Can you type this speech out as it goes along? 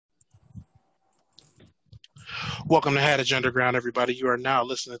Welcome to Hadage Underground, everybody. You are now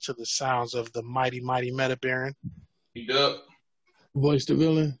listening to the sounds of the mighty Meta Baron. Up. Voice the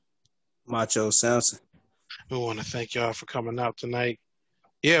villain. Macho Samson. We want to thank y'all for coming out tonight.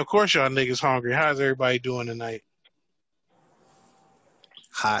 Yeah, of course y'all niggas hungry. How's everybody doing tonight?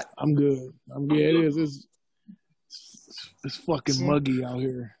 Hot. I'm good. It is. It's fucking muggy out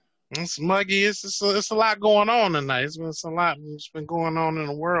here. It's muggy. It's a lot going on tonight. It's a lot. It's been going on in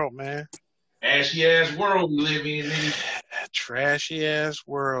the world, man. Ashy ass world we live in. Trashy ass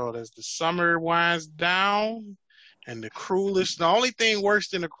world. As the summer winds down, and the only thing worse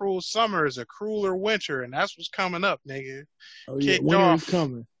than a cruel summer is a crueler winter, and that's what's coming up, nigga. Oh yeah, winter is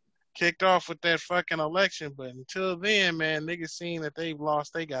coming. Kicked off with that fucking election, but until then, man, niggas seen that they've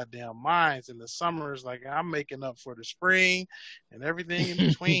lost their goddamn minds, and the summer is like, I'm making up for the spring and everything in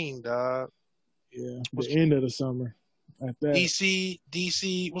between, dog. Yeah, the end of the summer. Like that.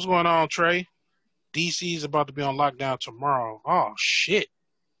 DC, what's going on, Trey? DC is about to be on lockdown tomorrow. Oh, shit.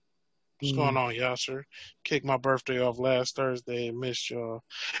 What's going on, y'all, sir? Kicked my birthday off last Thursday and missed y'all.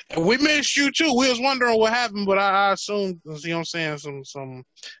 And we missed you, too. We was wondering what happened, but I assumed, you know what I'm saying, some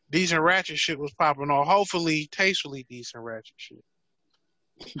decent ratchet shit was popping off. Hopefully, tastefully decent ratchet shit.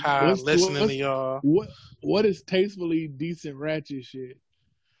 Listening to y'all. What is tastefully decent ratchet shit?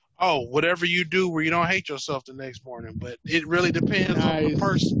 Oh, whatever you do where you don't hate yourself the next morning. But it really depends on the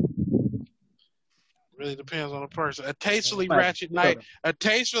person. Really depends on the person. A tastefully ratchet night, a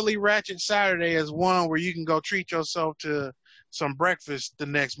tastefully ratchet Saturday is one where you can go treat yourself to some breakfast the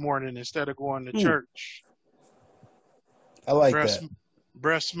next morning instead of going to church. I like that.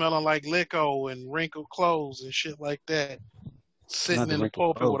 Breath smelling like Lico and wrinkled clothes and shit like that. Sitting in the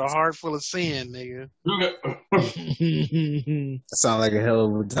pulpit with a heart full of sin, nigga. That sounds like a hell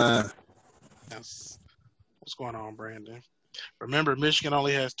of a time. What's going on, Brandon? Remember, Michigan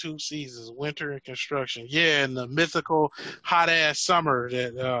only has 2 seasons, winter and construction. Yeah, and the mythical hot-ass summer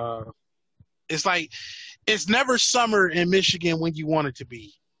that it's like it's never summer in Michigan when you want it to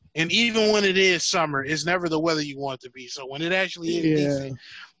be. And even when it is summer, it's never the weather you want it to be. So when it actually is decent,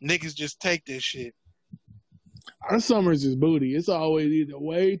 niggas just take this shit. Our summers is booty. It's always either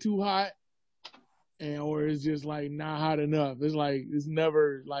way too hot or it's just like not hot enough. It's like it's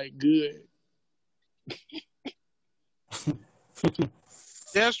never like good.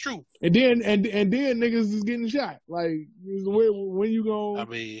 That's true. And then niggas is getting shot. Like when you gonna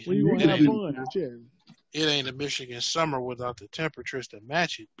have fun? It ain't a Michigan summer without the temperatures to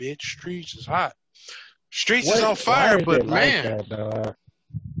match it, bitch. Streets is hot. Streets is on fire, but man, like that,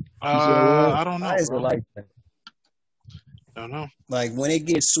 I don't know. Why is it like that? Don't know. Like when it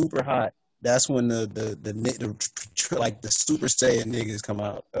gets super hot, that's when the like the Super Saiyan niggas come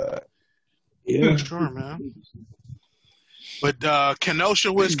out. Yeah, sure, man. But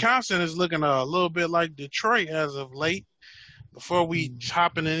Kenosha, Wisconsin is looking a little bit like Detroit as of late. Before we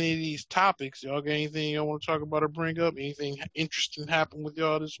hop into any of these topics, y'all got anything y'all want to talk about or bring up? Anything interesting happened with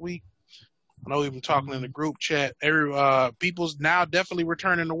y'all this week? I know we've been talking in the group chat. People's now definitely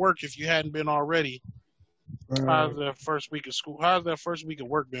returning to work if you hadn't been already. How's that first week of school? How's that first week of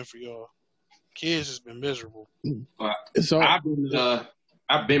work been for y'all? Kids has been miserable. I've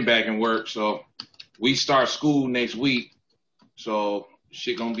been back in work, so we start school next week. So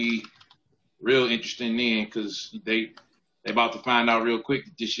shit gonna be real interesting then, cause they about to find out real quick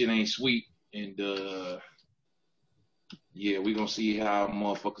that this shit ain't sweet, and yeah, we gonna see how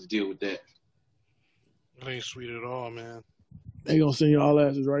motherfuckers deal with that. It ain't sweet at all, man. They gonna send y'all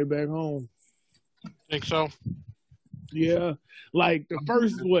asses right back home. Think so? Yeah, like the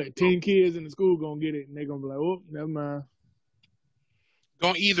first 10 kids in the school gonna get it, and they gonna be like, oh, never mind.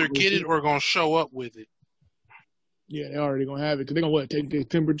 Gonna either get it or gonna show up with it. Yeah, they already gonna have it because they gonna take the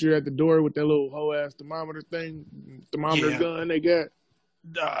temperature at the door with that little whole ass thermometer gun they got.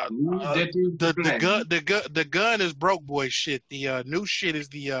 The gun is broke boy shit. The new shit is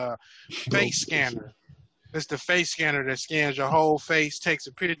the face scanner. It's the face scanner that scans your whole face, takes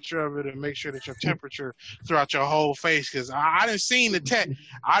a picture of it, and makes sure that your temperature throughout your whole face. Because I done seen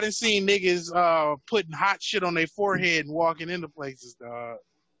niggas putting hot shit on their forehead and walking into places, dog.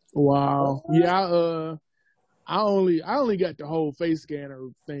 Wow. Yeah. I only got the whole face scanner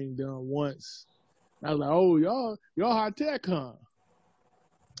thing done once. I was like, oh, y'all high tech, huh?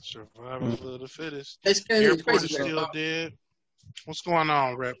 Survival of the fittest. Airport is still dead. What's going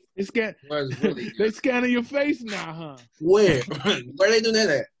on, Rep? They scanning your face now, huh? Where they doing that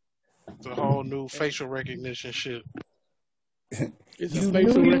at? It's a whole new facial recognition shit. It's you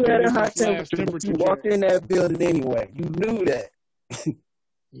knew you had a high temperature. You walked in that building anyway. You knew that.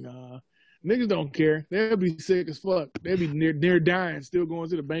 Nah. Niggas don't care. They'll be sick as fuck. They'll be near dying, still going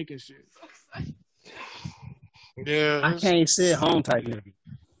to the bank and shit. Yeah, I can't sit home type nigga.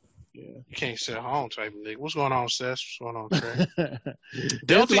 Yeah. you can't sit home type of nigga. What's going on, Seth? What's going on, Trey? There's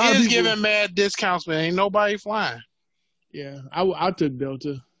Delta a lot of is people- giving mad discounts, but ain't nobody flying. Yeah, I took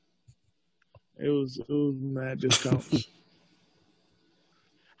Delta. It was mad discounts.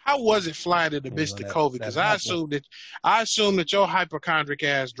 How was it flying to the Yeah, bitch to that- COVID? Because that I happened. assume that your hypochondriac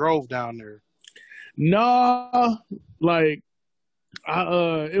ass drove down there. No, like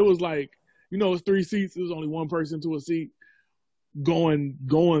it was like, you know, it's 3 seats. It was only one person to a seat going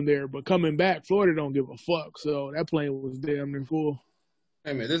there, but coming back, Florida don't give a fuck. So that plane was damn near full.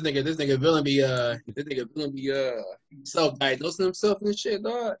 Hey man, this nigga villain be self-diagnosing himself and shit,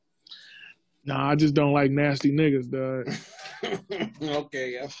 dog. Nah, I just don't like nasty niggas, dog.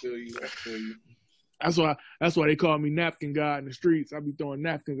 Okay, I feel you. That's why they call me Napkin God in the streets. I be throwing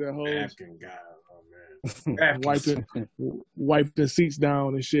napkins at hoes, Napkin guy, oh man. wiping seats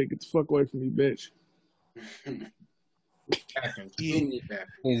down and shit. Get the fuck away from me, bitch.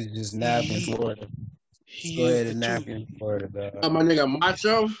 He's just napping Florida. He Go is ahead the and nap in Florida, dog. My nigga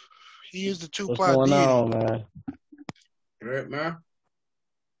Macho. He is the two What's plot going deity. on, man? Right, man.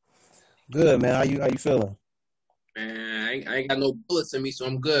 Good, man. How you feeling? Man, I ain't got no bullets in me, so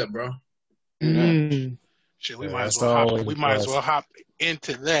I'm good, bro. Mm. Shit, we Yeah, might as that's well hop. always We the might as best. well hop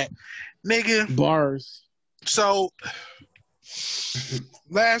into that, nigga. Bars. So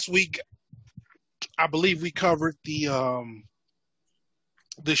last week, I believe we covered the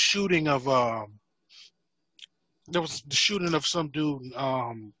shooting of there was the shooting of some dude.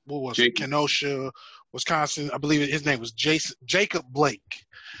 What was it? Kenosha, Wisconsin. I believe his name was Jacob Blake.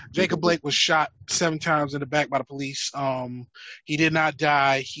 Jacob Blake was shot 7 times in the back by the police. He did not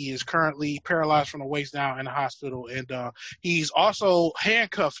die. He is currently paralyzed from the waist down in the hospital, and he's also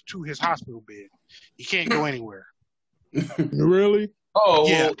handcuffed to his hospital bed. He can't go anywhere. Really? Oh,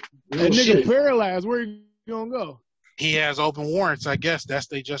 Yeah. That nigga paralyzed. Where you gonna go? He has open warrants. I guess that's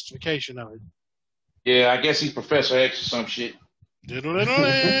the justification of it. yeah. I guess he's Professor X or some shit. Crawl out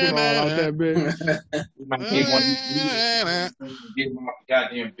that bitch. We might get him off the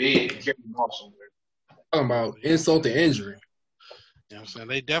goddamn bed and carry him off somewhere. Talking about insult to injury. You know what I'm saying?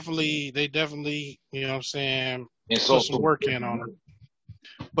 They definitely, you know what I'm saying, And put some work in on it.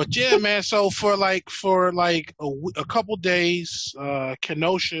 But yeah, man, so for a couple days,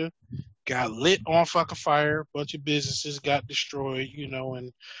 Kenosha got lit on fucking fire. A bunch of businesses got destroyed, you know,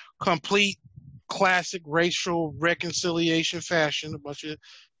 in complete classic racial reconciliation fashion. A bunch of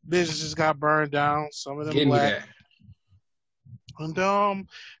businesses got burned down, some of them Give me black. that. And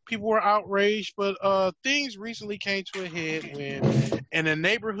people were outraged, but things recently came to a head when in a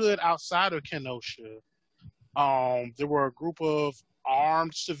neighborhood outside of Kenosha, there were a group of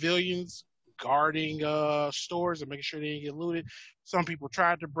armed civilians guarding stores and making sure they didn't get looted. Some people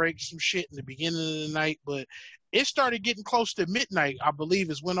tried to break some shit in the beginning of the night, but it started getting close to midnight, I believe,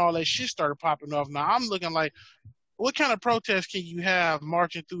 is when all that shit started popping off. Now I'm looking like, what kind of protest can you have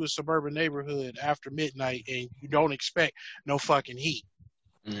marching through a suburban neighborhood after midnight and you don't expect no fucking heat?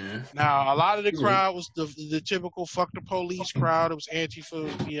 Yeah. Now, a lot of the crowd was the typical fuck the police crowd. It was Antifa,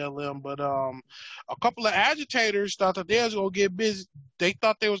 BLM, but a couple of agitators thought that they was gonna get busy. They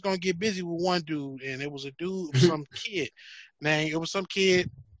thought they was gonna get busy with one dude, and it was a dude, some kid named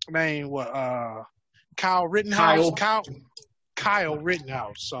Kyle Rittenhouse. Kyle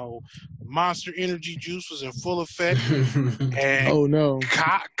Rittenhouse. So Monster Energy juice was in full effect. And Oh no.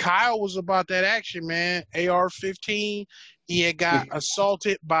 Kyle was about that action, man. AR-15. He had got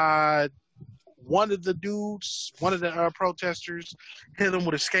assaulted by one of the dudes, one of the protesters, hit him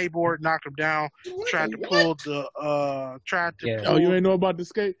with a skateboard, knocked him down, tried to pull Yeah. Oh, you ain't know about the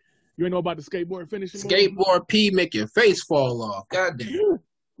skate? You ain't know about the skateboard finishing? Skateboard P make your face fall off. Goddamn.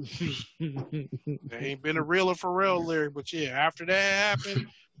 There ain't been a realer for real, Larry, but yeah, after that happened,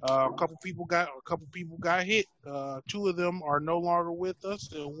 a couple people got hit. 2 of them are no longer with us,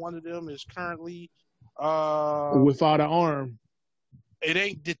 and one of them is currently Without an arm. it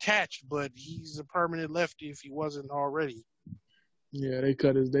ain't detached, but he's a permanent lefty if he wasn't already. Yeah, they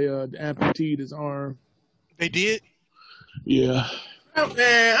amputated his arm. They did. Yeah. Oh,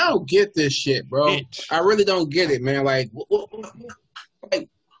 man, I don't get this shit, bro. I really don't get it, man. Like, what's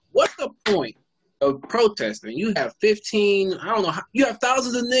the point of protesting? You have 15, I don't know, you have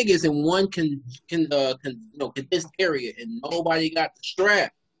thousands of niggas in one condensed area, and nobody got the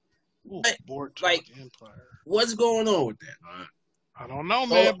strap. Ooh, Like, Empire. what's going on with that, man? I don't know,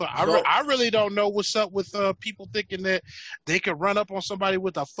 man, but I really don't know what's up with people thinking that they could run up on somebody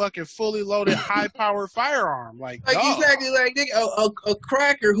with a fucking fully loaded, high-powered firearm. Like Exactly, like a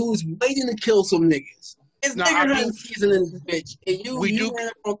cracker who's waiting to kill some niggas. It's nigger hunting season in this bitch, and you ran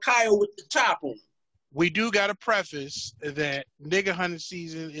up on Kyle with the chop on. we do got to preface that nigga hunting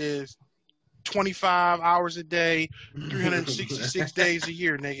season is 25 hours a day, 366 days a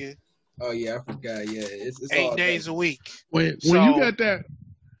year, nigga. Oh yeah, I forgot. Yeah, it's 8 all days a week. When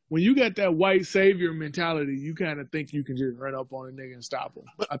you got that white savior mentality, you kind of think you can just run up on a nigga and stop him.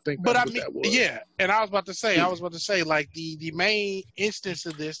 I think that's what that was. Yeah, and I was about to say, like the main instance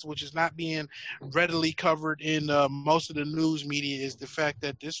of this, which is not being readily covered in most of the news media, is the fact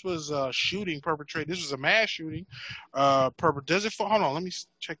that this was a shooting perpetrated. This was a mass shooting. Does it? Hold on, let me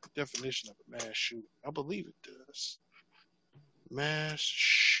check the definition of a mass shooting. I believe it does. Mass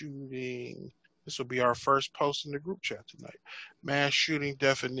shooting. This will be our first post in the group chat tonight. Mass shooting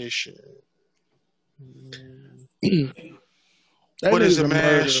definition. What is a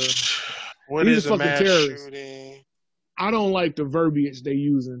mass? What is a mass shooting? I don't like the verbiage they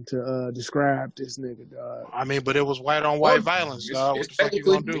using to describe this nigga, dog. I mean, but it was white on white violence, dog. What the fuck you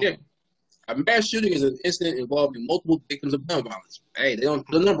gonna do? Yeah. A mass shooting is an incident involving multiple victims of gun violence. Hey, they don't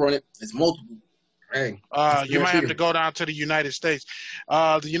put a number on it. It's multiple. Hey, you might have to go down to the United States.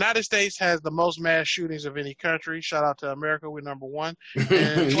 The United States has the most mass shootings of any country. Shout out to America. We're number one. In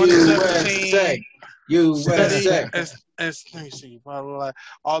 2017, USA. Let me see.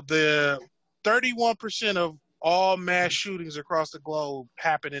 All the 31% of all mass shootings across the globe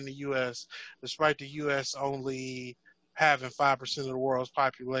happen in the U.S., despite the U.S. only having 5% of the world's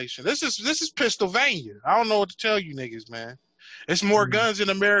population. This is Pennsylvania. I don't know what to tell you niggas, man. It's more guns in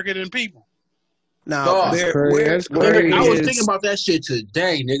America than people. Now, that's crazy. I was thinking about that shit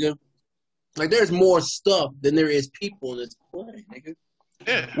today, nigga. Like, there's more stuff than there is people in this play, nigga.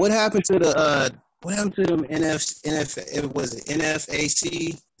 Yeah. What happened to them it was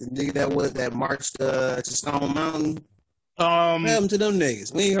NFAC, the nigga that marched to Stone Mountain? What happened to them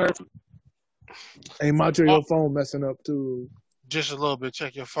niggas? We ain't heard from. Hey, Macho, your phone messing up too. Just a little bit.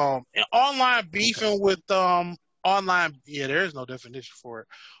 Check your phone. Online beefing with there is no definition for it.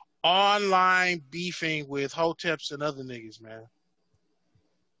 Online beefing with hoteps and other niggas, man.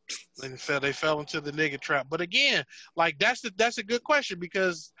 They fell into the nigga trap. But again, like that's a good question,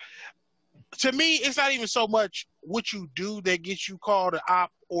 because to me, it's not even so much what you do that gets you called an op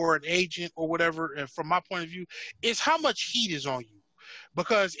or an agent or whatever. And from my point of view, it's how much heat is on you.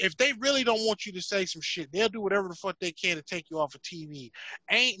 Because if they really don't want you to say some shit, they'll do whatever the fuck they can to take you off of TV.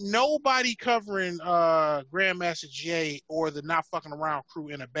 Ain't nobody covering Grandmaster Jay or the Not Fucking Around crew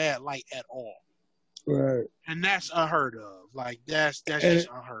in a bad light at all. Right. And that's unheard of. Like, that's just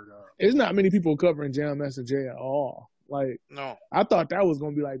unheard of. It's not many people covering Jam Master Jay at all. Like, no. I thought that was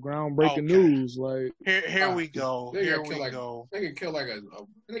gonna be like groundbreaking news. Like, here we go. Here we go. Nigga killed like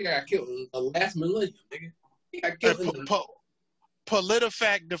nigga got killed a last millennium, nigga. He got killed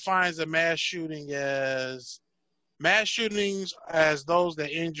PolitiFact defines a mass shooting as mass shootings as those that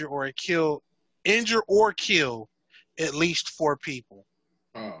injure or kill at least 4 people.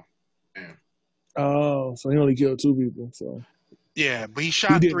 Oh, damn. Oh, so he only killed 2 people. So yeah, but he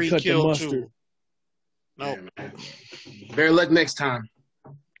shot 3, killed 2. No, better luck next time.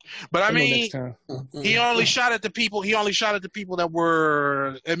 But I mean, he only shot at the people. He only shot at the people that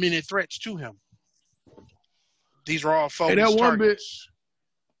were imminent threats to him. These are all folks. Hey, that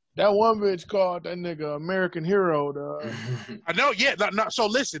one bitch called that nigga American Hero. I know, yeah. No, so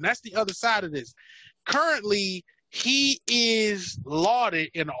listen, that's the other side of this. Currently, he is lauded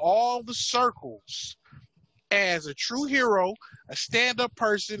in all the circles as a true hero, a stand-up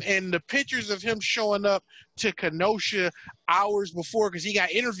person, and the pictures of him showing up to Kenosha hours before, because he got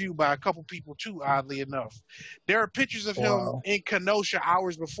interviewed by a couple people too, oddly enough. There are pictures of him in Kenosha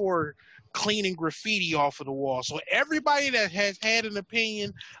hours before cleaning graffiti off of the wall. So everybody that has had an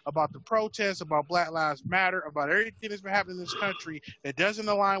opinion about the protests, about Black Lives Matter, about everything that's been happening in this country that doesn't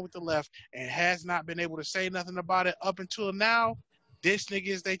align with the left and has not been able to say nothing about it up until now, this nigga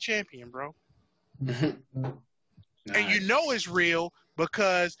is their champion, bro. Nice. And you know it's real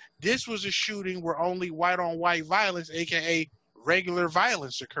because this was a shooting where only white on white violence, aka regular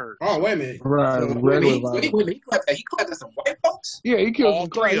violence, occurred. Oh, wait a minute. Right. So, he clapped at some white folks? Yeah, he killed all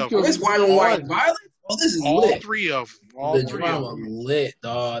some 3 of them. This white on white violence? Oh, this is all lit. 3 of them. All the 3 drama of them. lit,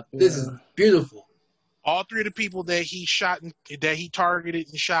 dog. This is beautiful. All 3 of the people that he shot and that he targeted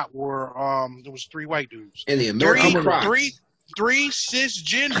and shot were there was 3 white dudes. And the American three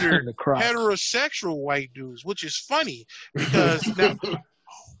cisgender heterosexual white dudes, which is funny because now,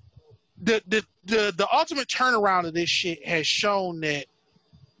 the ultimate turnaround of this shit has shown that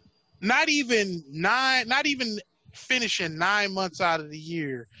not even finishing 9 months out of the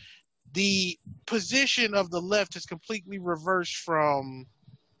year, the position of the left is completely reversed from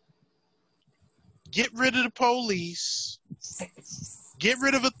get rid of the police, get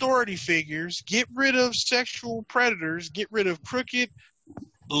rid of authority figures, get rid of sexual predators, get rid of crooked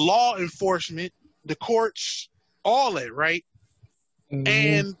law enforcement, the courts, all that, right? Mm-hmm.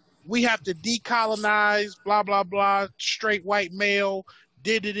 And we have to decolonize, blah, blah, blah, straight white male,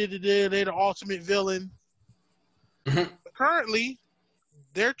 they're the ultimate villain. Mm-hmm. Currently,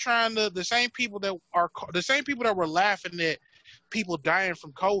 they're trying to, the same people that were laughing at people dying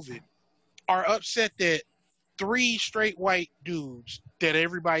from COVID are upset that 3 straight white dudes that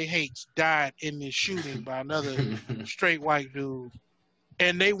everybody hates died in this shooting by another straight white dude.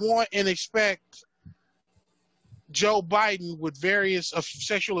 And they want and expect Joe Biden, with various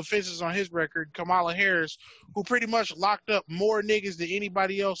sexual offenses on his record, Kamala Harris, who pretty much locked up more niggas than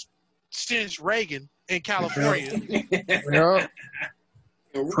anybody else since Reagan in California. Yeah.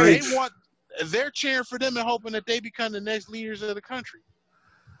 They're cheering for them and hoping that they become the next leaders of the country.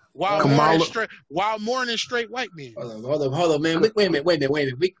 While mourning straight white men. Hold on, man. Wait a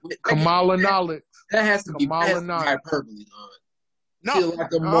minute. Kamala knowledge. That has to be hyperbole, dog. No,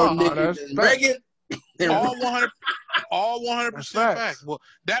 like more niggas than Reagan. All 100% fact. Well,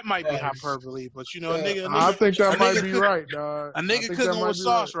 that might be hyperbole, but you know, I think that might be right, dog. A nigga cooking with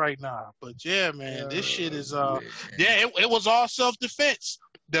sauce right now. But yeah, man, this shit is it was all self-defense.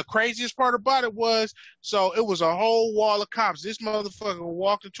 The craziest part about it was, so it was a whole wall of cops. This motherfucker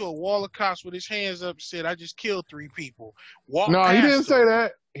walked into a wall of cops with his hands up and said, "I just killed 3 people." No, he didn't say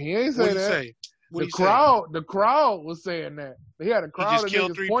that. He ain't say that. Say? The crowd was saying that. He had a crowd of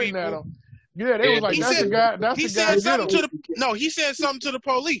niggas pointing at him. Yeah, they was like, "That's the guy." That's the guy. He said something to the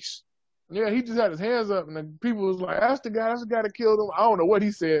police. Yeah, he just had his hands up, and the people was like, "That's the guy. That's the guy that killed him." I don't know what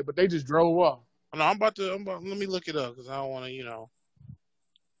he said, but they just drove off. No, let me look it up because I don't want to,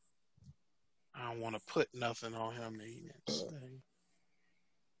 I don't want to put nothing on him that he didn't say.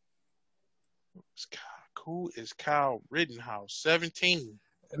 Who is Kyle Rittenhouse? 17.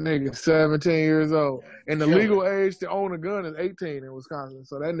 That nigga 17 years old. And the legal age to own a gun is 18 in Wisconsin.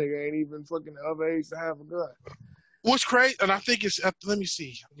 So that nigga ain't even fucking of age to have a gun. What's crazy, and I think it's, let me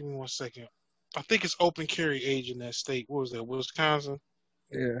see. Give me 1 second. I think it's open carry age in that state. What was that, Wisconsin?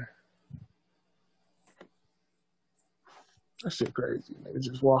 Yeah. That shit crazy. Nigga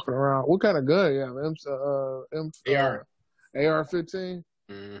just walking around. What kind of gun you have? AR-15?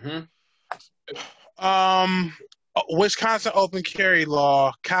 Mm-hmm. Wisconsin open carry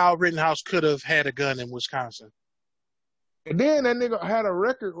law. Kyle Rittenhouse could have had a gun in Wisconsin. And then that nigga had a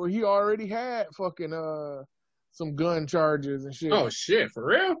record where he already had fucking some gun charges and shit. Oh shit, for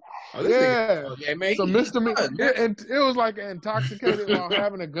real? Oh, yeah. So misdemeanor. And it was like intoxicated while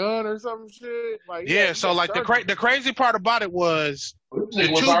having a gun or some shit. Like so like the crazy part about it was the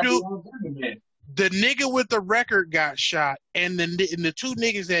nigga with the record got shot, and the 2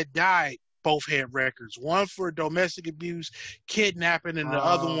 niggas that died both had records. One for domestic abuse, kidnapping, and the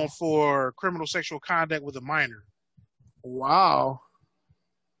other one for criminal sexual conduct with a minor. Wow.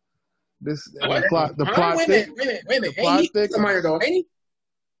 The plot. Wait a minute. He's a minor though, ain't he?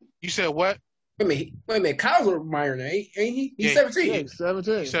 You said what? Wait a minute. Kyle's a minor now, ain't he? He's 17. Yeah, he's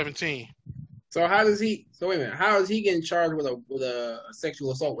 17. He's 17. So how does he? So wait a minute. How is he getting charged with a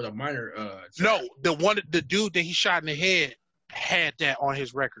sexual assault with a minor? No, the dude that he shot in the head had that on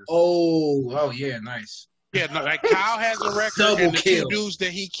his record. Oh yeah, nice. Yeah, no, like Kyle has a record, and the 2 dudes that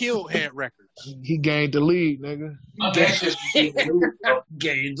he killed had records. He gained the lead, nigga.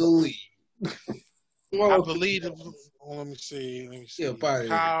 Gained the lead. I believe. Let me see. Yeah,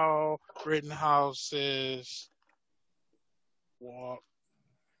 Kyle Rittenhouse says walk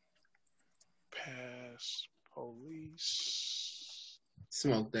past police.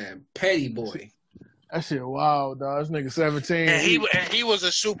 Smoke that petty boy. That shit wild, dog. This nigga 17. And he was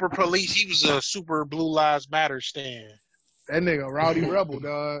a super police. He was a super Blue Lives Matter stand. That nigga rowdy rebel,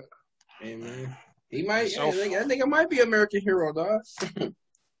 dog. Hey man, he might. That nigga might be American hero, dog.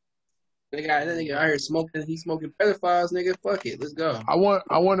 That nigga out here smoking. He's smoking pedophiles, nigga. Fuck it, let's go. I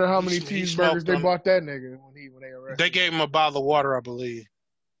wonder how many cheeseburgers they bought that nigga when they arrested. They gave him a bottle of water, I believe.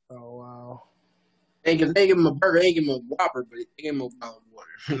 Oh wow. They gave him a burger. They gave him a Whopper, but they gave him a bottle of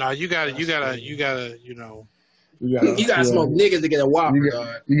water. No, you gotta, You gotta smoke niggas to get a Whopper.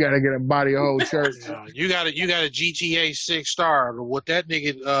 You gotta get a body of whole church. You got a GTA 6 star. What that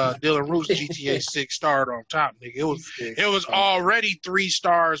nigga Dylan Roos GTA 6 starred on top, nigga. It was already 3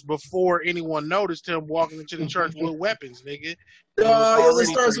 stars before anyone noticed him walking into the church with weapons, nigga. It only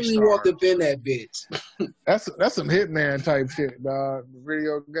starts when he walked up in that bitch. That's some Hitman type shit, dog. The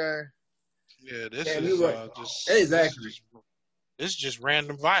video game. Yeah, this is just exactly. This is just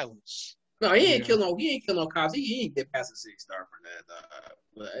random violence. No, he ain't kill no cops. He ain't get past a 6 star for that.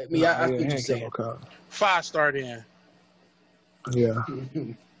 But I mean, I think you say 5 star then. Yeah.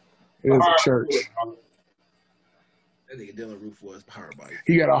 It is a church. That nigga Dylan Roof was power body.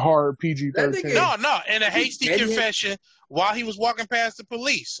 He got a hard PG-13. No. In a hasty confession, while he was walking past the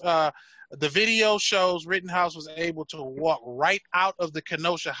police, the video shows Rittenhouse was able to walk right out of the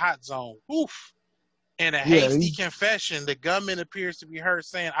Kenosha hot zone. Oof. In a hasty confession, the gunman appears to be heard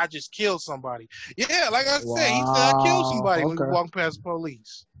saying, "I just killed somebody." Yeah, like I said, he said, "I killed somebody" when he walked past the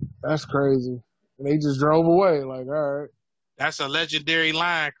police. That's crazy. And they just drove away. Like, all right. That's a legendary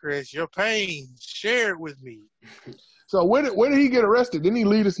line, Chris. Your pain, share it with me. So where did he get arrested? Didn't he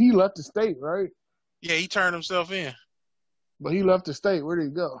leave us? He left the state, right? Yeah, he turned himself in. But he left the state. Where did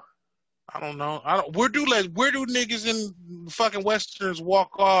he go? I don't know. Where do niggas in fucking westerns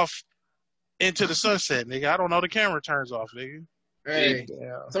walk off into the sunset, nigga? I don't know. The camera turns off, nigga. Hey,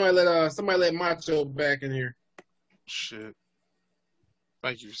 somebody let Macho back in here. Shit.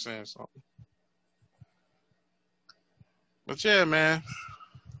 Thank you for saying something. But yeah, man.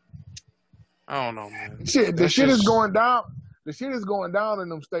 I don't know, man. The shit is going down. The shit is going down in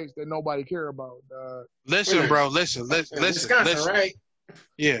them states that nobody care about. Listen, bro. Listen. Wisconsin, right?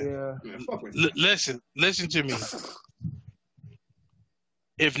 Yeah. Listen to me.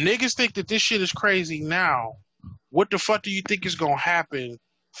 If niggas think that this shit is crazy now, what the fuck do you think is gonna happen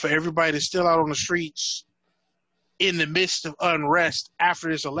for everybody that's still out on the streets in the midst of unrest after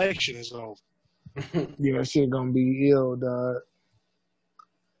this election is over? Yeah, that shit gonna be ill, dog.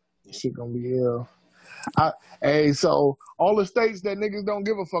 Shit gonna be ill. So all the states that niggas don't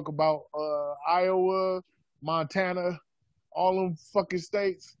give a fuck about, Iowa, Montana, all them fucking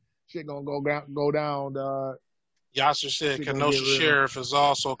states, shit gonna go down, dog. Yasser said Kenosha sheriff is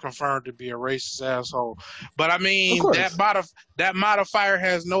also confirmed to be a racist asshole. But I mean, that modifier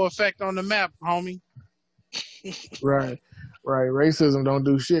has no effect on the map, homie. Right. Racism don't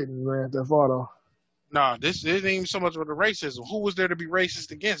do shit in Grand Theft Auto. No, this isn't even so much of the racism. Who was there to be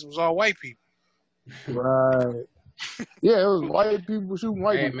racist against? It was all white people. Right. Yeah, it was white people shooting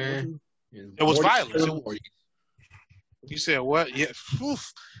white people. Man. It was violence. You said what? Yeah.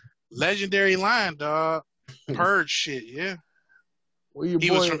 Oof. Legendary line, dog. Purge shit, yeah. He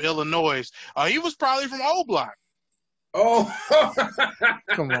was from Illinois. He was probably from O Block. Oh.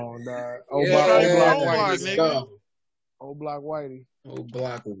 Come on, dog. O Block Whitey. O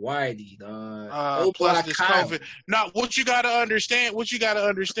Block Whitey, dog. Plus this COVID. Now, what you gotta understand,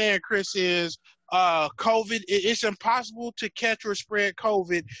 Chris, is COVID. It's impossible to catch or spread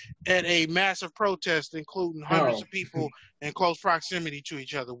COVID at a massive protest, including hundreds of people in close proximity to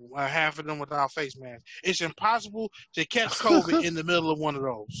each other, half of them without face masks. It's impossible to catch COVID in the middle of one of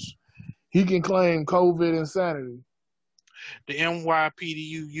those. He can claim COVID insanity. The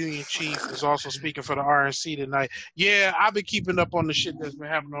NYPD union chief is also speaking for the RNC tonight. Yeah, I've been keeping up on the shit that's been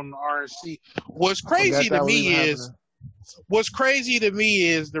happening on the RNC. What's crazy to me is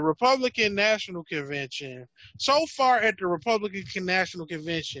the Republican National Convention. So far at the Republican National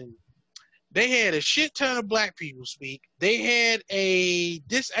Convention, they had a shit ton of black people speak. They had a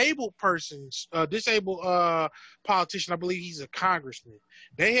disabled politician. I believe he's a congressman.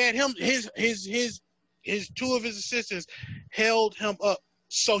 They had him, his two of his assistants held him up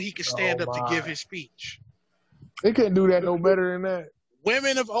so he could stand up to give his speech. They couldn't do that no better than that.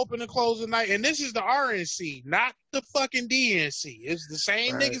 Women have opened and closed the night, and this is the RNC, not the fucking DNC. It's the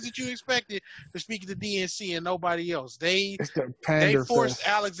same niggas that you expected to speak at the DNC and nobody else. They forced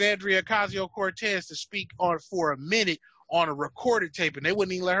Alexandria Ocasio-Cortez to speak for a minute on a recorded tape, and they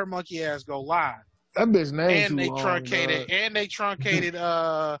wouldn't even let her monkey ass go live. That bitch name and they truncated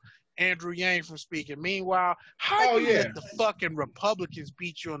Andrew Yang from speaking. Meanwhile, how you let the fucking Republicans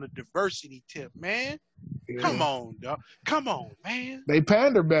beat you on the diversity tip, man? Yeah. Come on, dog. Come on, man. They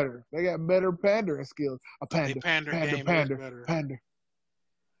pander better. They got better pandering skills. Pander. RNC,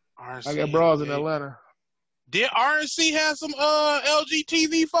 I got bras in Atlanta. Did RNC have some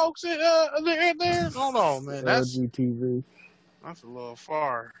LGTV folks in there? Hold on, man. That's LGTV. That's a little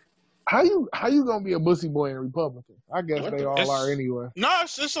far. How you gonna be a bussy boy and Republican? I guess they all are anyway. No,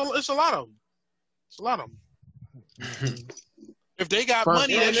 it's a lot of them. It's a lot of them. If they got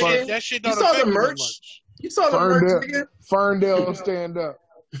money, that shit don't affect them much. You saw the merch, nigga. Ferndale, stand up.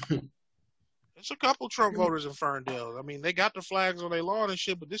 There's a couple Trump voters in Ferndale. I mean, they got the flags on their lawn and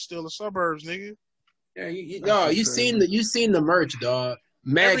shit, but this still the suburbs, nigga. Yeah, you seen the merch, dog.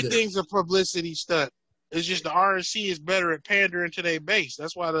 MAGA. Everything's a publicity stunt. It's just the RNC is better at pandering to their base.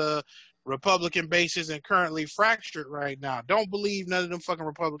 That's why the Republican base isn't currently fractured right now. Don't believe none of them fucking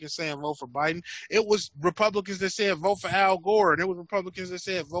Republicans saying vote for Biden. It was Republicans that said vote for Al Gore, and it was Republicans that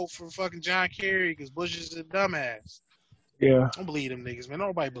said vote for fucking John Kerry because Bush is a dumbass. Yeah. Don't believe them niggas, man.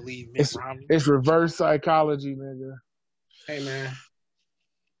 Nobody believe Mitt Romney. It's reverse psychology, nigga. Hey man,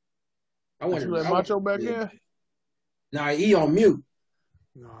 I Did you let Macho back in? Nah, he on mute.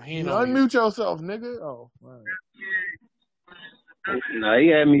 No, he ain't on mute. Unmute yourself, nigga. Oh, right. No, he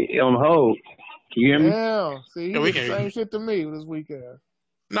had me on hold. Can you hear me? Yeah. See, he did the same shit to me this weekend.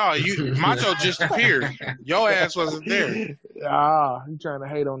 No, Macho just appeared. Your ass wasn't there. You trying to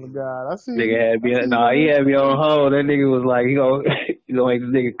hate on the guy. I see. Nigga had me. He had me on hold. That nigga was like, he gonna make this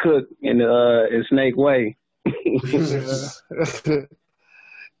nigga cook in Snake Way. You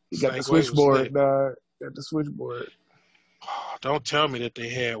got the switchboard, dog. Got the switchboard. Oh, don't tell me that they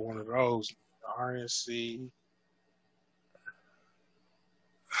had one of those. RNC.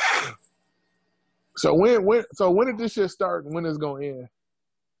 So when did this shit start and when is it gonna end?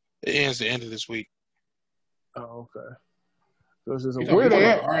 It ends the end of this week. Oh, okay. So it's just where they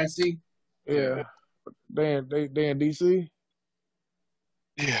at? RNC? Yeah. They in DC?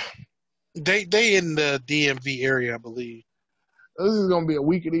 Yeah. They in the DMV area, I believe. This is gonna be a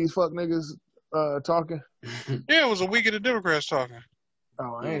week of these fuck niggas talking. Yeah, it was a week of the Democrats talking.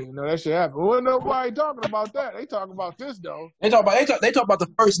 Oh, I ain't know that shit happened. Well, nobody talking about that. They talking about this though. They talk about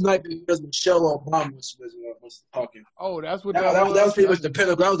the first night because Michelle Obama was talking. Oh, that's what that was pretty much the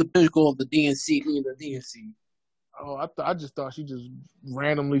pinnacle. That was the pinnacle of the DNC. Oh, I just thought she just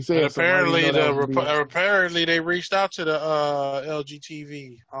randomly said. Apparently, apparently they reached out to the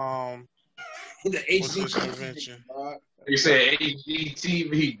LGTV. The HGTV convention. You said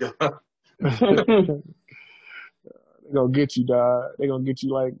HGTV, dog. They gonna get you, dog. They gonna get you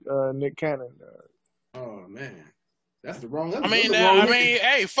like Nick Cannon, dog. Oh man, that's the wrong.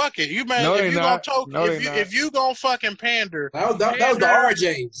 Hey, fuck it. You man, if you gonna fucking pander, that was the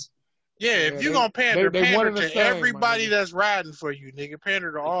RJs. Yeah, if you gonna pander to everybody that's riding for you, nigga.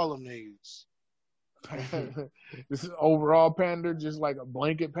 Pander to all them niggas. This is overall pander, just like a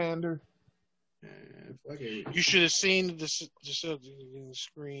blanket pander. You should have seen the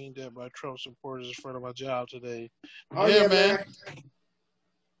screen that by Trump supporters in front of my job today. Oh yeah, man.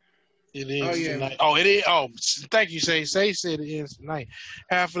 It is tonight. Oh, it is. Oh, thank you, Say. Say said it is tonight.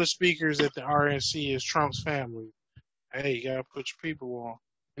 Half of the speakers at the RNC is Trump's family. Hey, you gotta put your people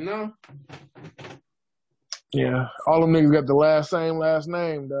on. No. Yeah, all them niggas got the same last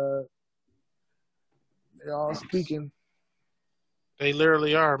name, dog. They all speaking. They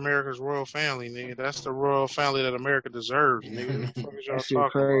literally are America's royal family, nigga. That's the royal family that America deserves, nigga. What the fuck is y'all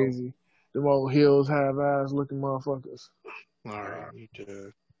talking crazy. About? Them old hills have eyes looking motherfuckers. All right, you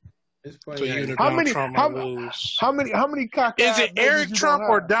did. So how many cockeyed is it Eric Trump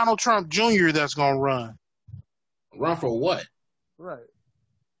or Donald Trump Jr. that's gonna run? Run for what? Right.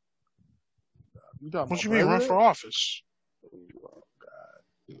 What you mean run for office? Oh,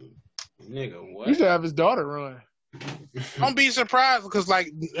 God. Nigga, what? You should have his daughter run. Don't be surprised because,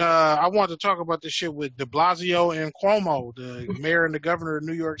 I wanted to talk about this shit with de Blasio and Cuomo, the mayor and the governor of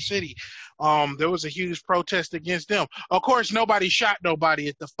New York City. There was a huge protest against them. Of course, nobody shot nobody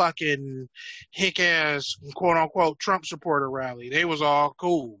at the fucking hick-ass, quote-unquote, Trump supporter rally. They was all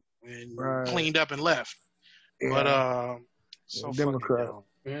cool and cleaned up and left. Yeah. But, Democrat.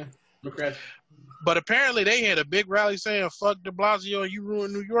 Yeah, Democrat. But apparently they had a big rally saying, fuck de Blasio, you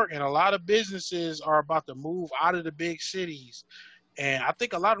ruined New York. And a lot of businesses are about to move out of the big cities. And I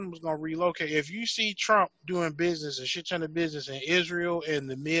think a lot of them is going to relocate. If you see Trump doing business, a shit ton of business in Israel and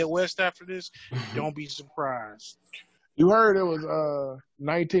the Midwest after this, don't be surprised. You heard it was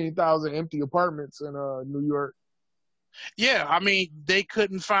 19,000 empty apartments in New York. Yeah, I mean, they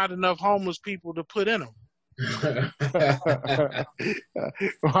couldn't find enough homeless people to put in them.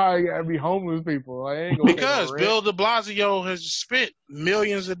 Why you gotta be homeless people? Because Bill de Blasio has spent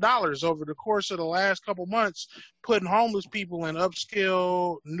millions of dollars over the course of the last couple months putting homeless people in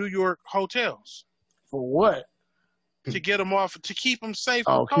upscale New York hotels. For what? To get them off, to keep them safe.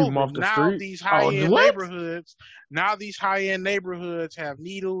 Keep them off the street. These high-end neighborhoods. Now these high-end neighborhoods have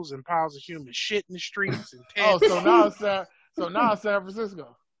needles and piles of human shit in the streets. And so now it's San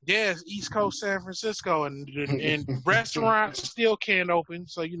Francisco. Yes, East Coast San Francisco, and restaurants still can't open.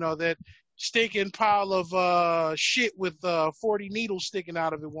 So that stinking pile of shit with 40 needles sticking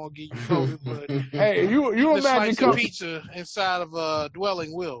out of it won't get you COVID. But hey, you imagine coming pizza inside of a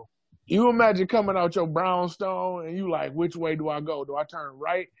dwelling will. You imagine coming out your brownstone and you like, which way do I go? Do I turn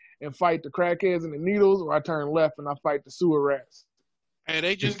right and fight the crackheads and the needles, or I turn left and I fight the sewer rats? Hey,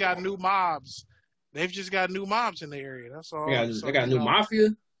 they just got new mobs. They've just got new mobs in the area. That's all. They got new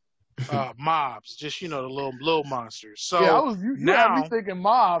mafia. Mobs, just the little monsters. So you had me thinking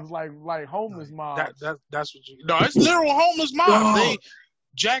mobs like homeless mobs. That's what you. No, it's literal homeless mobs. They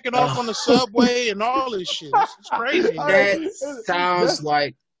jacking off on the subway and all this shit. It's crazy. That sounds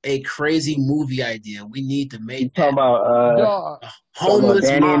like a crazy movie idea. We need to make. You talking about homeless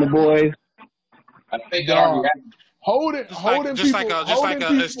Danny and the boys? I think holding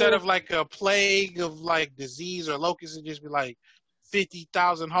people, instead of like a plague of like disease or locusts, it just be like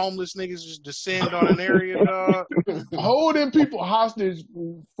 50,000 homeless niggas just descend on an area, dog. Holding people hostage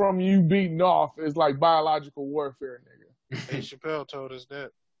from you beating off is like biological warfare, nigga. Dave Chappelle told us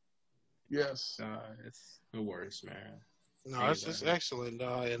that. Yes. It's the worst, man. No, it's just excellent,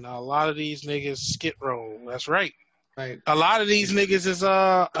 dog. And a lot of these niggas skid row. That's right. Right. A lot of these niggas is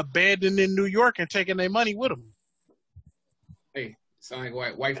abandoned in New York and taking their money with them. Hey, sound like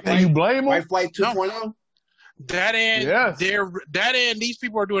white flight. And you blame them? White flight 2.0? That and yes. that and these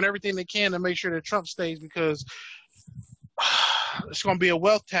people are doing everything they can to make sure that Trump stays because it's going to be a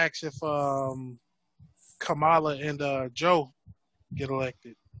wealth tax if Kamala and Joe get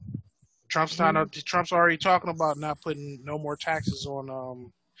elected. Trump's already talking about not putting no more taxes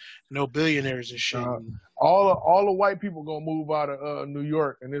on no billionaires and shit. All the white people gonna move out of New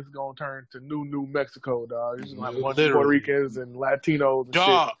York, and it's gonna turn to New Mexico, dog. It's gonna have a bunch of Puerto Ricans and Latinos and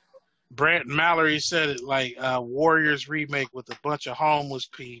shit. Brent Mallory said it like Warriors remake with a bunch of homeless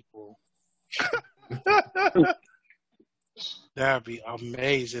people. That'd be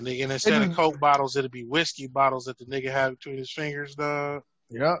amazing. And instead of Coke bottles, it'd be whiskey bottles that the nigga had between his fingers, dog.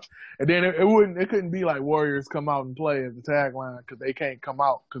 Yep. And then it couldn't be like Warriors come out and play as the tagline because they can't come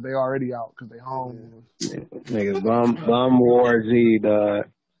out because they already out because they home. Niggas bum War Z, dog.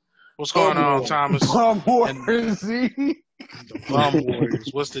 What's going on, Thomas? Bum War Z. The bum warriors.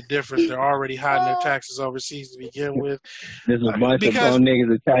 What's the difference? They're already hiding their taxes overseas to begin with. There's a bunch of bum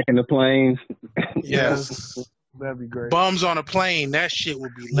niggas attacking the planes. Yes. That'd be great. Bums on a plane. That shit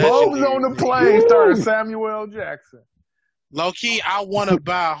would be legendary. Bums on the plane starring Samuel L. Jackson. Low key, I want to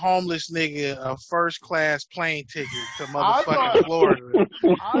buy a homeless nigga a first class plane ticket to motherfucking Florida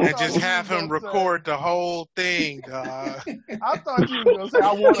and just have him record the whole thing, dog. I thought you were gonna say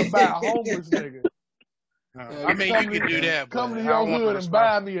I want to buy a homeless nigga. I mean, you can do that. Come to your hood and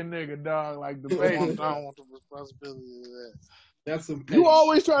buy me a nigga, dog. Like the baby. I don't want the responsibility of that. That's some. You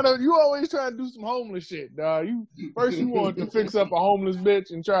always try to do some homeless shit, dog. You want to fix up a homeless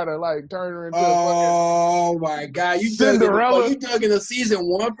bitch and try to like turn her into a fucking my god, you Cinderella. You dug into season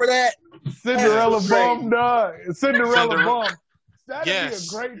 1 for that? Cinderella bum, dog. Cinderella bum. That'd be a Yes.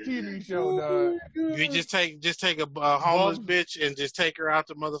 great TV show, dog. You just take a homeless bitch and just take her out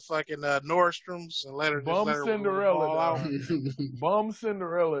to motherfucking Nordstrom's and let her Bum Cinderella, out. Bum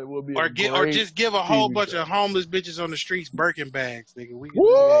Cinderella will be Or great just give a whole TV bunch show. of homeless bitches on the streets Birkin bags, nigga. We can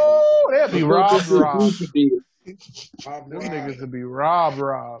Woo! That'd be Rob. Them Rob. niggas would be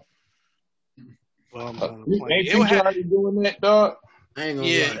Rob. Ain't you already doing that, dog? I ain't gonna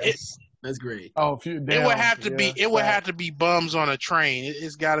lie. That's great. Oh, it would have to be. It would have to be bums on a train.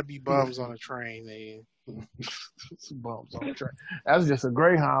 It's got to be bums on a train, man. Bums on a train. That's just a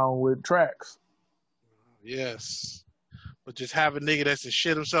Greyhound with tracks. Yes, but just have a nigga that's a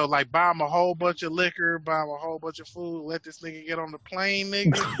shit himself. Like buy him a whole bunch of liquor, buy him a whole bunch of food. Let this nigga get on the plane,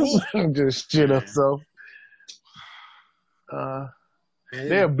 nigga. Just shit himself.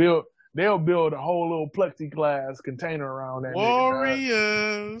 They'll build a whole little plexiglass container around that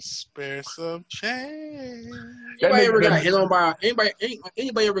Warriors, spare some change. Anybody ever got hit on by anybody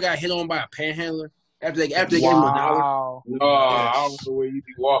ever got hit on by a panhandler after they gave him $1? No, I don't know where you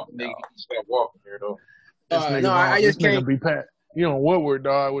be walking. Nigga, you start walking there though. I just can't be Pat. You know Woodward,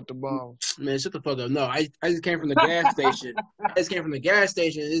 dog, with the bum. Man, shut the fuck up. No, I just came from the gas station. This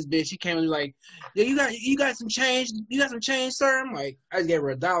bitch, she came and was like, yeah, you got some change? You got some change, sir? I'm like, I just gave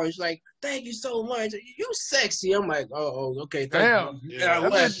her $1. She's like, thank you so much. You sexy. I'm like, oh, okay. Damn. Yeah,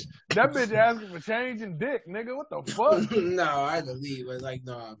 that bitch asking for change and dick, nigga. What the fuck? No, I had to leave. But like,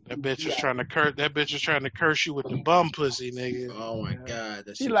 no. That bitch was trying to curse you with the bum pussy, nigga. Oh my god.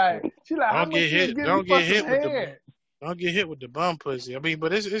 She like, don't get hit. Don't get hit with the. Don't get hit with the bum pussy. I mean,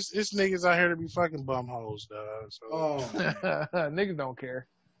 but it's niggas out here to be fucking bum hoes, dog. So. Niggas don't care.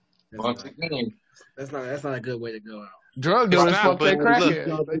 Once again, that's not a good way to go out. Drug dealers fuck their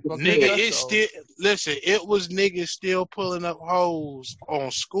crackheads. Nigga, it's still listen. It was niggas still pulling up hoes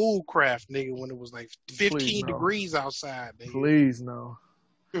on Schoolcraft, nigga, when it was like 15 degrees outside. Nigga. Please no.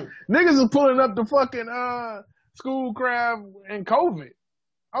 Niggas is pulling up the fucking Schoolcraft and COVID.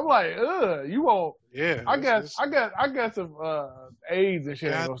 I'm like, you won't. Yeah. I guess if AIDS and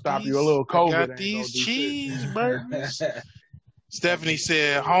shit ain't gonna stop you, a little COVID I got these cheeseburgers. Stephanie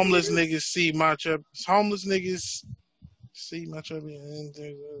said, homeless niggas see much of it.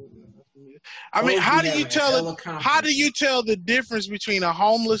 I mean, how do you tell the difference between a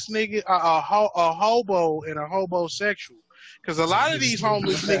homeless nigga, a hobo, and a hobosexual? Because a lot of these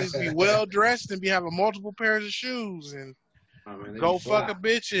homeless niggas be well dressed and be having multiple pairs of shoes and go fuck a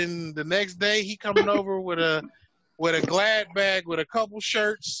bitch, and the next day he coming over with a Glad bag with a couple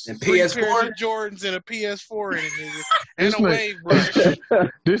shirts, and 3 PS4 pairs of Jordans, and a PS4 in it, nigga, and a wave brush.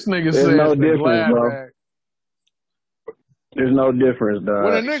 This nigga There's says no the difference, Glad bro. bag. There's no difference, dog.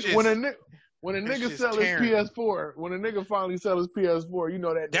 When a nigga just sell his tearing. PS4, when a nigga finally sell his PS4, you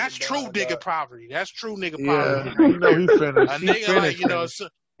know that. That's nigga true died, nigga dog. poverty. That's true nigga Yeah, poverty. you know he finished. A He nigga like, finished.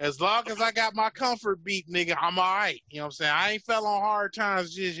 as long as I got my comfort beat, nigga, I'm all right. You know what I'm saying? I ain't fell on hard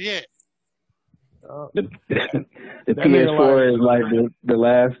times just yet. The That nigga PS4 is like the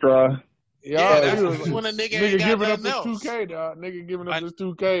last straw. Yeah, he that's was when a nigga ain't got giving up his nothing else. 2K, dog. Nigga giving up his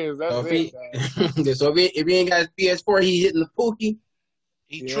 2K. That's So it, dog. so if he ain't got his PS4, he hitting the Pookie.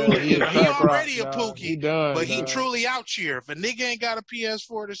 He Yeah, truly he is. a He crack already a rock, dog. pookie, He done, but he dog. truly out here. If a nigga ain't got a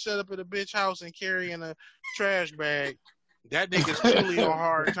PS4 to set up at a bitch house and carrying a trash bag, that nigga's truly on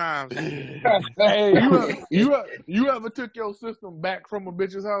hard times. Hey, you ever took your system back from a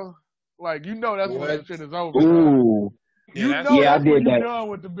bitch's house? Like, you know that's when that shit is over. dog. Ooh. You Yeah, know Yeah, I that's when did you that. done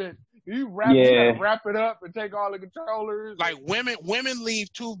with the bitch. You Yeah. gotta wrap it up and take all the controllers. Like women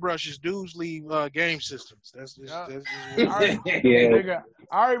leave toothbrushes, dudes leave game systems. That's just, Yeah. that's just what it is. Yeah. Nigga,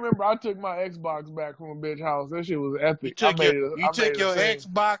 I remember I took my Xbox back from a bitch house. That shit was epic. You took I made your, it, you I took made it your a thing.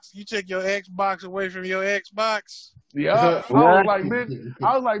 Xbox. You took your Xbox away from your Xbox. Yeah, I was What? like,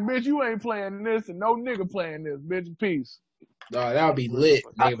 bitch, you ain't playing this, and no nigga playing this, bitch. Peace. No, that would be lit,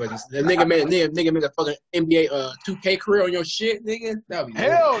 nigga. But the nigga make a fucking NBA 2K career on your shit, nigga. That would be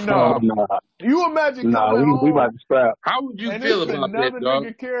Hell lit. no. Oh, nah. You imagine Nah, coming we home about to scrap. How would you and feel it's about another that, dog?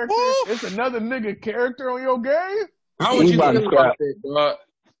 nigga character. Woo! It's another nigga character on your game. How would We you about to feel about scrap. that, dog?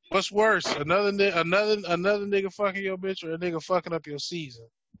 What's worse, another nigga fucking your bitch or a nigga fucking up your season?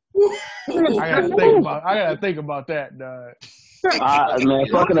 I gotta think about that, dog. Man,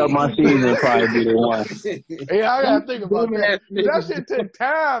 fucking up my season probably be the one. Yeah, I gotta think about that. Dumbass That shit take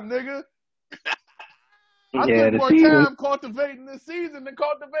time, nigga. I Yeah, took the more season. time cultivating this season than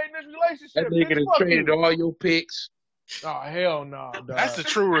cultivating this relationship. That nigga Bitch, done fuck traded you. all your picks. Oh hell no, dog. That's the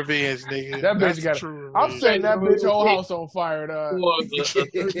true revenge, nigga. That bitch That's the got. true I'm revenge. setting that bitch whole house on fire, dog. For a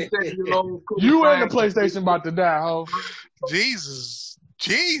 37-year-old You and the PlayStation about to die, ho. Jesus.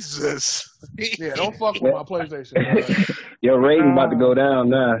 Yeah, don't fuck with my PlayStation. Dog. Your rating about to go down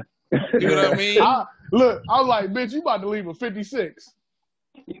now. You know what I mean? I was like, bitch, you about to leave a 56.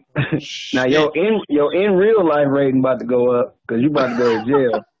 Now your in real life rating about to go up because you about to go to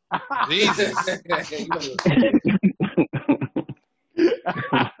jail. Jesus.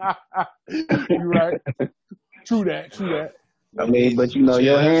 You right? True that. I mean, but you know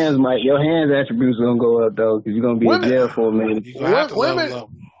your hands attributes gonna go up though because you're gonna be in jail for a minute. You gonna have to level up.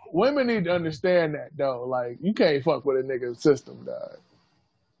 Women need to understand that though. Like, you can't fuck with a nigga's system, dog.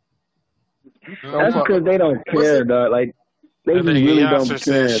 That's because they don't care, dog. Like they That just nigga really Yasser don't said,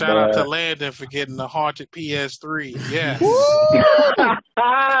 care, shout out to dog. Landon for getting the haunted PS3. Yeah.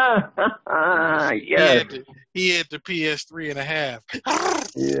 Yes. He had the PS3 and a half.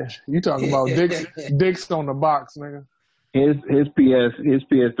 Yeah, you talking about dicks on the box, nigga. His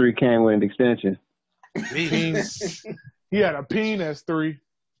PS3 came with an extension. Jesus. He had a penis 3.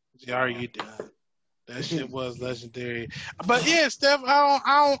 Are you done? That shit was legendary. But yeah, Steph, I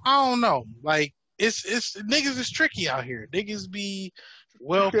don't know. Like it's niggas is tricky out here. Niggas be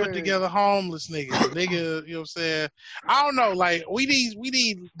well put together homeless niggas. Nigga, you know what I'm saying? I don't know. Like we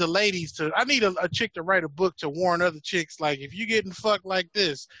need the ladies to. I need a chick to write a book to warn other chicks. Like if you getting fucked like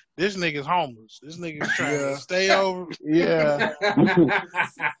this nigga's homeless. This nigga's trying to stay over. Yeah.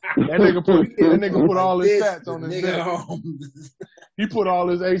 That nigga put all his stats on his dick. He put all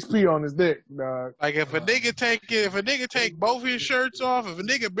his HP on his dick, dog. Like if a nigga take both his shirts off, if a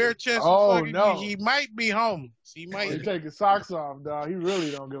nigga bare chest, he might be homeless. He might. He take his socks off, dog. He really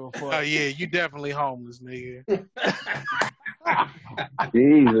don't give a fuck. Oh yeah, you definitely homeless, nigga.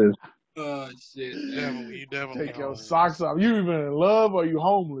 Jesus. Oh shit. You definitely Take your homeless. socks off. You even in love or you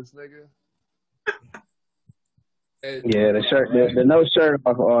homeless, nigga? Yeah, the no shirt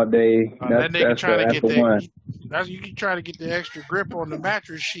off all day. That nigga trying to get the one. that. You can try to get the extra grip on the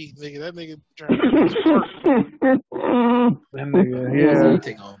mattress sheet, nigga. That nigga trying to That nigga, You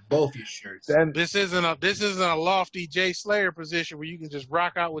take off both your shirts. This isn't a lofty Jay Slayer position where you can just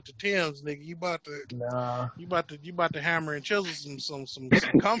rock out with the Timbs, nigga. You about to hammer and chisel some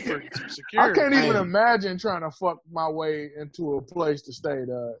comfort, some I security. can't even imagine trying to fuck my way into a place to stay,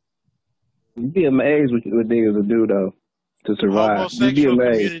 dog. You'd be amazed what niggas will do though to survive. You'd be Homosexual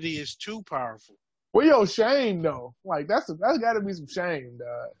amazed. community is too powerful. Where your shame though? Like that's got to be some shame,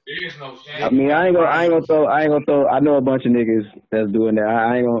 dog. There is no shame. I mean, I ain't gonna throw. I know a bunch of niggas that's doing that.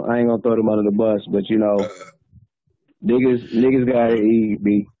 I ain't gonna throw them under the bus, but you know, niggas gotta eat.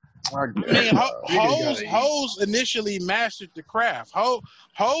 B. I mean, hoes initially mastered the craft.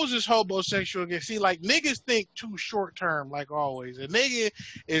 Hoes is homosexual. See, like niggas think too short term, like always. A nigga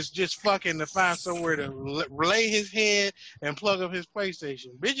is just fucking to find somewhere to lay his head and plug up his PlayStation.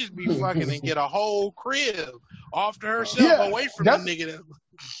 Bitches be fucking and get a whole crib off to herself away from the nigga.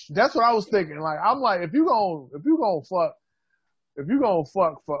 That's what I was thinking. Like I'm like, if you gonna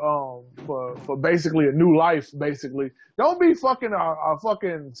fuck for basically a new life, basically, don't be fucking a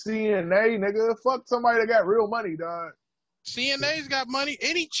fucking CNA, nigga. Fuck somebody that got real money, dog. CNA's got money.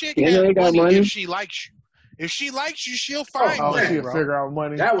 Any chick has money if she likes you. If she likes you, she'll find money. She'll figure out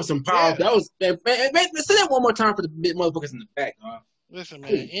money. That was some power. Yeah. That was say that one more time for the motherfuckers in the back, dog. Listen,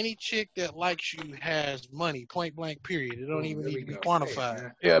 man, any chick that likes you has money, point blank, period. It don't even need to be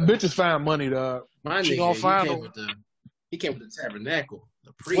quantified. Yeah, bitches find money, dog. She gonna find them. He came with the tabernacle.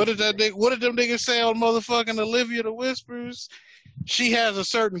 What did them niggas say on motherfucking Olivia the Whispers? She has a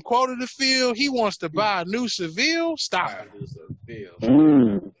certain quota to fill. He wants to buy a new Seville. Stop it.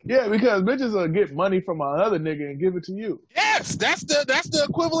 Yeah, because bitches will get money from another nigga and give it to you. Yes, that's the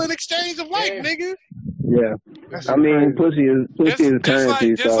equivalent exchange of like, nigga. Yeah, I mean, pussy is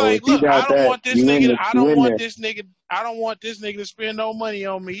currency. Look, I don't want this nigga to spend no money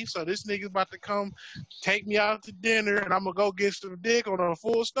on me. So this nigga's about to come take me out to dinner, and I'm gonna go get some dick on a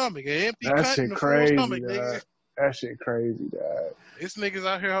full stomach, an empty cut in a full stomach, nigga. That shit crazy, dog. This nigga's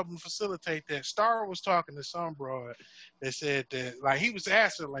out here helping facilitate that. Star was talking to some broad that said that, like, he was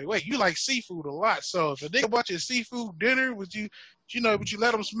asking, like, wait, you like seafood a lot, so if a nigga bought you a seafood dinner, would you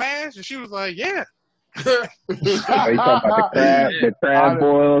let him smash? And she was like, yeah. You talking about the crab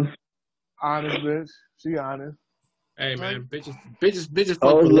boils? Honest bitch. She honest. Hey man, bitches.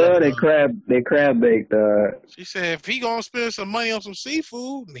 Oh, love they crab baked. She said if he gonna spend some money on some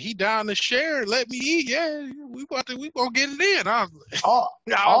seafood and he down to share, let me eat. Yeah, we gonna get it in. I was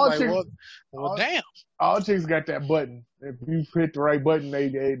like, well, damn. All chicks got that button. If you hit the right button, they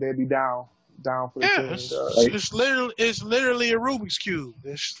be down for the team. It's literally a Rubik's cube.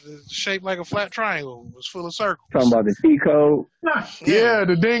 It's shaped like a flat triangle. It's full of circles. Talking about the C code. Yeah,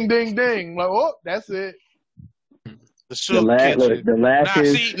 the ding ding ding. Like, oh, that's it. The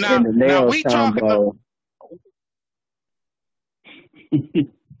lashes and the nails combo.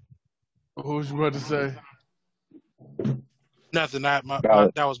 What was you about to say? Nothing. That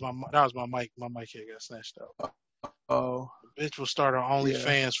was my mic. My mic here got snatched out. Oh, bitch will start her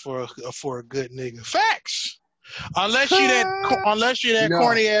OnlyFans for a good nigga. Facts. Unless you that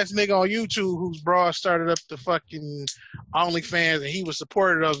corny ass nigga on YouTube whose broad started up the fucking OnlyFans and he was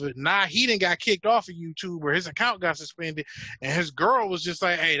supportive of it. Nah, he didn't got kicked off of YouTube or his account got suspended, and his girl was just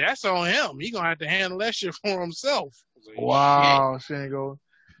like, "Hey, that's on him. He gonna have to handle that shit for himself." Like, wow, shit.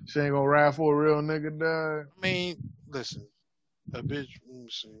 she ain't gonna ride for a real nigga, dog. I mean, listen, a bitch.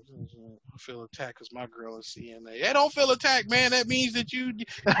 I feel attacked because my girl is CNA. Hey, don't feel attacked, man. That means that you did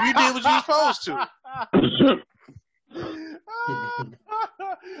what you're supposed to.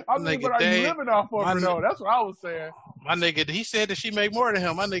 I mean, but are you living off of her though? That's what I was saying. My nigga, he said that she make more than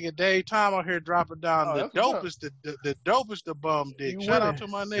him. My nigga Dave Tom out here dropping down the dopest the bum dick. You Shout out to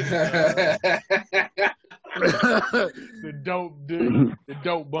my nigga. The dope dick. The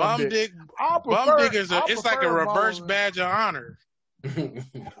dope bum dick. Bum dick is it's like a reverse badge of honor.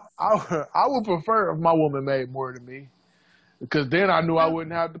 I would prefer if my woman made more than me. Because then I knew I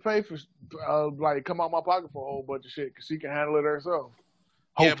wouldn't have to pay for, come out my pocket for a whole bunch of shit. Because she can handle it herself.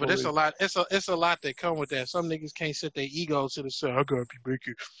 Hopefully. Yeah, but it's a lot. It's a lot that come with that. Some niggas can't set their ego to the side. I gotta be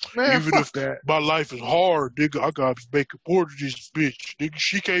making, even if that. My life is hard, nigga. I gotta be making more than this bitch, nigga.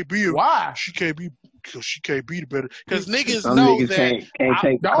 She can't be. Why? She can't be because she can't be the better. Because niggas Some know niggas that. Can't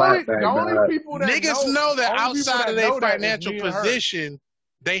take the only people that niggas know that outside of their financial position,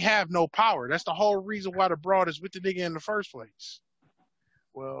 they have no power. That's the whole reason why the broad is with the nigga in the first place.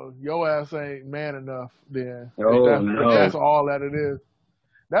 Well, your ass ain't man enough then. No. That's all that it is.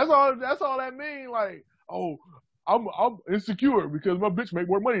 That's all that mean. Like, oh, I'm insecure because my bitch make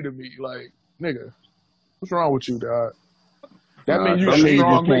more money than me. Like, nigga, what's wrong with you, dog? That means you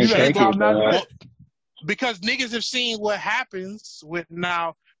strong. Because niggas have seen what happens with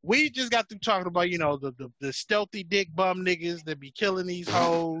now. We just got through talking about, the stealthy dick bum niggas that be killing these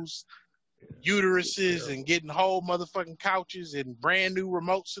hoes, uteruses, and getting whole motherfucking couches and brand new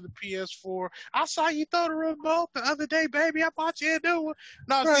remotes to the PS4. I saw you throw the remote the other day, baby. I bought you a new one.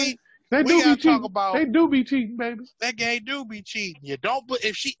 No, right. See, They we do gotta be cheating. talk about They do be cheating, baby. that game. Do be cheating. You don't.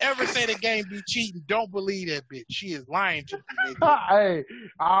 If she ever say the game be cheating, don't believe that bitch. She is lying to you, nigga. Hey,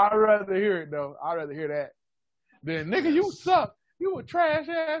 I'd rather hear it though. I'd rather hear that. Then nigga, you suck. You a trash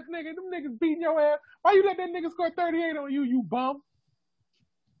ass nigga. Them niggas beating your ass. Why you let that nigga score 38 on you? You bum.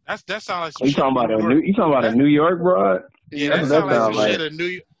 That sounds like some You talking about a New York broad? Yeah, that sounds like some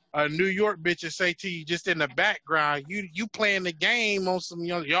shit a New York bitch will say to you just in the background. You playing the game on some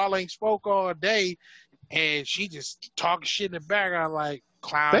y'all ain't spoke all day, and she just talking shit in the background like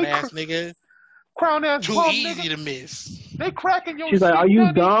clown ass nigga. Crown ass too bum, easy nigga. to miss. They cracking your She's shit. like, are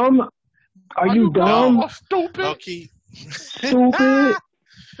you dumb? Are you dumb? Or stupid? Okay. Stupid.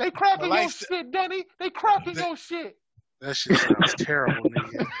 They cracking your shit, Denny. They cracking your shit. That shit sounds terrible,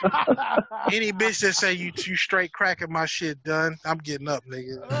 nigga. Any bitch that say you straight cracking my shit done, I'm getting up,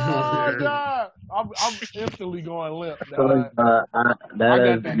 nigga. Oh, God. I'm instantly going limp. That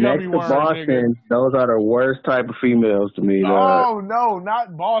is next to Boston. Nigga. Those are the worst type of females to me. Oh, no,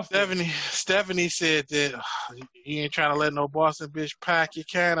 not Boston. Stephanie said that you ain't trying to let no Boston bitch pack your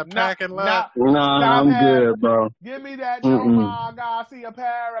can of packing love. Nah, I'm good, bro. Give me that Joma. I see a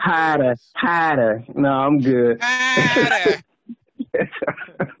pair of Hide her. No, I'm good. I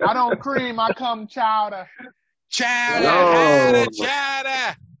don't cream. I come chowder. Chowder.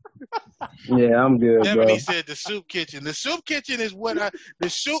 Yeah, I'm good, Stephanie bro. said the soup kitchen. The soup kitchen is what the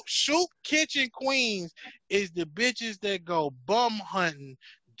soup kitchen queens is the bitches that go bum hunting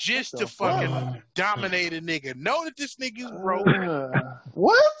just to fucking dominate a nigga. Know that this nigga's broke.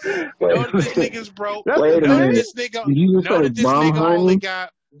 What? Know that this nigga's broke. Wait a minute. Know that this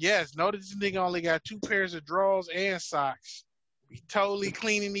nigga only got 2 pairs of drawers and socks. He totally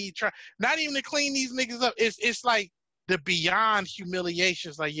cleaning these. Not even to clean these niggas up. It's like the beyond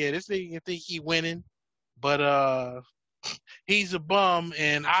humiliations. Like, yeah, this nigga think he winning, but he's a bum,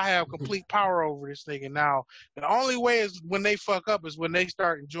 and I have complete power over this nigga. Now, the only way is when they fuck up is when they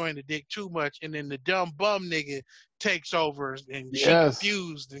start enjoying the dick too much, and then the dumb bum nigga takes over, and she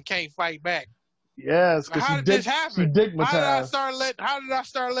confused and can't fight back. Yes, because how did this happen? How did I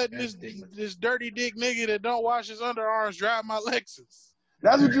start letting this dirty dick nigga that don't wash his underarms drive my Lexus?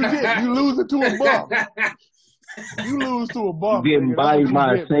 That's what you get. You lose it to a bum. You lose to a bum. You getting bodied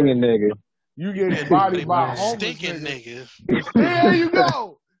by a singing nigga. You getting bodied by a stinking nigga. There you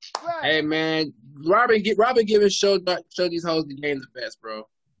go. Hey man, Robin giving showed these hoes the game the best, bro.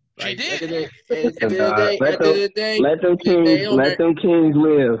 Like, she did. At the end of the day, let them kings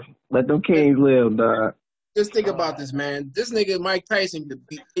live. Let them kings live, dog. Just think about this, man. This nigga Mike Tyson could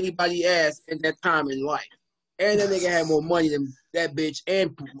beat anybody's ass in that time in life. And that nigga had more money than that bitch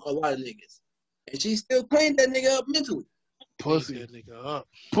and a lot of niggas. And she still cleaned that nigga up mentally. Pussy. That nigga up.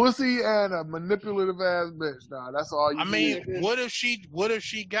 Pussy and a manipulative ass bitch. Nah, that's all you need. What if she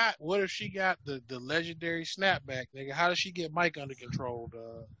got the legendary snapback, nigga? How does she get Mike under control,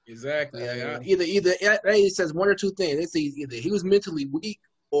 dog? Exactly. Either it says one or two things. It says either he was mentally weak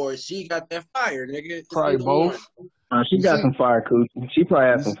or she got that fire, nigga. Probably both. She got some fire coochie. She probably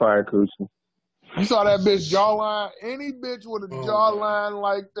had some fire coochie. You saw that bitch jawline? Any bitch with a jawline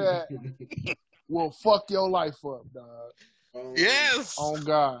like that will fuck your life up, dog. Yes. Oh,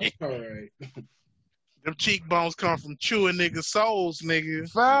 God. All right. Them cheekbones come from chewing niggas' souls, nigga.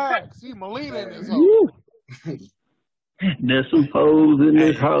 Facts. See, Melina in this house. There's some hoes in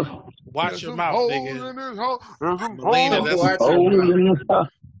this house. Watch your mouth, nigga. Melina,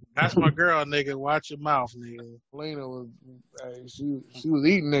 that's my girl, nigga. Watch your mouth, nigga. Melina was, she was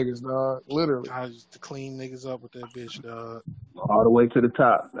eating niggas, dog. Literally. I used to clean niggas up with that bitch, dog. All the way to the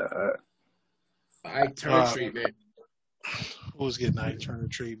top, dog. Ike Turner treatment. Who was getting Ike Turner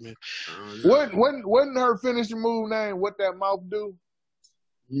treatment? Wasn't her finishing move name what that mouth do?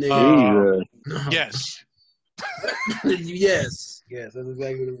 Yes. Yes, that's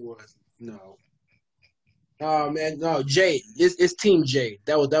exactly what it was. No. Oh man, no, Jay. It's Team J.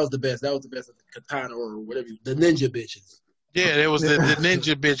 That was the best. That was the best of the katana or whatever. The ninja bitches. Yeah, it was the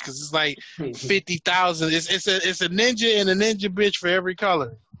ninja bitch because it's like 50,000. It's a ninja and a ninja bitch for every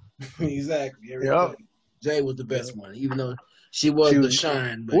color. Exactly. Yep. Jay was the best one, even though she was the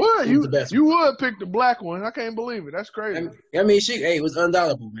shine. But you the best you would pick the black one. I can't believe it. That's crazy. I mean, it was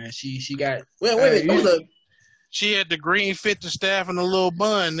undoubtable, man. She got. Wait a minute. She had the green fit the staff and a little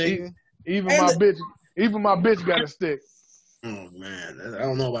bun, nigga. Even my bitch got a stick. Oh man, I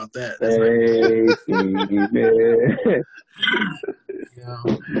don't know about that.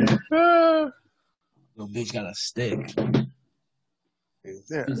 Little bitch got a stick.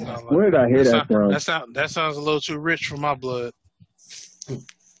 Yeah. Where did I hear that from? That sounds a little too rich for my blood.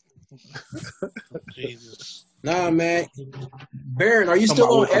 Jesus. Nah, man. Baron, are you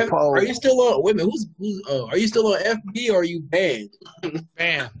still on F? Are you still on? Wait a minute. Who's? Are you still on FB or are you banned?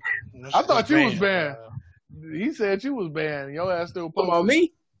 Banned. I thought you was banned. He said you was banned. Your ass still posted. About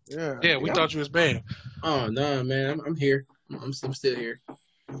me? Yeah, we thought you was banned. Oh no, man, I'm here. I'm still here.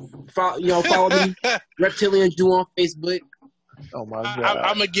 Follow me, Reptilian Jew on Facebook. Oh my god!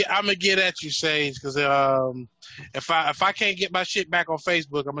 I'm gonna get at you, Sage, because if I can't get my shit back on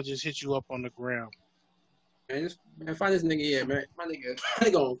Facebook, I'm gonna just hit you up on the ground. Man, find this nigga, yeah, man. My nigga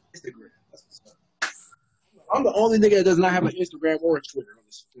on Instagram. That's what's up. I'm the only nigga that does not have an Instagram or a Twitter on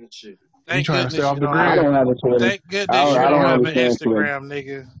this shit. Thank goodness you don't I don't have a Twitter. Thank goodness you don't have an Instagram,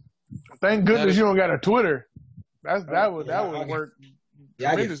 nigga. Thank goodness you don't got a Twitter. That would work.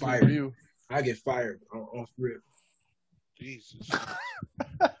 Yeah, I get fired. I get fired off rip. Jesus.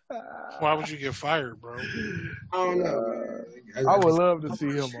 Why would you get fired, bro? I don't know. I would love to see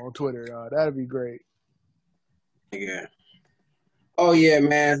him on Twitter. That'd be great. Yeah. Oh yeah,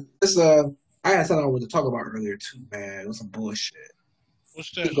 man. This I had something I wanted to talk about earlier too, man. It was some bullshit.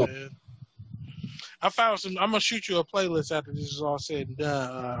 What's that, man? I found some. I'm gonna shoot you a playlist after this is all said and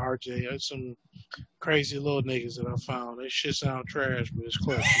done, RJ. There's some crazy little niggas that I found. That shit sound trash, but it's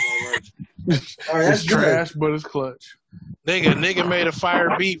clutch. You know, like, it's trash, but it's clutch. Nigga made a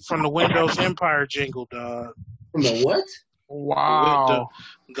fire beat from the Windows Empire jingle, dog. From the what? Wow.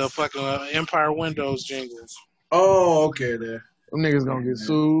 The fucking Empire Windows jingles. Oh, okay, there. Them niggas gonna get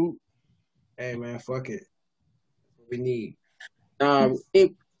sued. Hey man, fuck it. We need. You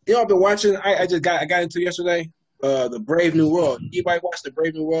know, I've been watching. I got into yesterday. The Brave New World. Anybody watch the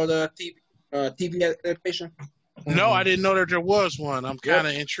Brave New World TV adaptation? No, I didn't know that there was one. I'm kind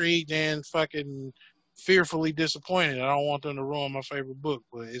of intrigued and fucking fearfully disappointed. I don't want them to ruin my favorite book.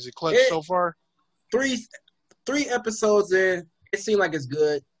 But is it clutch so far? Three episodes in. It seemed like it's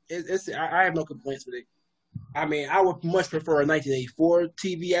good. I have no complaints with it. I mean, I would much prefer a 1984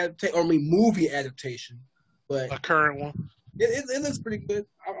 TV adaptation, or movie adaptation. But a current one. It looks pretty good.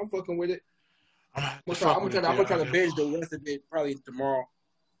 I'm fucking with it. I'm gonna try to binge the rest of it probably tomorrow.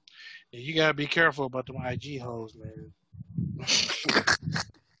 Yeah, you gotta be careful about them IG hoes, man.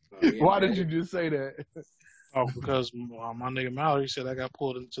 Why did you just say that? Oh, because my nigga Mallory said I got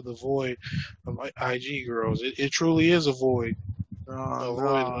pulled into the void of IG girls. It truly is a void.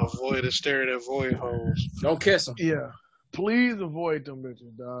 A void of staring at void hoes. Don't kiss them. Yeah, please avoid them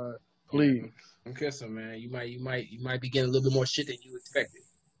bitches, dog. Please. Don't kiss them, man. You might be getting a little bit more shit than you expected.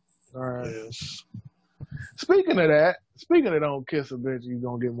 All right. Yes. Speaking of don't kiss a bitch, you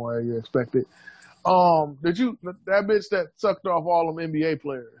gonna get more than you expected. Did you that bitch that sucked off all them NBA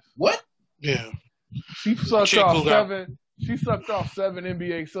players? What? Yeah. She sucked off seven. She sucked off 7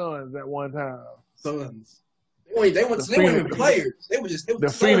 NBA Suns at one time. Suns. They weren't players. They were the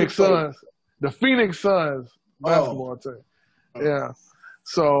Phoenix Suns. The Phoenix Suns basketball team. Yeah.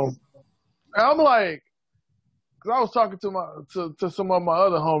 So I'm like, because I was talking to some of my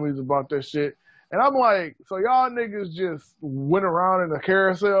other homies about this shit, and I'm like, so y'all niggas just went around in a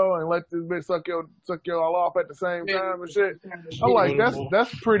carousel and let this bitch suck y'all off at the same time and shit. I'm like,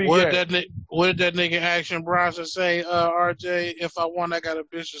 that's pretty good. What did that nigga Action Bronson say, RJ? If I want, I got a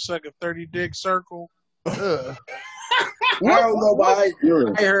bitch to suck a 30 dick circle. I don't know, but I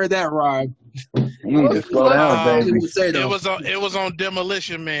heard that rhyme. You need to slow down, baby. It was on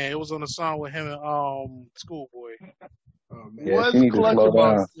Demolition Man. It was on a song with him and Schoolboy. Oh,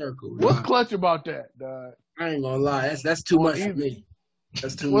 what's clutch about that, dog? I ain't gonna lie, that's too much for me.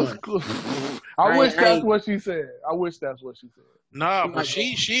 That's too much. I wish that's what she said. Nah, but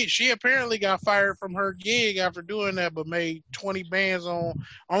she apparently got fired from her gig after doing that, but made 20 bands on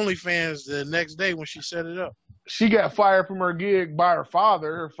OnlyFans the next day when she set it up. She got fired from her gig by her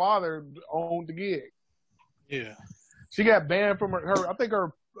father. Her father owned the gig. Yeah. She got banned from her I think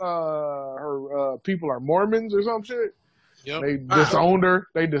her people are Mormons or some shit. Yep. They disowned her.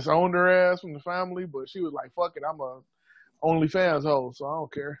 They disowned her ass from the family, but she was like, "Fuck it, I'm a OnlyFans hoe, so I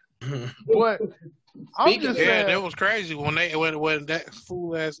don't care." But I'm just saying, that was crazy when that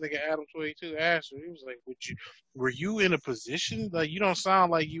fool ass nigga Adam 22 asked her. He was like, "Were you in a position like you don't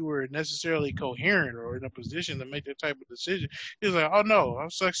sound like you were necessarily coherent or in a position to make that type of decision?" He was like, "Oh no, I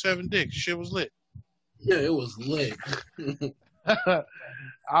sucked 7 dicks. Shit was lit." Yeah, it was lit. I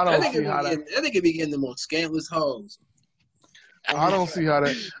don't see how that. I think it be getting the most scandalous hoes. I don't see how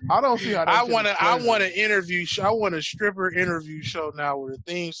that. I want an interview. I want a stripper interview show now where the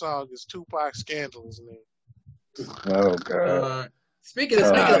theme song is Tupac Scandals. Oh god. Speaking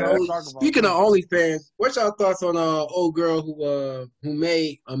of OnlyFans, what's your thoughts on old girl who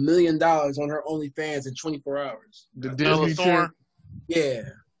made $1 million on her OnlyFans in 24 hours? The Disney chick. Yeah.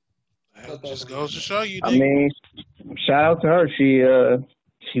 That just goes to show you. I mean, shout out to her.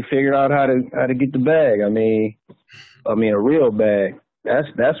 She figured out how to get the bag. I mean, a real bag.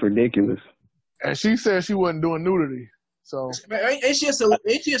 That's ridiculous. And she said she wasn't doing nudity. So ain't she a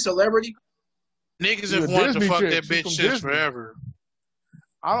celebrity? Niggas have wanted to fuck that bitch since forever.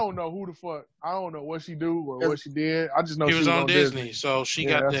 I don't know who the fuck. I don't know what she do or what she did. I just know she was on Disney, so she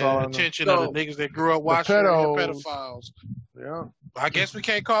got the attention of the niggas that grew up watching her, pedophiles. Yeah. I guess we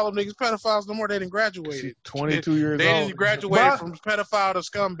can't call them niggas pedophiles no more. They didn't graduate. She's 22 years old. They didn't graduate from pedophile to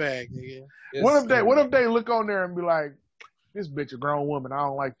scumbag, nigga. What if they look on there and be like, this bitch a grown woman. I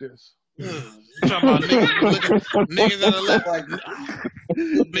don't like this. You talking about niggas that are looking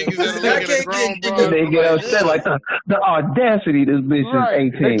at grown bro. They get upset like the audacity. This bitch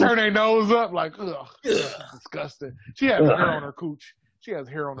is 18. They turn their nose up like, ugh, disgusting. She has hair on her cooch. She has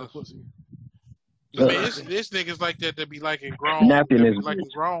hair on her pussy. I mean, this niggas like that be liking grown, liking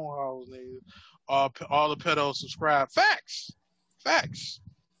grown hoes. Niggas. All the pedos subscribe. Facts.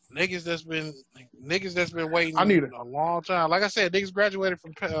 Niggas that's been waiting a long time. Like I said, niggas graduated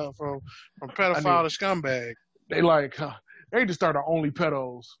from pedophile to scumbag. They they just started only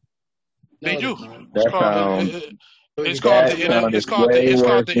pedos. They do. It's called the NSA. It's called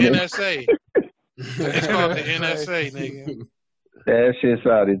the NSA, nigga. That shit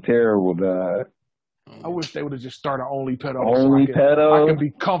sounded terrible, dog. I wish they would have just started only pedos. Only pedos? I can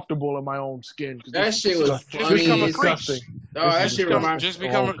be comfortable in my own skin. That shit was disgusting. Oh, that shit reminds just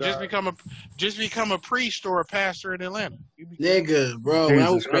become a priest or a pastor in Atlanta. Nigga, bro, when I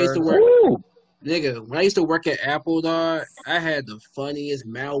used to work. Nigga, when I used to work at Apple, dog, I had the funniest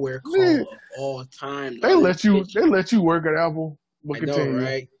malware call of all time. They let you work at Apple. I know,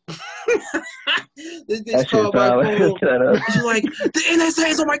 right? This bitch called my phone. She's like, the NSA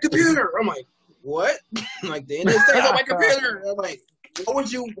is on my computer. I'm like, what? Like, the NSA is on my computer. I'm like, what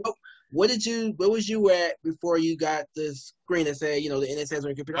was you at before you got the screen that said, the NSA is on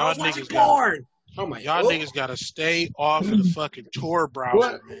your computer? I was watching porn. Oh my! Y'all niggas gotta stay off of the fucking Tor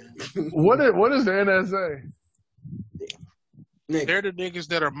browser, man. What is the NSA? They're the niggas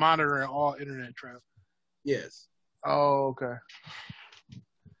that are monitoring all internet traffic. Yes. Oh, okay.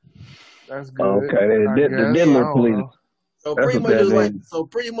 That's good. Okay, the Denver police. So pretty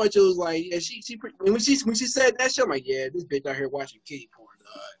much it was like, yeah, when she said that shit, I'm like, yeah, this bitch out here watching kitty porn,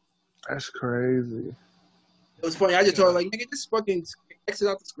 dog. That's crazy. It was funny. I just told her, like, nigga, just fucking exit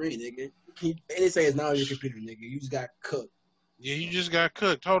out the screen, nigga. NSA is not on your computer, nigga. You just got cooked. Yeah, you just got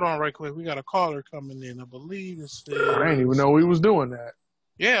cooked. Hold on right quick. We got a caller coming in. I believe it's I didn't even know we was doing that.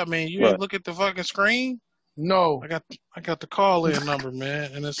 Yeah, I mean, you didn't look at the fucking screen? No. I got the call-in number,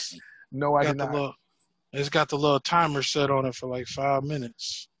 man, and it's I did not. It's got the little timer set on it for like 5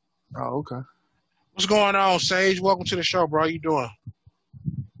 minutes. Oh, okay. What's going on, Sage? Welcome to the show, bro. How you doing?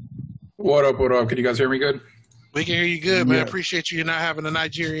 What up? Can you guys hear me good? We can hear you good, man. Appreciate you not having a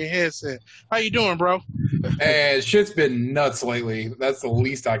Nigerian headset. How you doing, bro? Shit's been nuts lately. That's the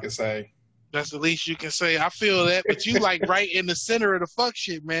least I can say. That's the least you can say. I feel that, but you like right in the center of the fuck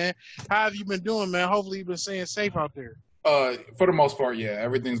shit, man. How have you been doing, man? Hopefully you've been staying safe out there. For the most part, yeah.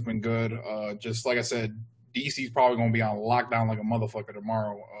 Everything's been good. Just like I said, DC's probably going to be on lockdown like a motherfucker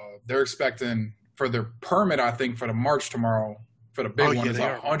tomorrow. They're expecting for their permit, I think, for the march tomorrow, for the big one, it's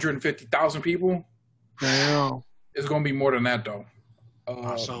 150,000 people. Damn. It's going to be more than that, though.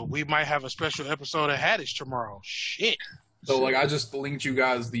 So we might have a special episode of Haddish tomorrow. Shit. So, like, I just linked you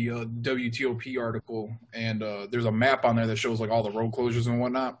guys the WTOP article, and there's a map on there that shows, like, all the road closures and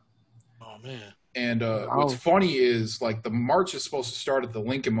whatnot. Oh, man. And what's funny is, like, the march is supposed to start at the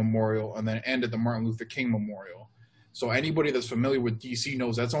Lincoln Memorial and then end at the Martin Luther King Memorial. So anybody that's familiar with D.C.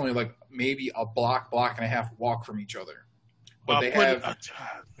 knows that's only, like, maybe a block and a half walk from each other. But they have...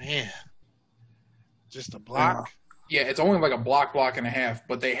 man. Just a block? Yeah, it's only like a block and a half,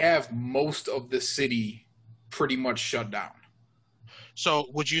 but they have most of the city pretty much shut down. So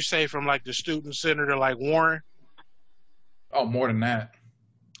would you say from like the student center to like Warren? Oh, more than that.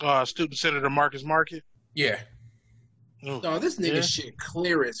 Student center to Marcus Market? Yeah. No, this nigga shit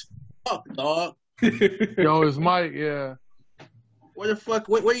clear as fuck, dog. Yo, it's Mike, yeah. What the fuck?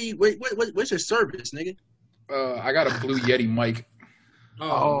 What's your service, nigga? I got a Blue Yeti mic.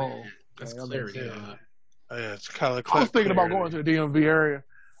 Oh man. That's clarity. Yeah, it's kind of I was thinking about going to the DMV area.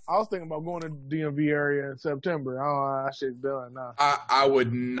 In September. Oh, that shit's done now. I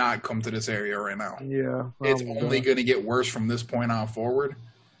would not come to this area right now. Yeah. It's only going to get worse from this point on forward.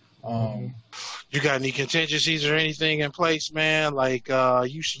 You got any contingencies or anything in place, man? Like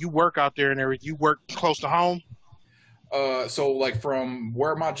you work out there and everything. You work close to home? So like from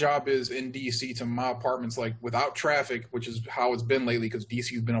where my job is in DC to my apartments, like without traffic, which is how it's been lately, because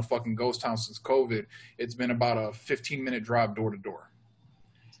DC has been a fucking ghost town since COVID. It's been about a 15-minute drive door to door.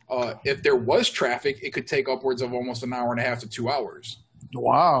 If there was traffic, it could take upwards of almost an hour and a half to 2 hours.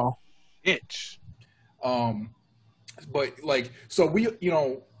 Wow. Itch. But like, so we, you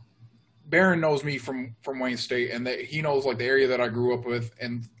know, Barron knows me from Wayne State, and that he knows like the area that I grew up with,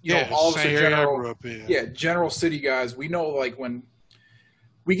 and you know, all of us general city guys. We know like when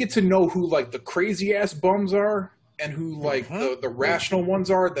we get to know who like the crazy ass bums are, and who like the rational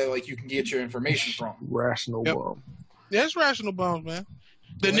ones are that like you can get your information from. Rational bum. Yeah, it's rational bums, man.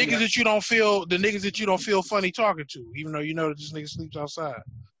 The niggas that you don't feel funny talking to, even though you know that this nigga sleeps outside.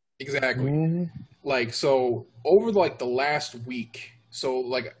 Exactly. Mm-hmm. Like, so over like the last week, so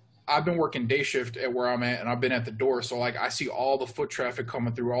like I've been working day shift at where I'm at, and I've been at the door, so like I see all the foot traffic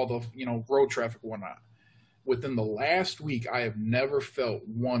coming through, all the, you know, road traffic and whatnot. Within the last week, I have never felt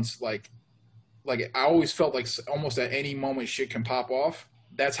once like I always felt like almost at any moment shit can pop off.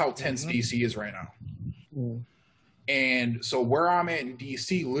 That's how tense DC is right now. Mm. And so where I'm at in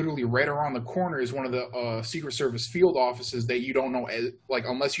DC, literally right around the corner is one of the Secret Service field offices that you don't know, like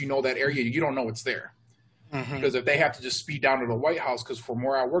unless you know that area, you don't know it's there. Mm-hmm. Because if they have to just speed down to the White House, because from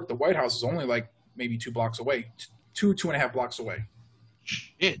where I work, the White House is only like maybe 2 blocks away, two and a half blocks away.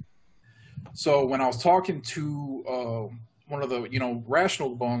 Shit. So when I was talking to one of the, you know,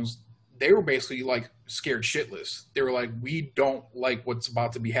 rational bums, they were basically like scared shitless. They were like, we don't like what's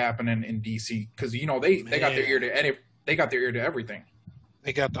about to be happening in DC, because you know they got their ear to everything.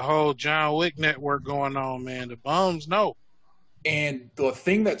 They got the whole John Wick network going on, man. The bums know. And the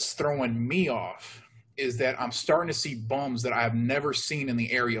thing that's throwing me off is that I'm starting to see bums that I've never seen in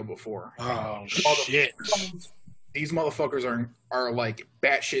the area before. Oh shit! These motherfuckers are like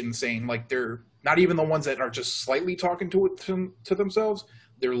batshit insane. Like they're not even the ones that are just slightly talking to themselves.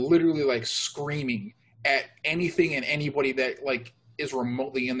 They're literally like screaming at anything and anybody that like is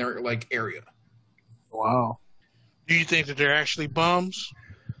remotely in their like area. Wow. Do you think that they're actually bums?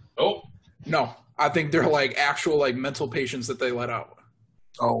 Oh no, I think they're like actual like mental patients that they let out.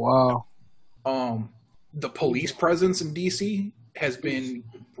 Oh wow. The police presence in DC has been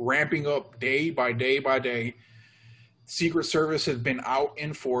ramping up day by day by day. Secret Service has been out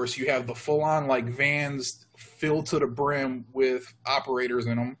in force. You have the full-on like vans filled to the brim with operators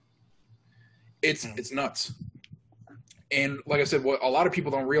in them. It's nuts. And like I said, what a lot of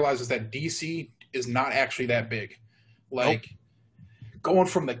people don't realize is that DC is not actually that big. Like going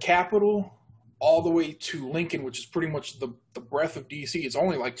from the Capitol all the way to Lincoln, which is pretty much the breadth of DC, it's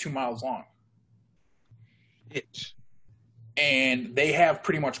only like 2 miles long. And they have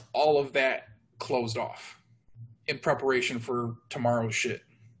pretty much all of that closed off in preparation for tomorrow's shit.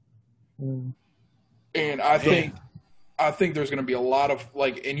 Mm. And I think there's going to be a lot of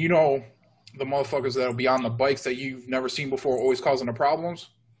like, and you know, the motherfuckers that'll be on the bikes that you've never seen before, always causing the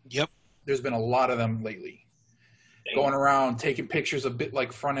problems. Yep. There's been a lot of them lately. Dang. Going around taking pictures of bit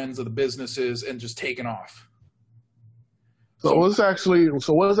like front ends of the businesses and just taking off. So what's actually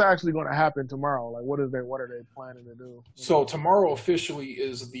going to happen tomorrow? Like, what are they planning to do? So tomorrow officially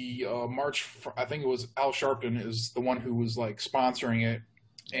is the march. I think it was Al Sharpton is the one who was like sponsoring it,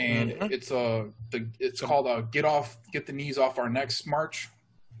 and it's called Get the Knees Off Our Necks March.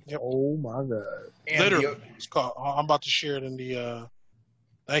 Yep. Oh my God! And literally, it's called. I'm about to share it in the.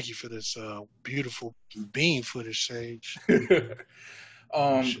 Thank you for this beautiful beam footage, Sage.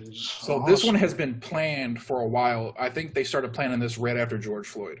 So this one has been planned for a while. I think they started planning this right after George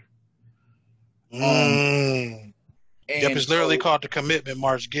Floyd. Yep, it's literally called the Commitment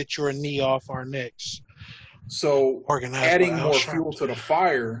March. Get your knee off our necks. So adding more fuel to the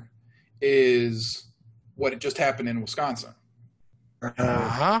fire is what just happened in Wisconsin.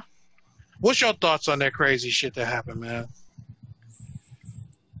 What's your thoughts on that crazy shit that happened, man?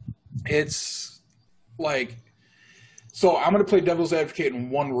 It's like... So I'm going to play devil's advocate in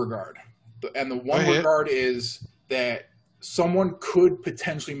one regard. And the one regard is that someone could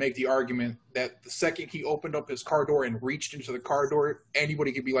potentially make the argument that the second he opened up his car door and reached into the car door,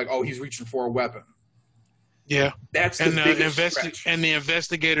 anybody could be like, oh, he's reaching for a weapon. Yeah. That's the biggest stretch. And the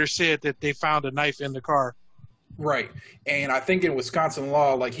investigator said that they found a knife in the car. Right. And I think in Wisconsin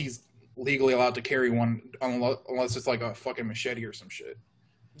law, like he's legally allowed to carry one unless it's like a fucking machete or some shit.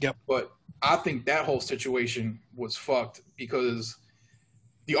 Yep. But I think that whole situation was fucked because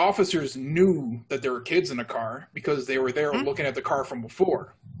the officers knew that there were kids in the car because they were there looking at the car from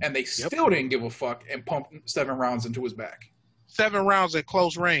before, and they still didn't give a fuck and pumped 7 rounds into his back. 7 rounds at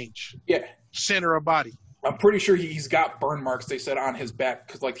close range. Yeah. Center of body. I'm pretty sure he's got burn marks, they said, on his back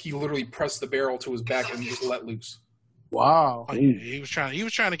because like he literally pressed the barrel to his back and just let loose. Wow. Oh, yeah, he was trying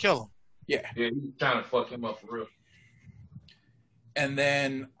to kill him. Yeah, he was trying to fuck him up for real. And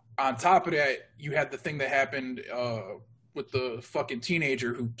then on top of that, you had the thing that happened with the fucking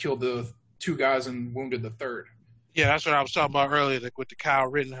teenager who killed the 2 guys and wounded the 3rd. Yeah, that's what I was talking about earlier, like with the Kyle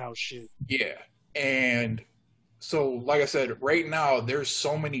Rittenhouse shit. Yeah, and so like I said, right now there's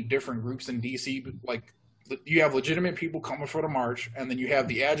so many different groups in DC. Like you have legitimate people coming for the march, and then you have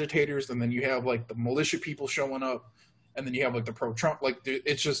the agitators, and then you have like the militia people showing up, and then you have like the pro-Trump. Like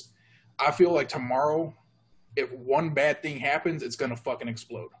it's just, I feel like tomorrow, if one bad thing happens, it's gonna fucking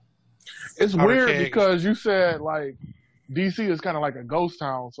explode. It's weird because you said like DC is kind of like a ghost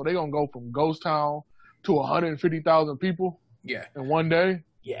town, so they're gonna go from ghost town to 150,000 people. Yeah, in one day.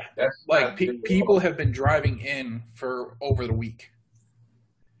 Yeah, that's like people have been driving in for over the week,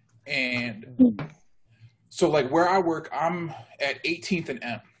 and so like where I work, I'm at 18th and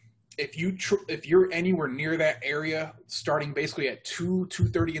M. If you're anywhere near that area, starting basically at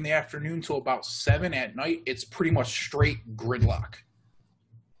 2:30 in the afternoon till about 7 at night, it's pretty much straight gridlock.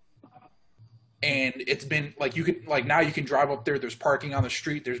 And it's been like now you can drive up there. There's parking on the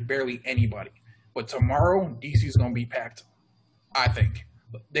street. There's barely anybody. But tomorrow, DC's gonna be packed. I think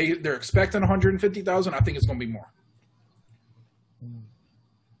they're expecting 150,000. I think it's gonna be more.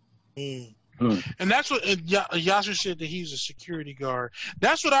 And that's what Yasser said, that he's a security guard.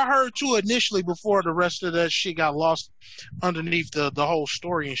 That's what I heard too initially before the rest of that shit got lost underneath the whole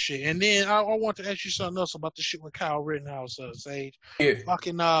story and shit. And then I want to ask you something else about the shit with Kyle Rittenhouse, Sage. Yeah.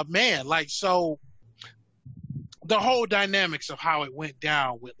 Fucking man, like, so the whole dynamics of how it went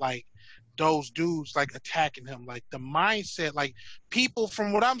down with like those dudes like attacking him, like the mindset, like people,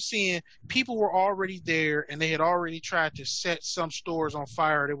 from what I'm seeing, people were already there and they had already tried to set some stores on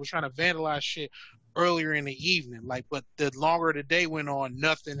fire. They were trying to vandalize shit earlier in the evening, like, but the longer the day went on,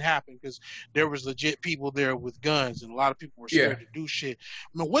 nothing happened because there was legit people there with guns and a lot of people were scared to do shit.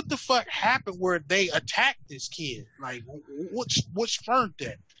 I mean, what the fuck happened where they attacked this kid? Like, what spurred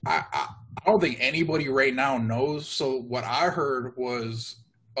that? I don't think anybody right now knows. So what I heard was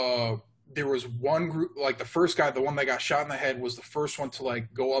there was one group, like the first guy, the one that got shot in the head, was the first one to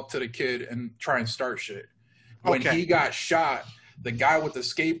like go up to the kid and try and start shit. When he got shot, the guy with the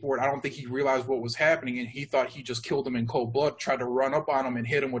skateboard, I don't think he realized what was happening, and he thought he just killed him in cold blood, tried to run up on him and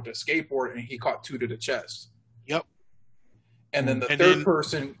hit him with the skateboard, and he caught 2 to the chest. Yep. And then the third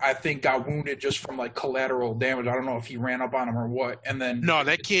person, I think, got wounded just from like collateral damage. I don't know if he ran up on him or what. And then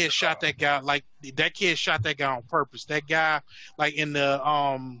that kid shot that guy. Like that kid shot that guy on purpose. That guy, like in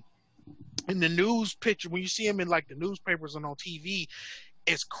the news picture, when you see him in like the newspapers and on TV,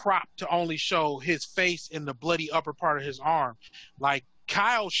 it's cropped to only show his face and the bloody upper part of his arm. Like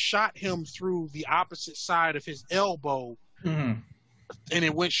Kyle shot him through the opposite side of his elbow, and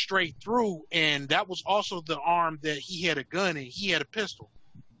it went straight through. And that was also the arm that he had a gun in. He had a pistol.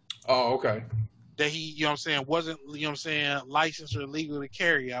 Oh, okay. That he, you know what I'm saying, wasn't, you know what I'm saying, licensed or legal to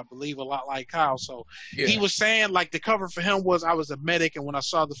carry, I believe, a lot like Kyle. So he was saying, like, the cover for him was, I was a medic, and when I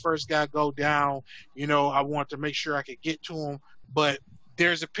saw the first guy go down, you know, I wanted to make sure I could get to him. But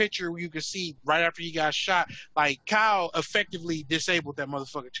there's a picture where you can see right after he got shot, like, Kyle effectively disabled that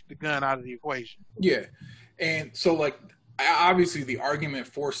motherfucker, took the gun out of the equation. Yeah. And so, like, obviously the argument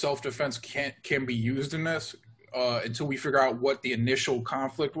for self-defense can be used in this until we figure out what the initial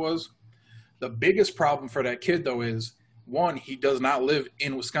conflict was. The biggest problem for that kid, though, is, one, he does not live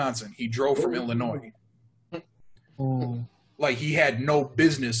in Wisconsin. He drove from Illinois. Like, he had no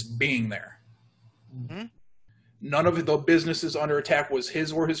business being there. None of the businesses under attack was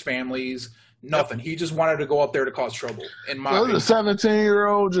his or his family's. Nothing. He just wanted to go up there to cause trouble. In my opinion. A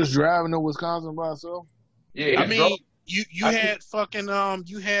 17-year-old just driving to Wisconsin by himself? Yeah, I mean, you had fucking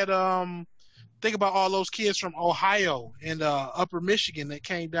think about all those kids from Ohio and Upper Michigan that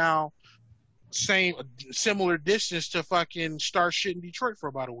came down similar distance to fucking start shit in Detroit for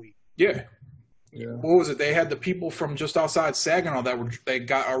about a week. Yeah. What was it? They had the people from just outside Saginaw that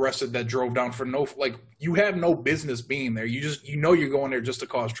got arrested that drove down for no, like, you have no business being there. You know you're going there just to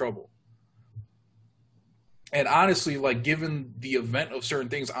cause trouble. And honestly, like, given the event of certain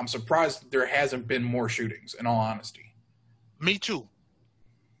things, I'm surprised there hasn't been more shootings, in all honesty. Me too.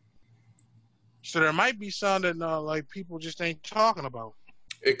 So there might be some that like people just ain't talking about.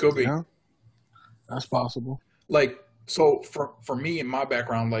 It could be. Yeah. That's possible. Like, so for me, in my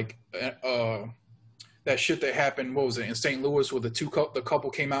background, like, that shit that happened, what was it, in St. Louis, where the couple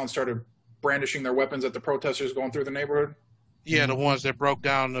came out and started brandishing their weapons at the protesters going through the neighborhood? Yeah, the ones that broke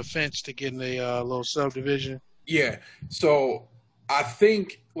down the fence to get in the little subdivision. Yeah. So I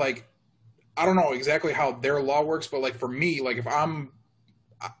think, like, I don't know exactly how their law works, but, like, for me, like, if I'm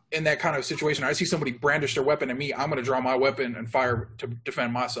in that kind of situation, I see somebody brandish their weapon at me, I'm going to draw my weapon and fire to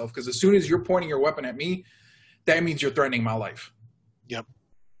defend myself. Because as soon as you're pointing your weapon at me, that means you're threatening my life. Yep.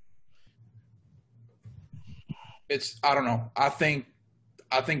 I don't know. I think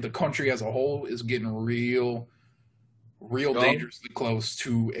the country as a whole is getting real dangerously close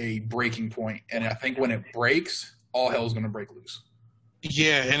to a breaking point. And I think when it breaks, all hell's going to break loose.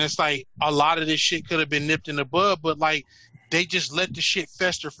 Yeah, and it's like a lot of this shit could have been nipped in the bud, but like they just let the shit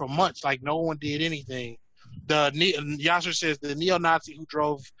fester for months. Like no one did anything. Yasser says the neo-Nazi who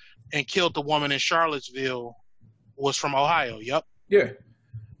drove and killed the woman in Charlottesville was from Ohio. Yep. Yeah.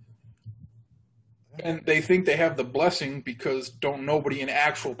 And they think they have the blessing because don't nobody in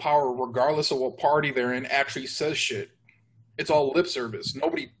actual power, regardless of what party they're in, actually says shit. It's all lip service.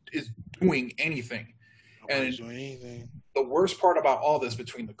 Nobody is doing anything. Nobody's doing anything. The worst part about all this,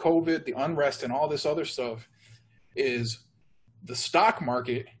 between the COVID, the unrest, and all this other stuff, is the stock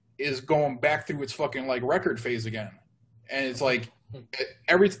market is going back through its fucking like record phase again. And it's like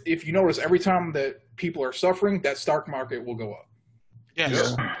if you notice, every time that people are suffering, that stock market will go up.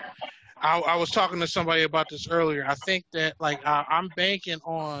 Yes. Yeah. I was talking to somebody about this earlier. I think that like I'm banking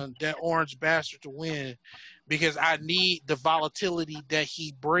on that orange bastard to win because I need the volatility that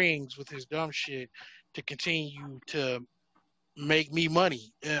he brings with his dumb shit to continue to make me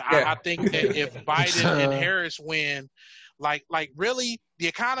money. I think that if Biden and Harris win, like really, the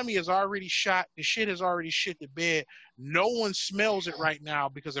economy is already shot. The shit has already shit the bed. No one smells it right now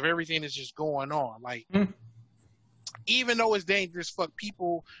because of everything that's just going on. Like, even though it's dangerous, fuck,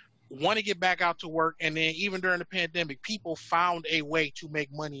 people want to get back out to work, and then even during the pandemic, people found a way to make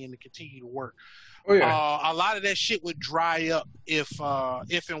money and to continue to work. Oh, yeah. A lot of that shit would dry up if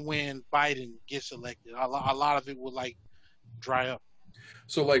and when Biden gets elected. A lot of it would like dry up.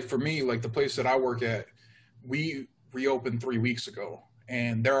 So like for me, like the place that I work at, we reopened 3 weeks ago,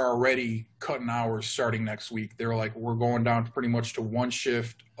 and they're already cutting hours starting next week. They're like, we're going down pretty much to one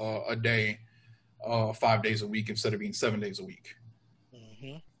shift a day, 5 days a week instead of being 7 days a week.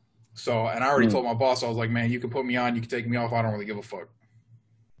 Mm-hmm. So, and I already told my boss, I was like, man, you can put me on, you can take me off. I don't really give a fuck.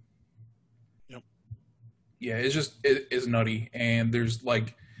 Yep. Yeah, it's nutty. And there's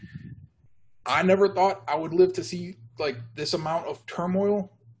like, I never thought I would live to see like this amount of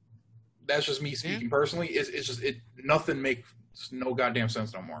turmoil. That's just me speaking personally. It's just, nothing makes no goddamn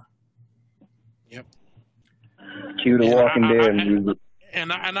sense no more. Yep. Cue the Walking Dead music.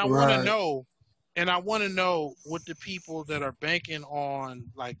 And I want to know. And I want to know what the people that are banking on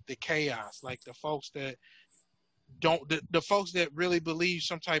like the chaos, like the folks that don't, the folks that really believe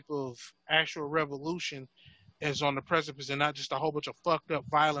some type of actual revolution is on the precipice and not just a whole bunch of fucked up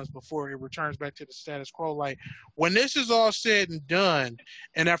violence before it returns back to the status quo. Like when this is all said and done,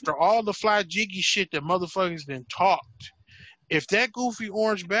 and after all the fly jiggy shit that motherfuckers then talked, if that goofy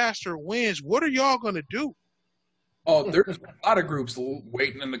orange bastard wins, what are y'all going to do? Oh, there's a lot of groups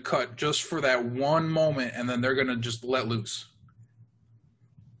waiting in the cut just for that one moment, and then they're going to just let loose.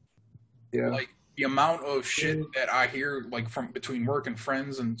 Yeah. Like, the amount of shit that I hear, like, from between work and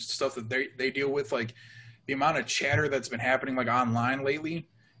friends and stuff that they deal with, like, the amount of chatter that's been happening, like, online lately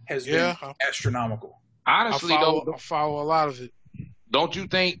has been astronomical. Honestly, I follow a lot of it. Don't you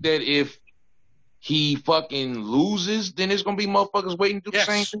think that if he fucking loses, then there's gonna be motherfuckers waiting to do the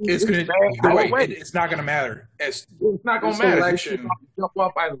same thing? It's not gonna matter. It's not gonna matter. Like, shit jump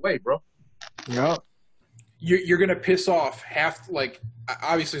off either way, bro. Yeah. You're gonna piss off half. Like,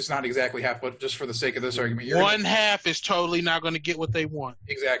 obviously, it's not exactly half, but just for the sake of this argument, one half is totally not gonna get what they want.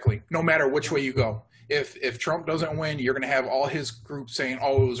 Exactly. No matter which way you go. If Trump doesn't win, you're gonna have all his group saying,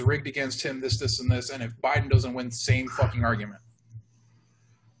 "Oh, it was rigged against him. This, and this." And if Biden doesn't win, same fucking argument.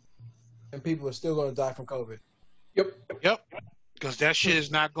 And people are still going to die from COVID. Yep. Because that shit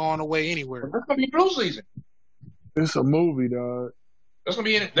is not going away anywhere. That's gonna be flu season. It's a movie, dog. That's gonna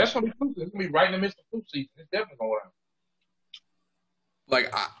be flu season. It's gonna be right in the midst of flu season. It's definitely going on.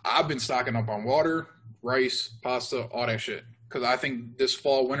 Like I've been stocking up on water, rice, pasta, all that shit. Because I think this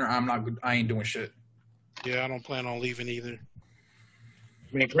fall, winter, I ain't doing shit. Yeah, I don't plan on leaving either.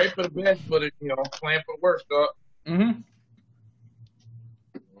 I mean, great for the best, but plan for the worst, dog. Mm-hmm.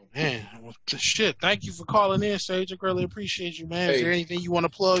 Man, well, shit. Thank you for calling in, Sage. I greatly appreciate you, man. Is there anything you want to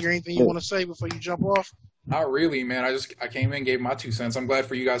plug or anything you want to say before you jump off? Not really, man. I came in, gave my 2 cents. I'm glad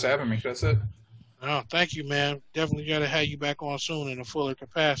for you guys having me. That's it. Oh, thank you, man. Definitely got to have you back on soon in a fuller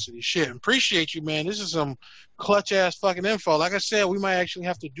capacity. Shit, appreciate you, man. This is some clutch-ass fucking info. Like I said, we might actually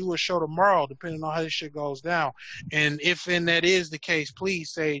have to do a show tomorrow, depending on how this shit goes down. And if that is the case,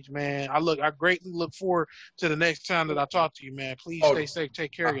 please, Sage, man. I greatly look forward to the next time that I talk to you, man. Please stay safe.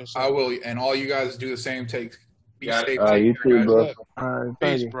 Take care of yourself. I will. And all you guys do the same. Be Got it. safe. You too, bro. All right,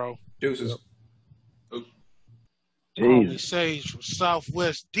 thank Peace, you. bro. Deuces. Homie Jesus. Sage from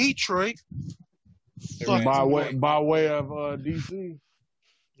Southwest Detroit. Fuck By you, way of DC.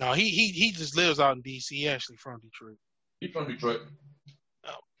 No, he just lives out in DC. He actually from Detroit. He from Detroit.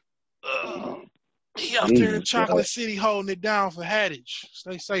 He out there in Jesus, Chocolate City holding it down for Haddage.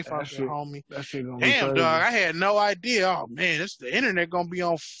 Stay safe out there, homie. That shit gonna be Damn, crazy. dog, I had no idea. Oh man, the internet gonna be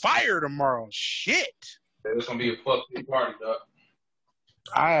on fire tomorrow. Shit. It's gonna be a fucking party, dog.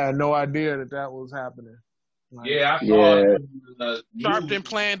 I had no idea that was happening. Like, Yeah, I saw it. Sharpton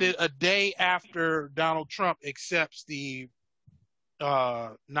planned it a day after Donald Trump accepts the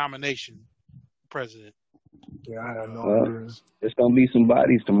nomination president. Yeah, I had no idea. It's gonna be some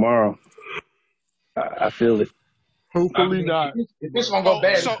bodies tomorrow. I feel it. Hopefully not. If this one go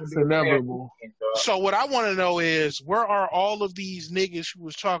bad, It's inevitable. So what I want to know is, where are all of these niggas who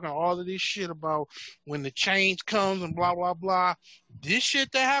was talking all of this shit about when the change comes and blah, blah, blah? This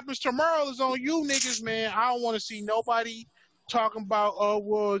shit that happens tomorrow is on you niggas, man. I don't want to see nobody talking about, oh,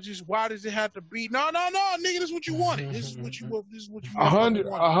 well, just why does it have to be? No, nigga, this is what you wanted. This is what you want.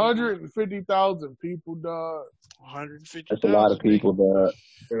 150,000 people, dog. 150,000. That's a lot of people, dog.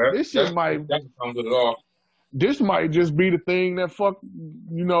 This shit might. This might just be the thing that fuck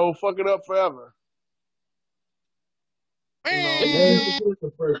it up forever. It's the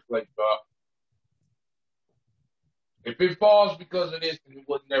first place, dog. If it falls because of this, then it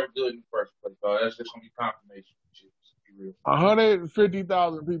was never good in the first place, dog. That's just gonna be confirmation.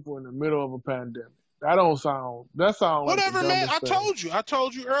 150,000 people in the middle of a pandemic. That sounds whatever, like man. I thing.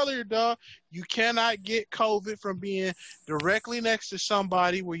 told you earlier, dog. You cannot get COVID from being directly next to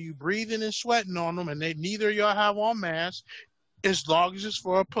somebody where you breathing and sweating on them, and neither of y'all have on masks. As long as it's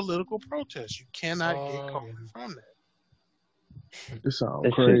for a political protest, you cannot get COVID from that. It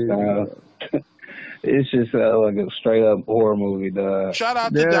sounds crazy. It's just like a straight up horror movie, dog. Shout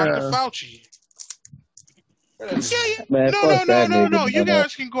out to Dr. Fauci. Yeah. Man, No. You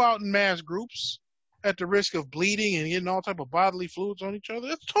guys can go out in mass groups at the risk of bleeding and getting all type of bodily fluids on each other.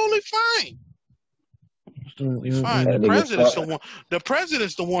 It's totally fine. Totally fine. The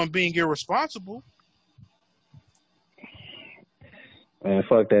president's the one being irresponsible. Man,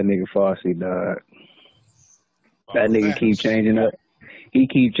 fuck that nigga Fauci, dog. That nigga keep changing up. He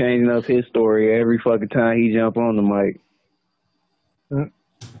keep changing up his story every fucking time he jump on the mic.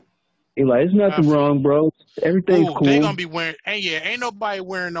 He like, there's nothing wrong, bro. Everything's cool. They gonna be wearing, ain't nobody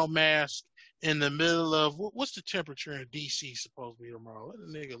wearing no mask in the middle of, what's the temperature in DC supposed to be tomorrow? Let the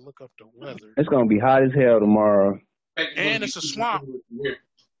nigga look up the weather. It's gonna be hot as hell tomorrow. And it's a swamp.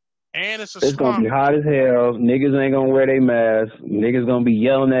 It's gonna be hot as hell. Niggas ain't gonna wear their masks. Niggas gonna be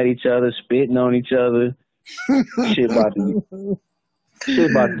yelling at each other, spitting on each other. Shit about to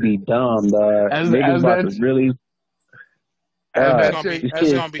be dumb, dog. Niggas about to really.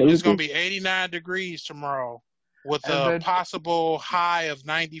 It's gonna be 89 degrees tomorrow with a possible high of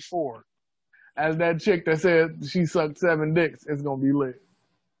 94. As that chick that said she sucked 7 dicks, it's gonna be lit.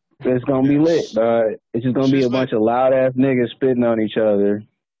 It's gonna be lit, dog. It's just gonna be a bunch of loud ass niggas spitting on each other.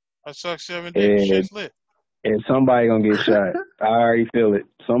 I suck 7 dicks. Shit's lit. And somebody gonna get shot. I already feel it.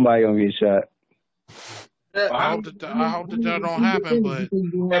 Somebody gonna get shot. I hope that don't happen, but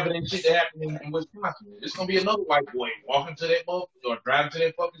having shit that happened in Wisconsin. It's gonna be another white boy walking to that motherfucker or driving to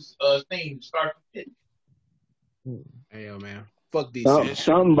that fucking thing and start the shit. Hey, yo, man. Fuck these.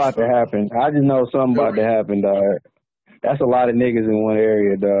 Something about to happen. I just know something about to happen, dog. That's a lot of niggas in one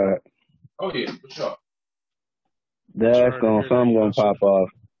area, dog. Oh yeah, for sure. Something gonna pop off.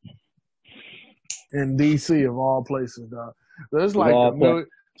 In DC of all places, dog. This like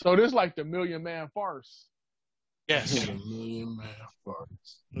this like the Million Man farce. Yes. It's the Million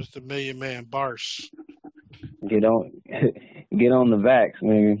Man farce. Get on the vax,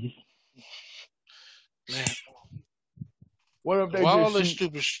 man. What if they go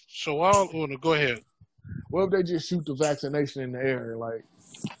ahead. What if they just shoot the vaccination in the air, like,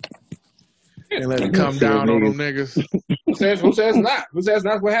 and let it come down on them niggas? Who says not? Who says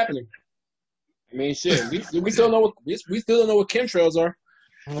not what's happening? I mean, shit. We still don't know what chemtrails are.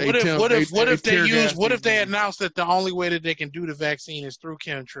 What if they announce that the only way that they can do the vaccine is through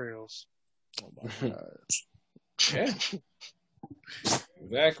chemtrails? Oh my God. Yeah.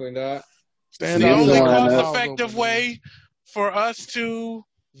 Exactly, dog. The only cost-effective way for us to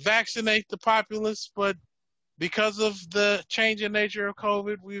vaccinate the populace, but because of the changing nature of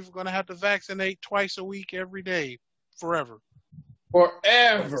COVID, we're going to have to vaccinate twice a week, every day, forever.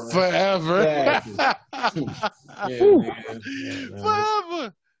 Forever. Forever.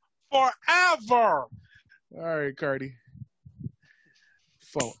 All right, Cardi.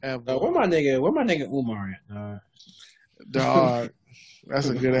 forever. Where my nigga Umar at? Dog. That's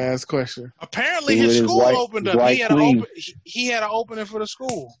a good ass question. Apparently, his school opened up. He had an opening for the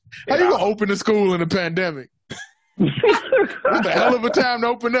school. How you gonna open the school in a pandemic? It's a hell of a time to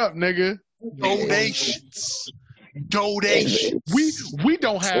open up, nigga. Donations. We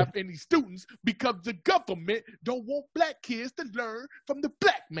don't have any students because the government don't want black kids to learn from the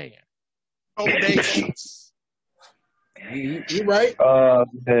black man. Donations. You right?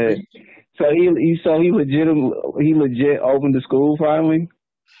 So he legit opened the school finally?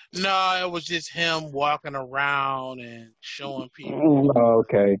 No, it was just him walking around and showing people.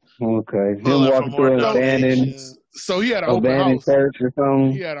 Okay. Him walking through an abandoned. So he had an open house. Church or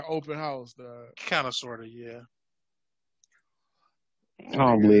something. He had an open house. Kind of, sort of, yeah. I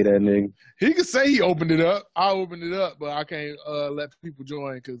don't believe that nigga. He could say he opened it up. I opened it up, but I can't let people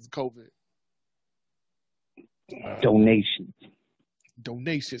join because of COVID. Donations.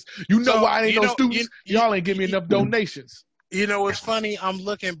 You know why ain't no students? Y'all ain't give me enough donations. You know what's funny? I'm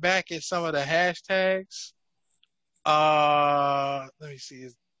looking back at some of the hashtags. Let me see.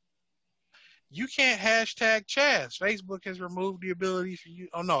 You can't hashtag Chaz. Facebook has removed the ability for you.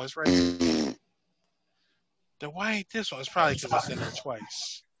 Oh no, it's right here. Then why ain't this one? It's probably because it's in there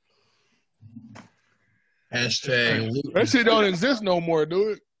twice. Hashtag. That shit don't exist no more, do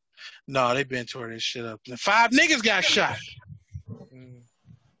it? No, they been tore this shit up. 5 niggas got shot.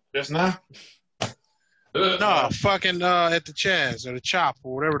 Just now? No, fucking at the Chaz or the Chop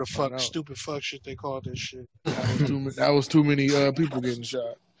or whatever the fuck stupid fuck shit they called this shit. That was too many people getting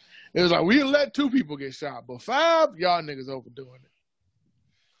shot. It was like we let 2 people get shot, but 5 y'all niggas overdoing it.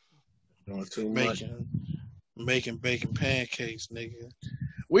 Not too much. Making bacon pancakes, nigga.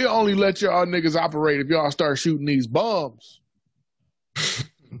 We only let y'all niggas operate if y'all start shooting these bombs.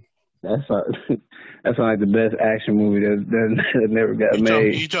 That's like the best action movie that never got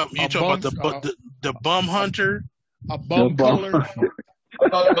made. You talk about the bum hunter? A bum killer?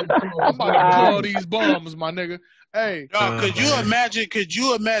 I'm about to call these bums, my nigga. Hey. Could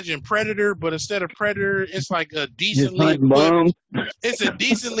you imagine Predator, but instead of Predator, it's like a decently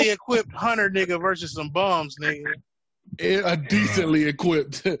equipped hunter nigga versus some bums, nigga. A decently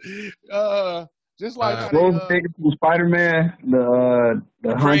equipped. Just like what was the nigga from Spider-Man? The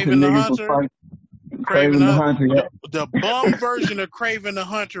Kraven the Hunter. Kraven the Hunter. Yeah. The bum version of Kraven the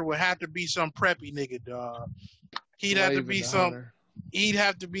Hunter would have to be some preppy nigga, dog. He'd have to be some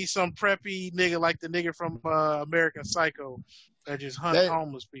preppy nigga like the nigga from American Psycho that just hunts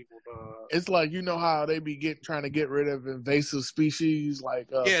homeless people, dog. It's like, you know how they be trying to get rid of invasive species like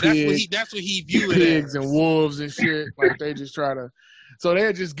pigs, that's what he viewed pigs and wolves and shit. Like they just try to. So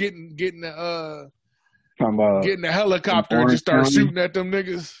they're just getting the helicopter and just start shooting at them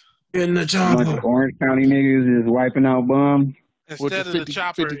niggas. In the chopper. Orange County niggas is wiping out bums. Instead of the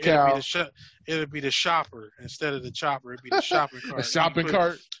chopper, it'd be the shopper. Instead of the chopper, it'd be the shopping cart. A shopping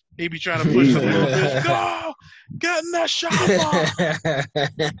cart. He'd be trying to push some little bitch. Go! Get in that shopper!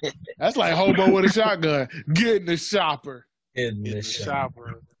 That's like hobo with a shotgun. Get in the shopper. In the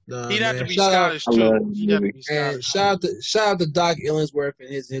shopper. He'd have to be Scottish too. And shout out to Doc Illingsworth and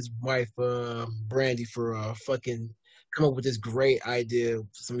his wife Brandy for fucking come up with this great idea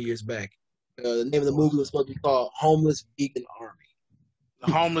some years back. The name of the movie was supposed to be called Homeless Vegan Army.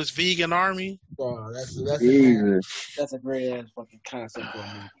 The Homeless Vegan Army? Oh, that's a great ass fucking concept for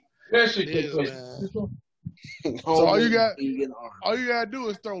me. That shit is, so all you gotta do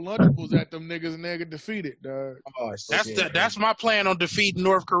is throw Lunchables at them niggas and they get defeated, dog. Oh, that's my plan on defeating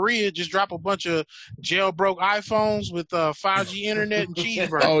North Korea. Just drop a bunch of jailbroke iPhones with 5G internet and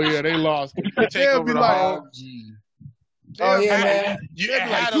cheeseburgers. Oh yeah, they lost. Take over the whole. Oh yeah, man. You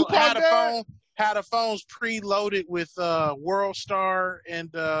had the phones preloaded with WorldStar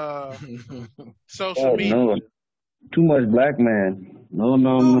and social media. No. Too much black man. No.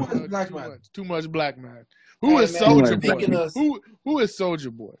 Too much black man. Who is Soldier Boy? Who is Soldier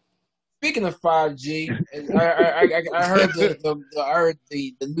Boy? Speaking of 5G, I heard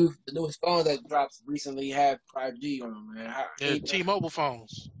the newest phone that drops recently had 5G on them, man. T-Mobile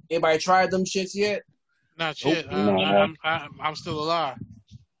phones. Anybody tried them shits yet? Not yet. I'm still alive.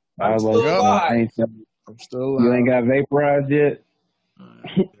 I'm still alive. You ain't got vaporized yet?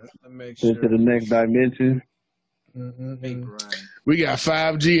 Sure. To the next dimension. Mm-hmm. We got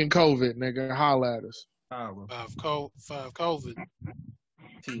 5G and COVID, nigga. Holla at us. 5 COVID.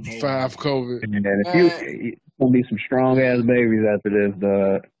 5 COVID. And it's gonna be some strong ass babies after this,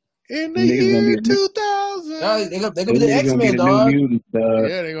 dog. In the year 2000. They're gonna be the X-Men, dog. Yeah,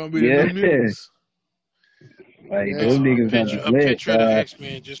 they're gonna be the new mutants. Like, those niggas a picture of the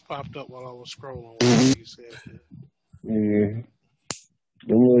X-Men just popped up while I was scrolling. You said that. Yeah.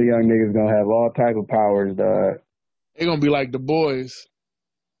 The little young niggas gonna have all type of powers, dog. They gonna be like the boys.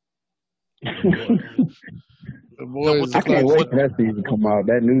 The boys. I can't wait for that season to come out.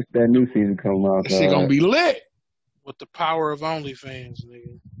 That new season come out. That shit gonna be lit. With the power of OnlyFans,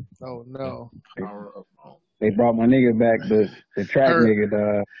 nigga. Oh no. They brought my nigga back, the track nigga,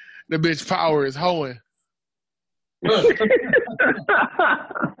 dog. The bitch power is hoeing.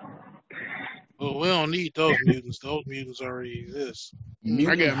 Well, we don't need those mutants. Those mutants already exist.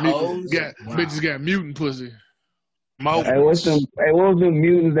 Bitches got mutant pussy. Hey, what was the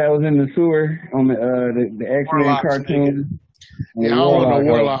mutants that was in the sewer on the X-Men cartoon? Yeah, I don't want no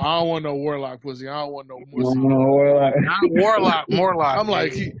warlock. I don't want no warlock pussy. I don't want no pussy. Warlock. Not warlock, Morlock. I'm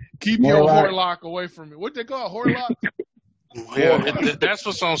like, keep your Horlock away from me. What they call Horlock? Yeah, that's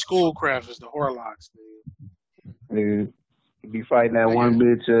what's on Schoolcraft is the Horlocks. Dude, be fighting that one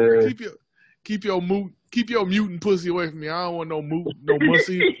bitch. Keep your mutant pussy away from me. I don't want no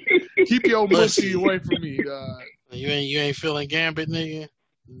mussy. Keep your mussy away from me, dog. You ain't feeling Gambit, nigga?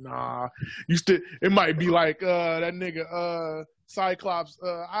 Nah. It might be like that nigga Cyclops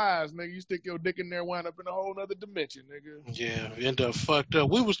eyes, nigga. You stick your dick in there, wind up in a whole other dimension, nigga. Yeah, end up fucked up.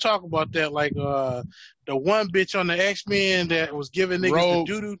 We was talking about that, like the one bitch on the X-Men that was giving niggas Rogue.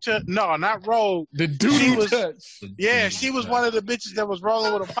 the doo-doo touch. No, not Rogue. The doo-doo touch. Yeah, she was one of the bitches that was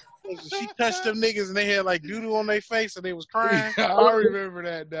rolling with a she touched them niggas and they had like doo-doo on their face and they was crying. I remember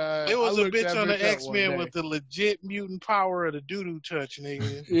that, dog. It was a bitch on the X-Men with the legit mutant power of the doo-doo touch,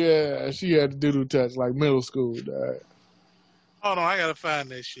 nigga. Yeah, she had the doo-doo touch like middle school, dog. Hold on, I gotta find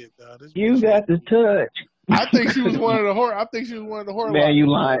that shit, dog. You got the touch. I think she was one of the horror. Man, you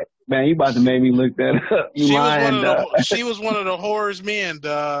lying. Man, you about to make me look that up. She was one of the horrors men,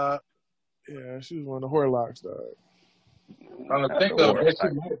 dog. Yeah, she was one of the Horlocks, dog. I think of it. She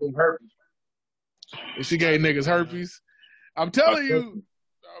might have been herpes. She gave niggas herpes. I'm telling you,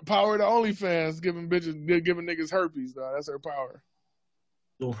 power to OnlyFans giving niggas herpes, dog. That's her power.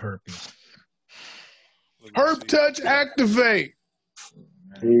 No herpes. Herp touch activate.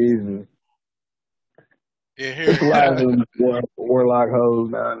 Jesus. Yeah, here. There's a lot of warlock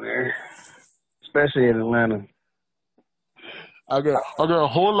hoes down there, especially in Atlanta. I got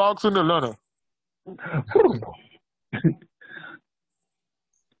Horlocks in Atlanta.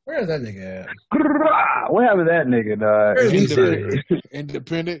 Where's that nigga at? What happened to that nigga, dog?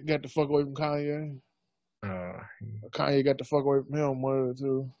 Independent got the fuck away from Kanye. Kanye got the fuck away from him. One of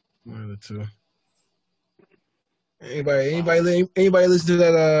the two. Anybody listen to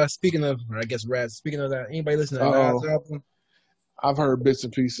that? Speaking of, or I guess Rats. Speaking of that, anybody listen to that last album? I've heard bits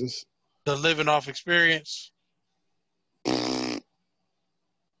and pieces. The Living Off Experience. Might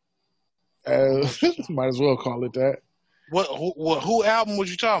as well call it that. Who album was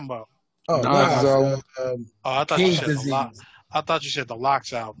you talking about? I thought you said the Locks. I thought you said the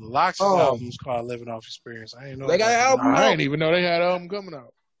Locks album. The Locks album is called Living Off Experience. I didn't know they got an album. I didn't even know they had an album coming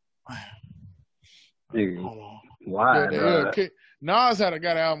out. Hold on. Why? Nas got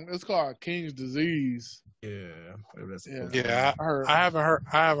an album. It's called King's Disease. I haven't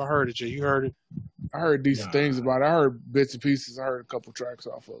heard it yet. You heard it? I heard decent things about it. I heard bits and pieces. I heard a couple tracks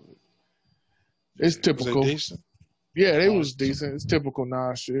off of it. It's typical. Was it decent? Yeah, they was decent. It's typical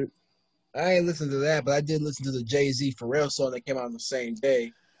Nas shit. I ain't listened to that, but I did listen to the Jay-Z Pharrell song that came out on the same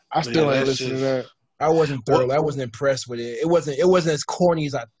day. I still ain't listened to that. I wasn't thoroughly. I wasn't impressed with it. It wasn't as corny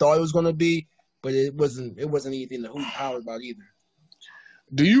as I thought it was gonna be, but it wasn't anything to hoot holler about either.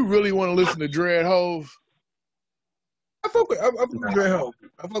 Do you really want to listen to Dread Hove? I fuck with Dread Hove.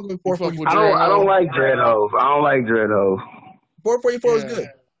 I fuck with 444. I don't like Dread Hove. 444 is good.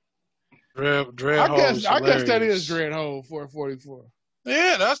 Dread I guess that is Dread Hove 444.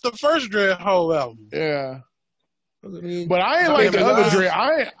 Yeah, that's the first Dread Hove album. Yeah. But I ain't like the other Dread.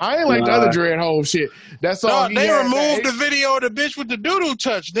 I ain't like the other Dread Hove shit. That's all. No, they removed the video of the bitch with the doodle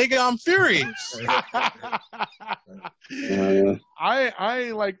touch, nigga. I'm furious. I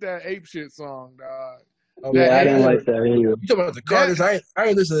ain't like that ape shit song, dog. Yeah, I didn't like that either. You talking about the Carters? I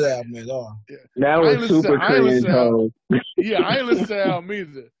ain't listen to that album at all. Yeah. That was super cringe. Yeah, I ain't listen to that album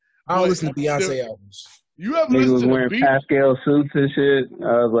either. I don't listen to Beyonce albums. You ever Niggas listen was to wearing Pascal suits and shit.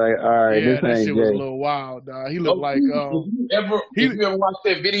 I was like, all right, this that ain't shit gay. was a little wild, dog. He looked like if you ever watch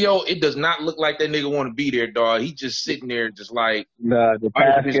that video, it does not look like that nigga want to be there, dog. He just sitting there, just like the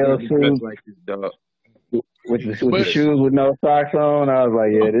Pascal suit like this, dog. With the shoes with no socks on. I was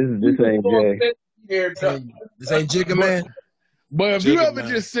like, yeah, this ain't gay. This ain't Jigga Man. But if you ever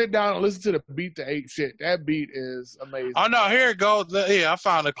just sit down and listen to the beat to ape shit, that beat is amazing. Oh no, here it goes. Yeah, I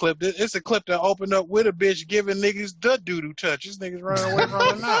found a clip. It's a clip that opened up with a bitch giving niggas the doo-doo touch. This nigga's running away from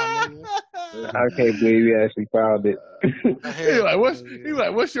it now, nigga. I can't believe you actually found it. He's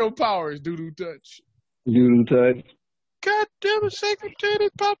like, what's your powers, Doodoo Touch? Doodoo Touch. God damn it, Secretary,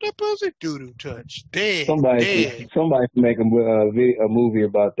 pop that pussy. Doodoo Touch. Dead. Somebody should make a movie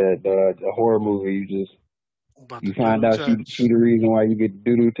about that, a horror movie. You find out she the reason why you get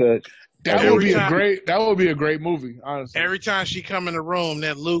Doodoo Touch. That would be a great movie, honestly. Every time she come in the room,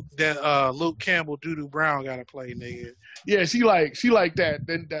 that Luke Campbell, Doodoo Brown gotta play, nigga. Yeah, she like that.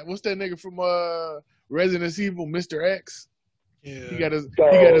 Then what's that nigga from Resident Evil, Mr. X? Yeah. He got his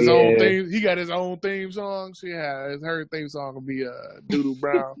own theme. He got his own theme song. Her theme song will be Doodoo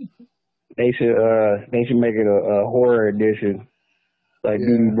Brown. They should make it a horror edition, like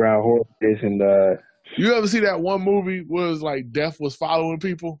Doodoo Brown horror edition. You ever see that one movie was like death was following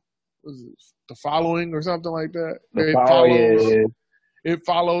people? Was it The Following or something like that? It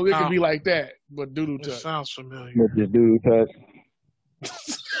follows. It could be like that, but Doodoo Touch. Sounds familiar. With the Doodoo Touch.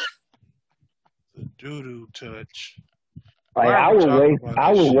 The Doodoo Touch. Like, I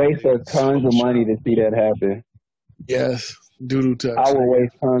would waste tons of money to see that happen. Yes, Doodoo Touch. I would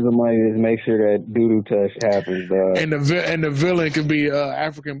waste tons of money to make sure that Doodoo Touch happens. And the villain could be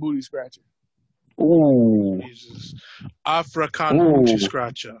African Booty Scratcher. Ooh. Jesus. African Booty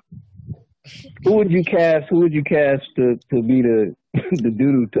Scratcher. Who would you cast to be the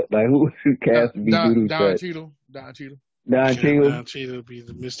Doodoo Touch? Like, who would you cast to be Doodoo Touch? Don Cheadle. Don Cheadle would be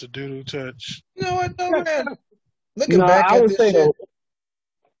the Mr. Doodoo Touch. You know what, though, man? I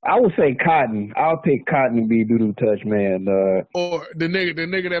would say Cotton. I'll pick Cotton to be Doodoo Touch, man. Or the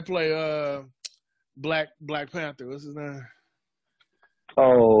nigga that play Black Panther. What's his name?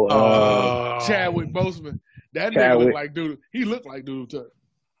 Chadwick Boseman. That nigga look like Doodoo. He looked like Doodoo Touch.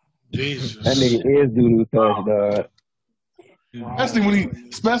 Jesus. That nigga is Doodoo Touch, dog.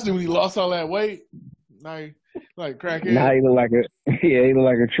 Especially when he lost all that weight. Now like crackhead. Now he look like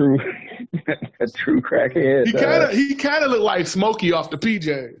a true crackhead. He kind of looked like Smokey off the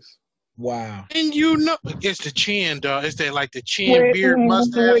PJs. Wow. And it's the chin, dog. It's that like the chin beard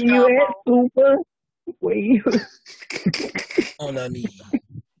mustache. Where you on our knee.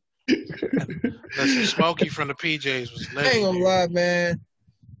 Listen, Smokey from the PJs was legendary. I ain't gonna lie, man.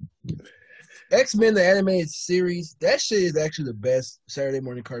 X-Men the animated series, that shit is actually the best Saturday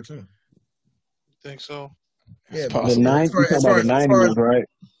morning cartoon. Think so? Yeah, the 90s, right?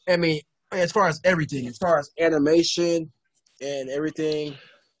 I mean, as far as everything, as far as animation and everything,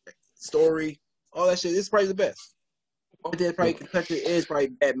 story, all that shit, it's probably the best. Only thing that probably can touch it is probably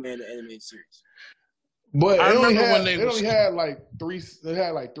Batman the animated series. But I remember when they had like 3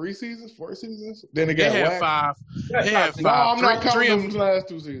 seasons, 4 seasons. Then they had 5. They had 5. No, I'm not counting the last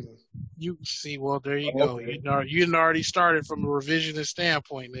 2 seasons. You see, well, there you go. You already started from a revisionist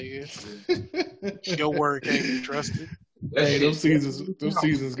standpoint, nigga. Your word can't be trusted. Hey, those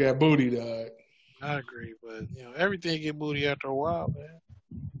seasons got booty, dog. I agree, but everything get booty after a while, man.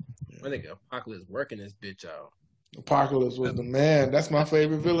 I think Apocalypse working this bitch out. Apocalypse was the man. That's my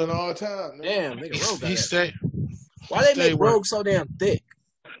favorite villain of all time. Man. Damn, nigga, Rogue. He stayed. Why they make Rogue so damn thick?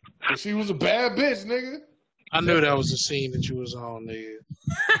 Cause she was a bad bitch, nigga. I knew that was the scene that you was on, nigga.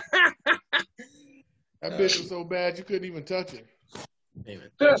 That bitch was so bad you couldn't even touch her.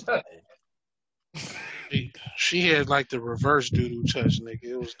 She had like the reverse Doodoo Touch, nigga.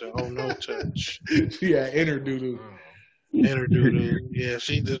 It was the no touch. She had inner Doodoo. Inner Doodoo. Yeah,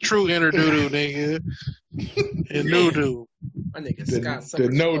 she the true inner Doodoo, nigga. And Noodoo. My nigga Scott the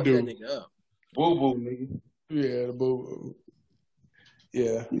no do. Boo boo, nigga. Yeah, the boo boo.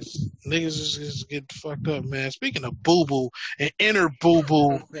 Yeah. Niggas just get fucked up, man. Speaking of boo boo and inner boo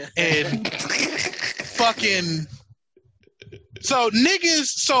boo and fucking so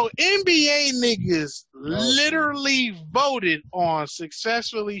NBA niggas literally voted on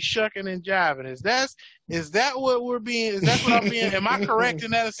successfully shucking and jiving. Is that what we're being? Is that what I'm being? Am I correct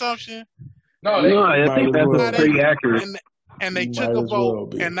in that assumption? No, I think that's pretty accurate. And they took a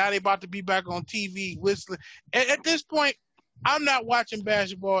vote, and now they about to be back on TV whistling. At this point, I'm not watching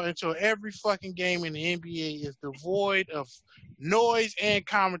basketball until every fucking game in the NBA is devoid of noise and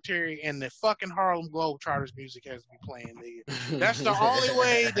commentary, and the fucking Harlem Globetrotters music has to be playing, nigga. That's the only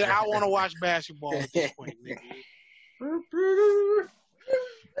way that I want to watch basketball at this point, nigga.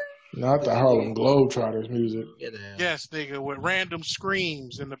 Not the Harlem Globetrotters music. Yes, nigga, with random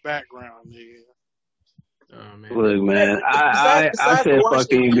screams in the background, nigga. Oh, man. Look, man, I said fuck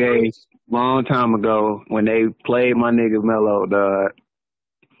the NBA long time ago when they played my nigga Melo, dog.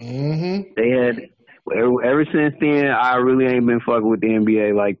 Mm-hmm. They had ever since then. I really ain't been fucking with the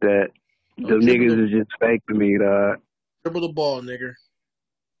NBA like that. The niggas is just fake to me, dog. Dribble the ball, nigga.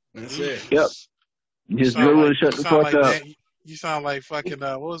 That's it. Yep. Just dribble and shut the fuck up. You sound like fucking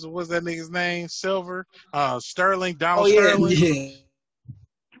what was that nigga's name? Silver, Sterling, Donald Sterling. Yeah.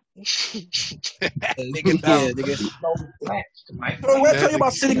 Nigga. Bro, when I tell you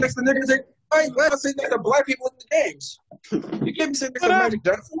about sitting next to niggas, I'm sitting next to black people in the games. You can't be sitting next to Magic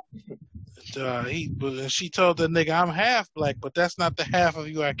Johnson. She told the nigga, I'm half black, but that's not the half of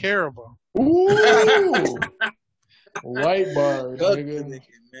you I care about. Ooh. White bar, nigga.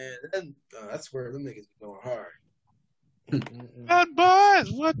 Man, that's where them niggas be going hard. Bad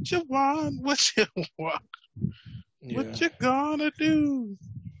boys, what you want? What you want? Yeah. What you gonna do?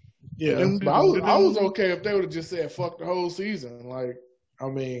 Yeah, I was okay if they would have just said fuck the whole season. Like, I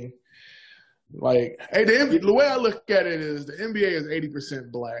mean, like, hey, the way I look at it is the NBA is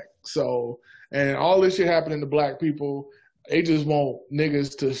 80% black. So, and all this shit happening to black people, they just want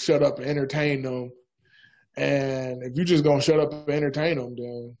niggas to shut up and entertain them. And if you just gonna shut up and entertain them,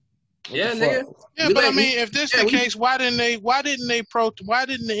 then yeah, nigga. Yeah, but I mean, if this is the case, why didn't the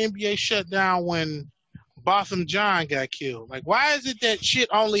NBA shut down when Botham Jean got killed? Like, why is it that shit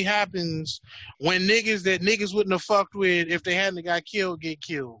only happens when niggas that niggas wouldn't have fucked with if they hadn't got killed get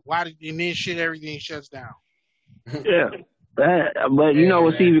killed? And then everything shuts down? Yeah, but you know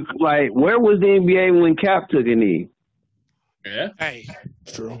what's even like? Where was the NBA when Cap took a knee? Yeah, hey,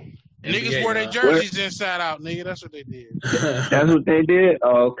 true. Niggas wore their jerseys inside out, nigga. That's what they did. That's what they did?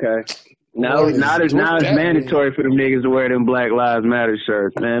 Oh, okay. Now it's mandatory for them niggas to wear them Black Lives Matter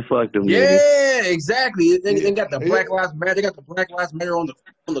shirts, man. Fuck them niggas. Yeah, exactly. They got the Black Lives Matter. They got the Black Lives Matter on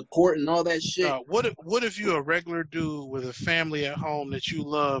the court and all that shit. What if you're a regular dude with a family at home that you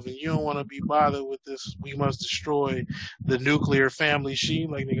love and you don't want to be bothered with this? We must destroy the nuclear family sheet.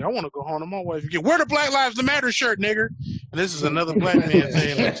 Like, nigga, I want to go home to my wife. Wear the Black Lives Matter shirt, nigga. And this is another black man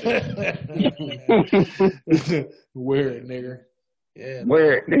saying that shit. Wear it, nigga. Yeah.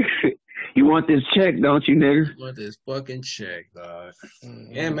 Wear it, nigga. You want this check, don't you, nigga? You want this fucking check, dog.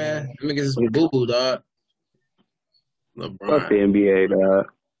 Yeah, man. Let me get some boo-boo, dog. LeBron. Fuck the NBA, dog.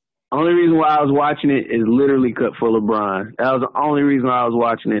 Only reason why I was watching it is literally cut for LeBron. That was the only reason why I was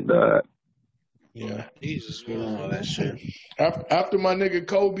watching it, dog. Yeah. Jesus, all that shit. After my nigga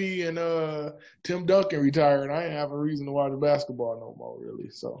Kobe and Tim Duncan retired, I ain't have a reason to watch basketball no more, really.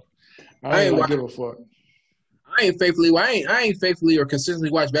 So I ain't give a fuck. I ain't faithfully or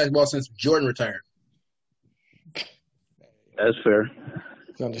consistently watched basketball since Jordan retired. That's fair.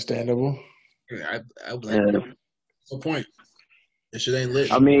 It's understandable. Yeah, I blame him. What's the point? This shit ain't lit.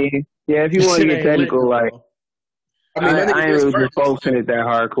 I mean, yeah, if you want to get technical, like, I ain't really been focusing it that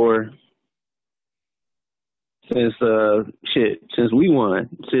hardcore since we won.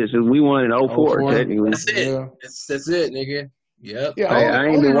 Since we won in 04, technically. That's it. Yeah. That's it, nigga. Yep. Yeah, I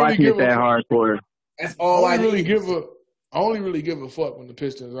ain't been watching it that hardcore. That's all I only really give a fuck when the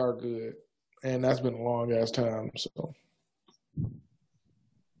Pistons are good, and that's been a long ass time. So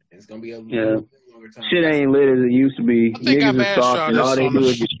it's gonna be a longer time. Shit ain't lit as it used to be. Niggas are soft, and all they do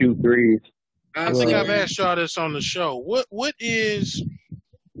is just shoot threes. I think I've asked y'all this on the show. What would it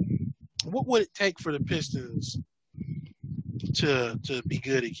take for the Pistons to be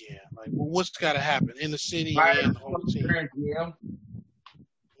good again? Like, what's got to happen in the city and on the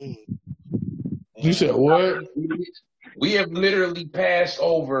team? You said what? We have literally passed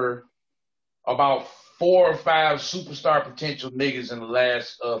over about 4 or 5 superstar potential niggas in the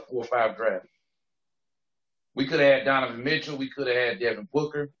last 4 or 5 drafts. We could have had Donovan Mitchell. We could have had Devin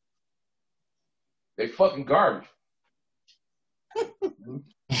Booker. They fucking garbage.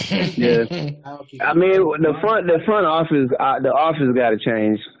 Yeah. I mean, the front office, the office got to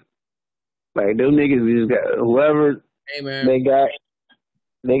change. Like, those niggas just got whoever they got.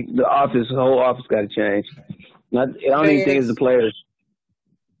 The whole office got to change. I don't even think it's the players.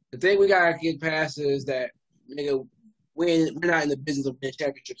 The thing we gotta get past is that, nigga, we're not in the business of winning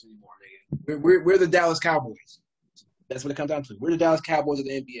championships anymore, nigga. We're the Dallas Cowboys. That's what it comes down to. We're the Dallas Cowboys of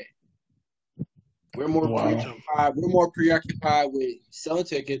the NBA. We're more preoccupied. We're more preoccupied with selling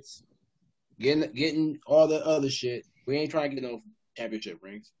tickets, getting all the other shit. We ain't trying to get no championship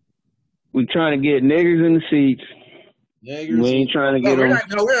rings. We trying to get niggers in the seats. We ain't trying to get them. Not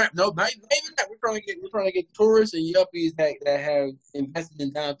even that. We're trying to get tourists and yuppies that have invested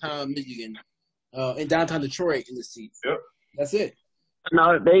in downtown Michigan, in downtown Detroit in the seats. Yep. That's it.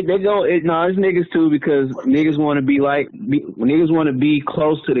 No, they go. No, it's niggas too, because niggas want to be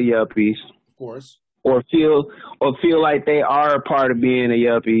close to the yuppies, of course, or feel like they are a part of being a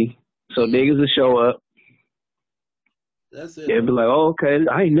yuppie. So niggas will show up. That's it. They'll be like, "Oh, okay,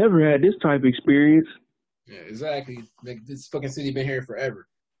 I ain't never had this type of experience." Yeah, exactly. Like, this fucking city been here forever.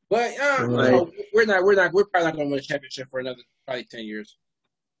 But we're probably not gonna win a championship for another probably 10 years.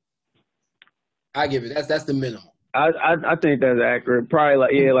 I give it. That's the minimum. I think that's accurate.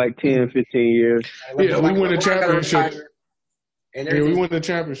 Probably like 10, 15 years. Yeah, we win a championship. Yeah, we win the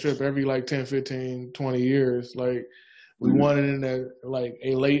championship every like 10, 15, 20 years. Like we won it in the like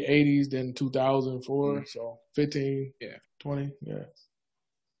a late 80s, then 2004. So 15, 20,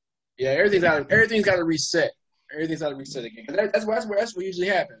 Yeah, everything's got to reset. Everything's got to reset again. That's what usually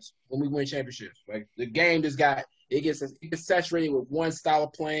happens when we win championships. Like the game just it gets saturated with one style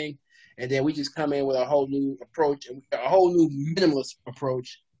of playing, and then we just come in with a whole new approach, and a whole new minimalist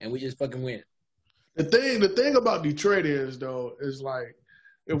approach, and we just fucking win. The thing about Detroit is like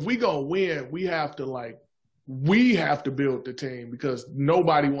if we gonna win, we have to build the team because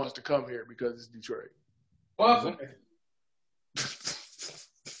nobody wants to come here because it's Detroit. Well,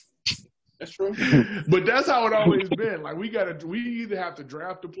 that's true. But that's how it always been. Like we either have to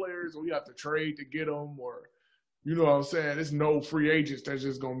draft the players or we have to trade to get them, or you know what I'm saying. It's no free agents that's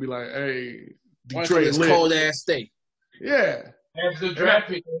just gonna be like, hey, Detroit this cold ass state. Yeah. That's the draft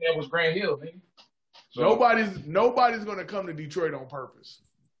pick that was Grant Hill, man. So, nobody's gonna come to Detroit on purpose.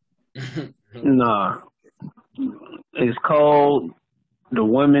 Nah. It's cold. The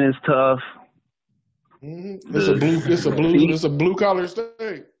women is tough. Mm-hmm. It's a blue collar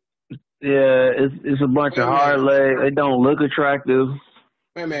state. Yeah, it's a bunch of hard legs. They don't look attractive.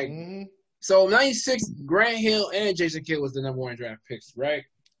 Wait a minute. Mm-hmm. So 96, Grant Hill and Jason Kidd was the number one draft picks, right?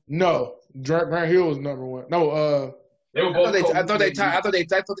 No, Grant Hill was number one. No, they were both. I thought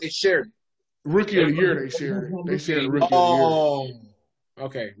they shared. Rookie of the year, they shared. They shared rookie of the year.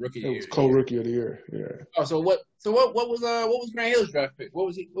 Okay, rookie of the year. It was co-rookie of the year. Yeah. Oh, so what was Grant Hill's draft pick? What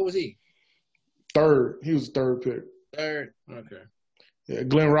was he? Third. He was third pick. Third. Okay. Yeah,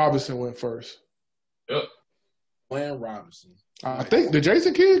 Glenn Robinson went first. Yep. Glenn Robinson. I think did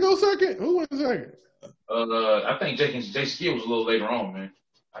Jason Kidd go second? Who went second? I think Jason Kidd was a little later on, man.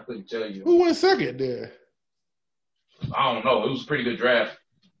 I couldn't tell you. Who went second there? I don't know. It was a pretty good draft.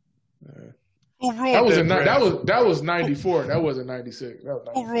 Who ruined that draft? That was 94. That wasn't 96.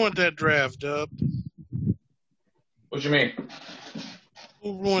 Who ruined that draft, Dub? What you mean?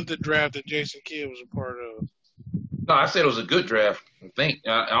 Who ruined the draft that Jason Kidd was a part of? No, I said it was a good draft. I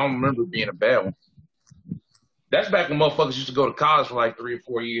don't remember it being a bad one. That's back when motherfuckers used to go to college for like 3 or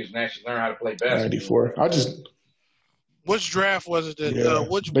 4 years and actually learn how to play basketball. 94. Which draft was it that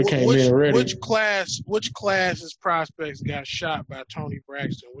which class's prospects got shot by Tony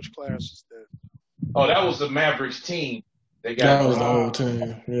Braxton? Which class is that? Oh, that was the Mavericks team. That was the whole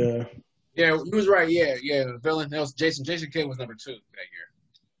team. Yeah. Yeah, he was right. Yeah. The villain. That was Jason. Jason Kidd was number 2 that year.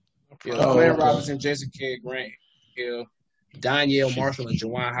 Yeah, Glenn Robinson, Jason Kidd, Grant Hill, Donyell Marshall, and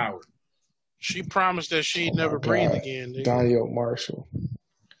Juwan Howard. She promised that she'd never breathe again. Donyell Marshall.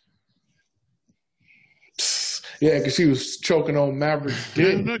 Yeah, because she was choking on Maverick's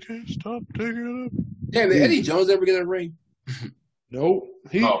dick. I can't stop taking it up. Yeah, did Eddie Jones ever get a ring? Nope.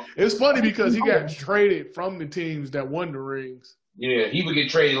 It's funny because he got traded from the teams that won the rings. Yeah, he would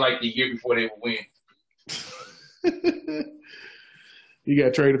get traded like the year before they would win. He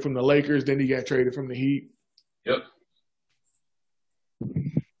got traded from the Lakers, then he got traded from the Heat. Yep.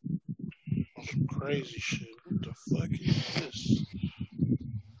 Some crazy shit. What the fuck is this?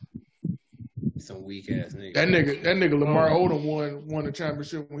 Some weak ass nigga. That nigga Lamar Odom won the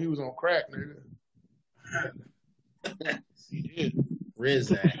championship when he was on crack, nigga. He did.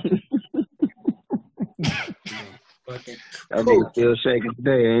 Rizak. That nigga still shaking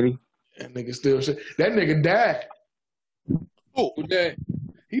today, ain't he? That nigga still shaking. That nigga died. Who died?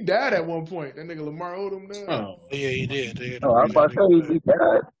 He died at one point. That nigga Lamar Odom died. Oh, yeah, he did. I was about to say he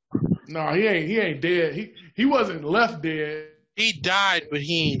died. No, he ain't dead. He wasn't left dead. He died, but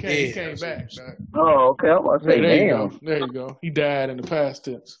he ain't dead. He came back. Oh, okay. I was about to say, damn. There you go. He died in the past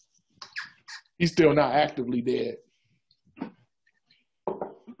tense. He's still not actively dead.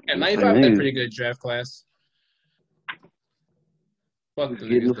 Yeah, 95 is a pretty good draft class.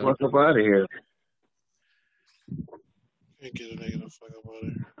 Get the fuck up out of here. Can't get a nigga the fuck up out of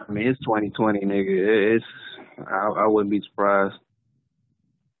here. I mean, it's 2020, nigga. I wouldn't be surprised.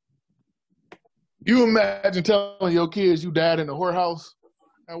 You imagine telling your kids you died in a whorehouse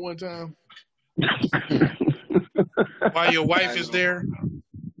at one time? While your wife is there?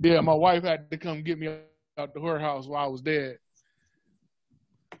 Yeah, my wife had to come get me out the whorehouse while I was dead.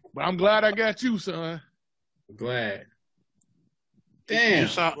 But I'm glad I got you, son. Glad. Damn. It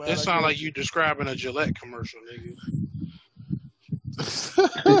sounds like you describing a Gillette commercial, nigga.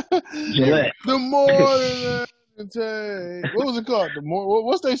 Gillette. The more than take. What was it called? The more.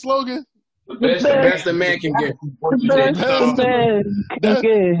 What's their slogan? The best a man can get.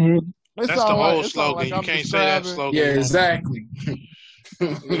 That's the whole slogan. You can't say that slogan. Yeah, exactly.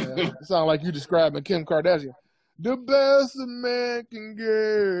 It sounds like you describing Kim Kardashian. The best a man can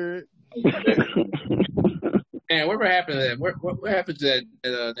get. Man, whatever happened to that? What happened to that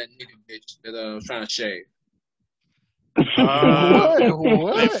nigga bitch that was trying to shave? What?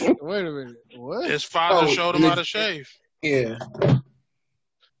 Wait a minute. What? His father showed him how to shave. Yeah.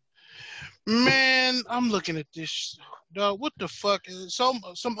 Man, I'm looking at this. Dog, what the fuck is some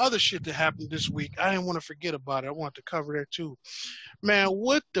other shit that happened this week? I didn't want to forget about it. I wanted to cover that too. Man,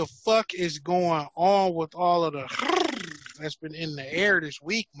 what the fuck is going on with all of the that's been in the air this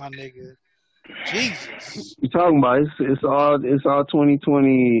week, my nigga? Jesus. You talking about it's all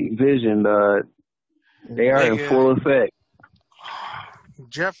 2020 vision, they are in full effect.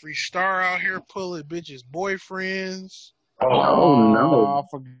 Jeffree Star out here pulling bitches' boyfriends. Oh no. I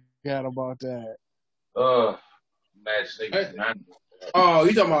forgot about that. You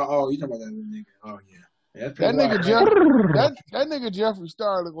talking about that nigga. Oh yeah. That nigga Jeffree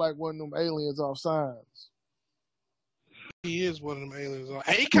Star look like one of them aliens off Signs. He is one of them aliens.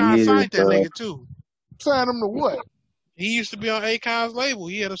 Akon signed that nigga too. Signed him to what? He used to be on Akon's label.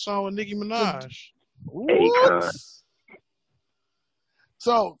 He had a song with Nicki Minaj. What?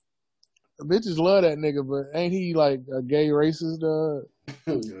 So, bitches love that nigga, but ain't he like a gay racist?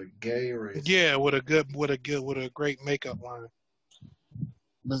 Gay racist. Yeah, with a great makeup line.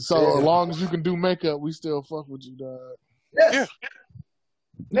 But so as long as you can do makeup, we still fuck with you, dog. Yeah.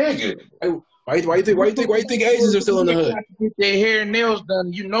 Nigga. Why you think Asians are still in the hood? Get their hair and nails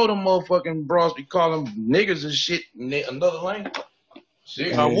done. You know them motherfucking bros be calling niggas and shit in another language.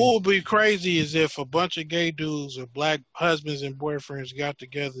 What would be crazy is if a bunch of gay dudes or black husbands and boyfriends got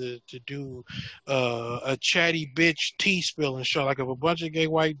together to do a chatty bitch tea spilling show. Like if a bunch of gay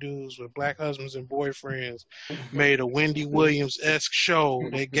white dudes with black husbands and boyfriends made a Wendy Williams-esque show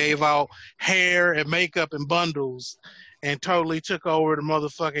that gave out hair and makeup in bundles and totally took over the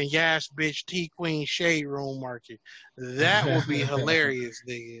motherfucking Yas bitch Tea Queen shade room market. That would be hilarious,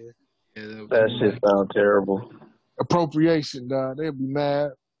 nigga. That shit sound terrible. Appropriation, dog. They'd be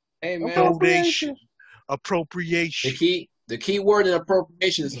mad. Hey man, appropriation. The key word in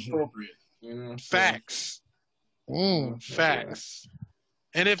appropriation is appropriate. You know? Facts. Facts.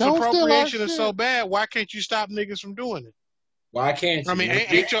 And if Don't appropriation is so bad, why can't you stop niggas from doing it? Why can't you? I mean,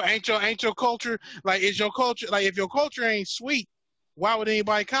 ain't your culture like is your culture like if your culture ain't sweet, why would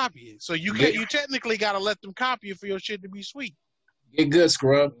anybody copy it? So you technically gotta let them copy it for your shit to be sweet. Get good,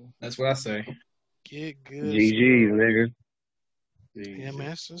 scrub. That's what I say. Get good. GG's, nigga. Yeah,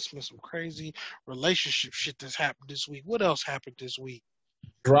 man, it's been some crazy relationship shit that's happened this week. What else happened this week?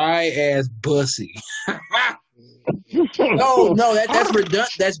 Dry ass pussy. No, that's redundant.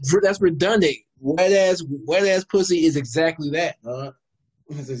 That's redundant. Wet ass pussy is exactly that.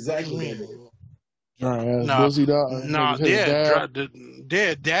 It's exactly that. Dry ass pussy, dog.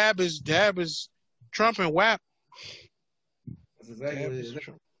 Dab is Trump and WAP. That's exactly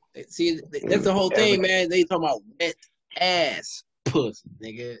what See, that's the whole thing, man. They talking about wet ass pussy,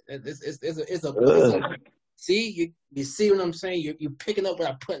 nigga. It's a see, you see what I'm saying? You're picking up what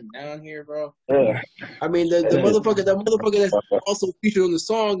I'm putting down here, bro. I mean, the motherfucker that's also featured on the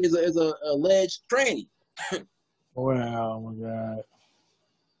song is a alleged tranny. Wow, oh my god.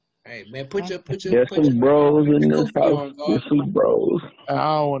 Hey man, put your There's some bros in this house. There's some bros. I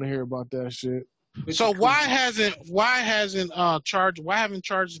don't want to hear about that shit. So why haven't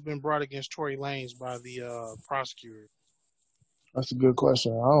charges been brought against Tory Lanez by the prosecutor? That's a good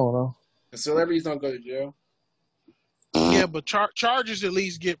question. I don't know. The celebrities don't go to jail. Yeah, but charges at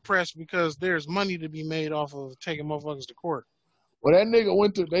least get pressed because there's money to be made off of taking motherfuckers to court. Well, that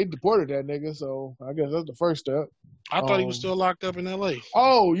nigga they deported that nigga, so I guess that's the first step. I thought he was still locked up in L.A.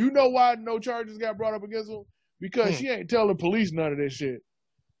 Oh, you know why no charges got brought up against him? Because she ain't telling police none of this shit.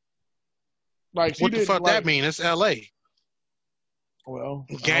 Like, what the fuck that mean? It's L.A. Well,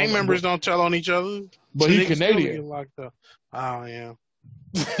 gang members don't tell on each other. But so he Canadian. Locked up. Oh yeah.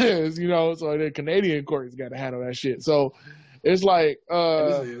 You know, so the Canadian courts got to handle that shit. So it's like,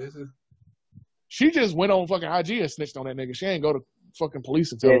 she just went on fucking IG and snitched on that nigga. She ain't go to fucking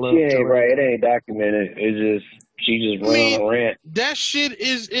police and tell her. She ain't right. It ain't documented. She just went on a rant. That shit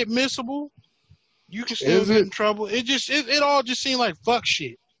is admissible. You can still get in trouble. It all just seemed like fuck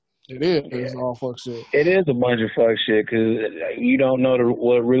shit. It is. Yeah. It's all fuck shit. It is a bunch of fuck shit because you don't know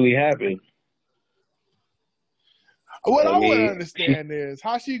what really happened. What I want to understand is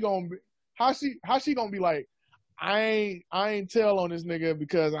how she gonna be like, I ain't tell on this nigga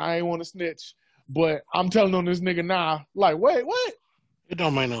because I ain't want to snitch, but I'm telling on this nigga now. Like, wait, what? It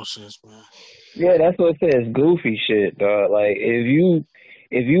don't make no sense, man. Yeah, that's what it says. Goofy shit, dog. Like if you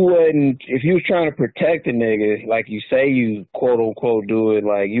was trying to protect a nigga, like you say you quote unquote do it,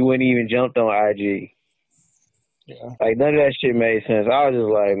 like you wouldn't even jumped on IG. Yeah. Like, none of that shit made sense. I was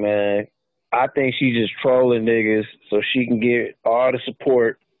just like, man, I think she's just trolling niggas so she can get all the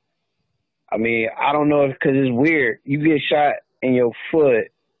support. I mean, I don't know if, because it's weird. You get shot in your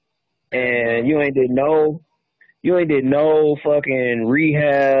foot and you ain't did no fucking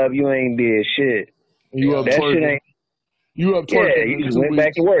rehab. You ain't did shit. You up that twerking. Shit ain't. You up twerking. Yeah, you just went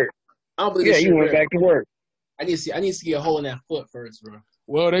back to work. I don't believe yeah, you went back to work. I need to see a hole in that foot first, bro.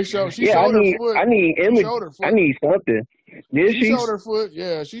 Well, they show. She yeah, showed her foot. I need image. I need something. Did she showed her foot?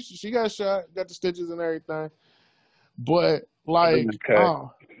 Yeah, she got shot, got the stitches and everything. But like,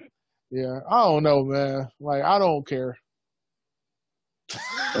 yeah, I don't know, man. Like, I don't care.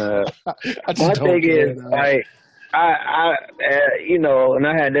 My thing is, like, I you know, and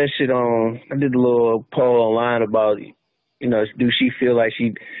I had that shit on. I did a little poll online about, you know, do she feel like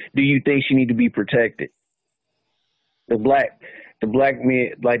do you think she need to be protected? The black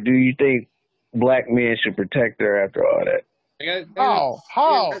men, like, do you think black men should protect her after all that? How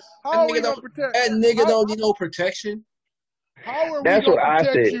are we gonna protect that nigga? Don't need no protection. How are we gonna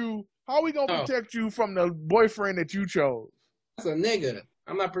protect you? How are we gonna protect you from the boyfriend that you chose? That's a nigga.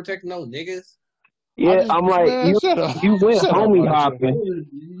 I'm not protecting no niggas. Yeah, I'm like, man, you went homie hopping.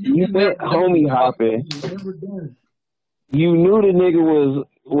 You went homie hopping. You knew the nigga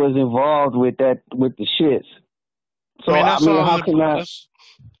was involved with the shits. So I mean, how can I?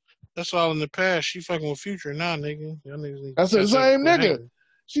 That's all in the past. She fucking with Future now, nigga. That's the same nigga.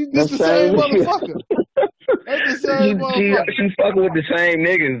 That's the same motherfucker. That's the same motherfucker. She fucking with the same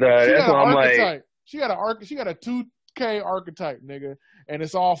niggas, though. That's what I'm like. She got a 2K archetype, nigga, and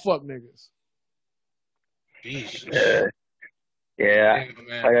it's all fuck niggas. Jesus. Yeah.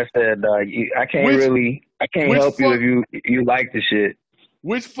 Like I said, dog, I can't help you if you like the shit.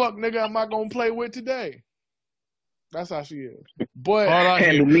 Which fuck nigga am I gonna play with today? That's how she is. But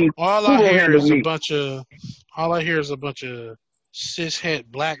all I hear is a bunch of cishet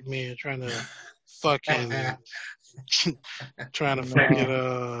black men trying to fucking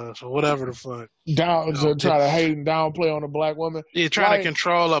whatever the fuck. Try to hate and downplay on a black woman. Yeah, trying to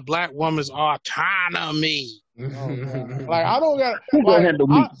control a black woman's autonomy. Like, I don't got. Like,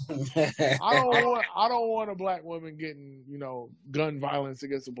 I don't want a black woman getting, you know, gun violence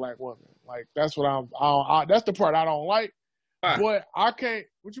against a black woman. Like, that's what that's the part I don't like. But I can't.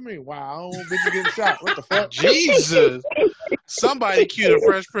 What you mean? Wow, I don't want bitches getting shot. What the fuck? Jesus! Somebody cue the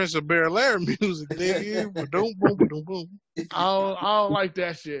Fresh Prince of Bel-Air music, nigga. Boom, boom, boom, boom. I don't like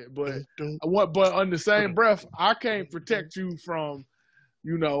that shit. But on the same breath, I can't protect you from,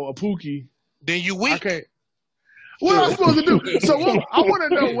 you know, a Pookie. Then you weak. I can't. What am I supposed to do? So I want to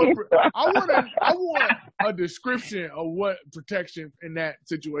know I want a description of what protection in that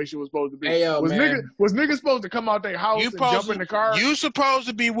situation was supposed to be. Hey, was niggas supposed to come out their house and jump in the car? You supposed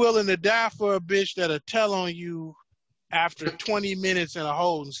to be willing to die for a bitch that'll tell on you after 20 minutes in a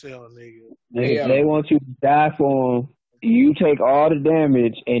holding cell, nigga. They want you to die for them. You take all the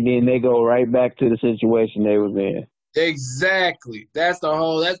damage, and then they go right back to the situation they was in. Exactly. That's the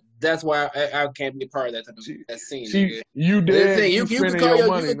whole. That's why I can't be part of that type of that scene. Nigga. You did. You can call your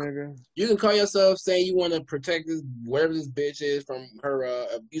money, nigga. You can call yourself saying you want to protect this, whatever this bitch is, from her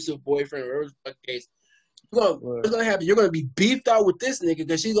abusive boyfriend, or whatever the case. What's gonna happen? You're gonna be beefed out with this nigga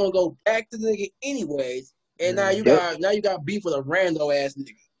because she's gonna go back to the nigga anyways. And now you got beef with a rando ass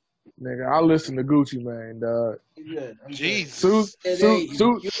nigga. Nigga, I listen to Gucci Mane, dog. Jesus.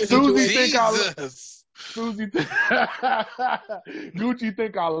 Gucci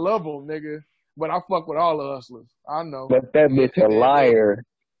think I love him, nigga, but I fuck with all the hustlers. I know. But that bitch a liar.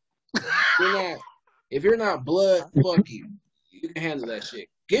 If you're not blood, fuck you. You can handle that shit.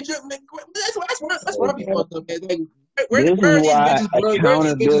 Get your. That's what I be fucked up. Like, where are these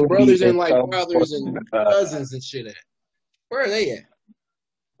bitches' brothers and like fathers and cousins and shit at? Where are they at?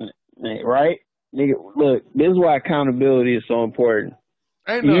 Right, nigga. Look, this is why accountability is so important.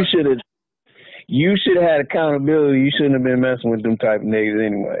 You should have had accountability. You shouldn't have been messing with them type of niggas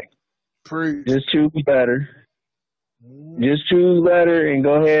anyway. Just choose better. Just choose better and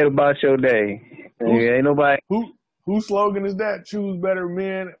go ahead about your day. Ain't nobody. Whose slogan is that? Choose better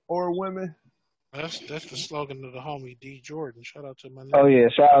men or women? That's the slogan of the homie D Jordan. Shout out to my nigga. Oh yeah,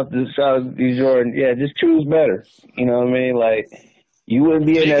 shout out to D Jordan. Yeah, just choose better. You know what I mean? Like, you wouldn't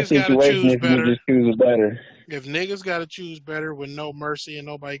be in that situation if you just choose better. If niggas gotta choose better with no mercy and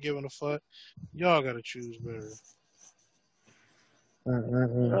nobody giving a fuck, y'all gotta choose better.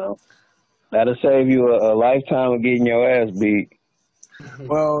 That'll save you a lifetime of getting your ass beat.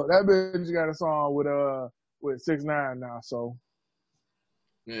 Well, that bitch got a song with 6ix9ine now, so.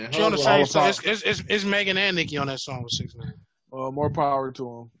 Yeah, she on the same song. It's Megan and Nicki on that song with 6ix9ine. More power to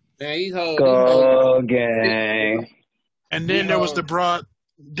them. Man, he's hoes. Go gang. And then there was the broad.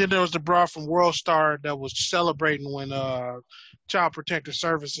 Then there was the broad from World Star that was celebrating when Child Protective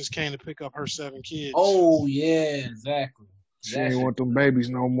Services came to pick up her 7 kids. Oh yeah, exactly. She ain't want them babies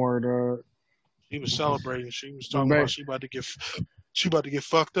no more, dog. She was celebrating. She was talking about she about to get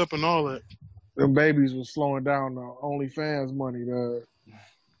fucked up and all that. Them babies was slowing down the OnlyFans money, dog.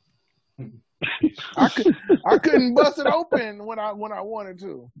 I couldn't bust it open when I wanted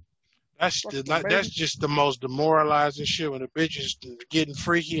to. That's just the most demoralizing shit when a bitch is getting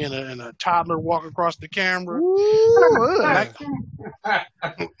freaky and a toddler walk across the camera.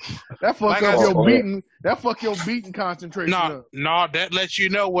 That fuck up your beating. That fuck your beating concentration up. No, that lets you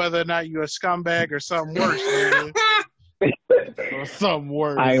know whether or not you're a scumbag or something worse. Or something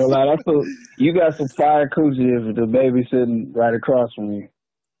worse. I ain't gonna lie. You got some fire coochie if the baby sitting right across from you.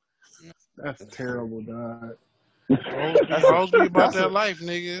 That's terrible, dog. Hoes be about that life,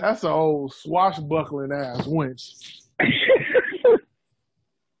 nigga. That's an old swashbuckling ass wench.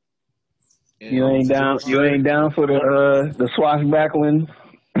 You ain't down for the swashbuckling?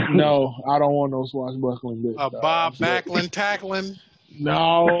 No, I don't want no swashbuckling bitch. Bob Backlund tackling?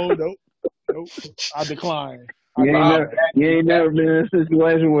 No, nope. I decline. You ain't never been in a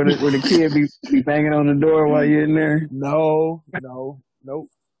situation where the kid be banging on the door while you're in there? No, nope.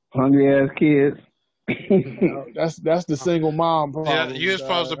 Hungry ass kids. No, that's the single mom problem. Yeah, you're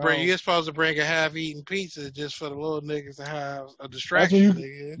supposed to bring a half-eaten pizza just for the little niggas to have a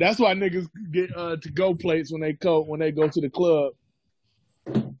distraction. That's why niggas get to-go plates when they go to the club.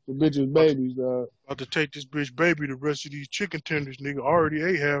 The bitches babies, dog. About to take this bitch baby the rest of these chicken tenders, nigga. Already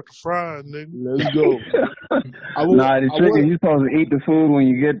ate half the fries, nigga. Let's go. The chicken, you supposed to eat the food when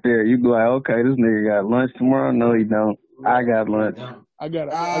you get there. You be like, okay, this nigga got lunch tomorrow. No, he don't. I got lunch.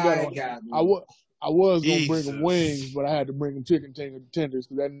 I was gonna bring him wings, but I had to bring him chicken tenders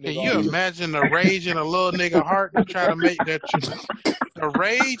because that nigga. Can you imagine the rage in a little nigga heart to try to make that? The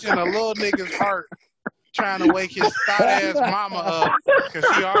rage in a little nigga's heart trying to wake his fat ass mama up because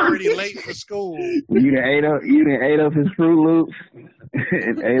he already late for school. You done ate up his Fruit Loops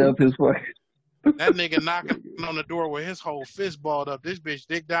and ate up his fucking. That nigga knocking on the door with his whole fist balled up. This bitch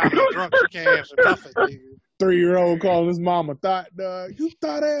dick down and drunk. She can't answer nothing, nigga. 3-year-old calling his mama thought, dog. You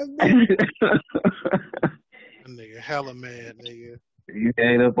thought ass nigga. That nigga hella mad, nigga. You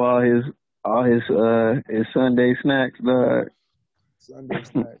ate up all his Sunday snacks, dog. Sunday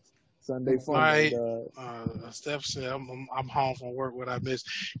snacks. Sunday fun, dog. Steph said, I'm home from work. What I missed?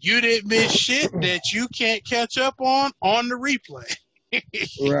 You didn't miss shit that you can't catch up on the replay.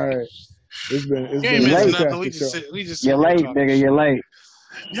 Right. It's been late. We just you're late, nigga. You're late.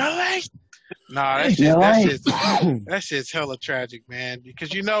 You're late. Nah, that shit's hella tragic, man. Because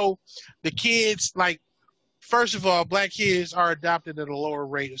the kids, like, first of all, black kids are adopted at a lower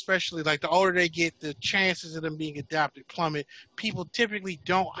rate, especially like the older they get, the chances of them being adopted plummet. People typically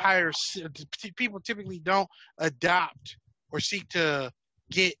don't adopt or seek to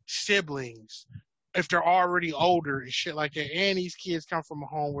get siblings if they're already older and shit like that. And these kids come from a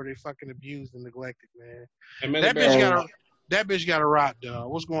home where they fucking abused and neglected, man. That bitch got a rot, dog.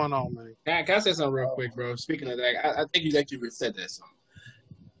 What's going on, man? Can I say something real quick, bro? Speaking of that, I think you actually said that something.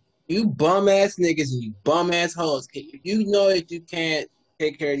 You bum ass niggas and you bum ass hoes. You know that you can't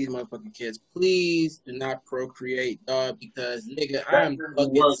take care of these motherfucking kids. Please do not procreate, dog, because nigga, I'm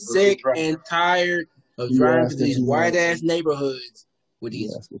fucking sick and tired of driving to these white ass neighborhoods with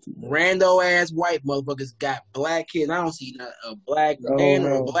these rando ass white motherfuckers got black kids. I don't see a black man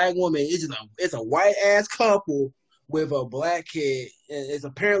or a black woman. It's a white ass couple with a black kid and it's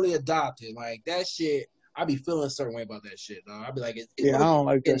apparently adopted. Like that shit, I be feeling a certain way about that shit, dog. I be like, I don't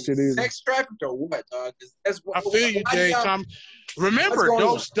like that shit either. Sex trafficked or what, dog? I feel you, Jay. Remember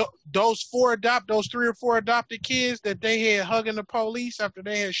those 3 or 4 adopted kids that they had hugging the police after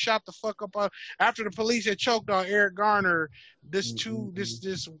they had shot the fuck up after the police had choked on Eric Garner. This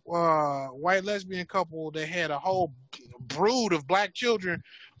white lesbian couple that had a whole brood of black children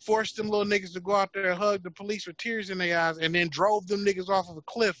forced them little niggas to go out there and hug the police with tears in their eyes and then drove them niggas off of a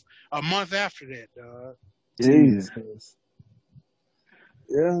cliff a month after that, dog. Jesus.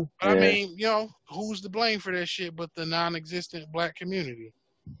 Yeah. I mean, who's to blame for that shit but the non-existent black community?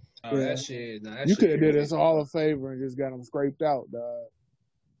 Oh, that shit. You could have did us all a favor and just got them scraped out, dog.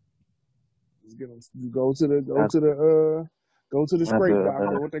 Just get them. Go to the scrape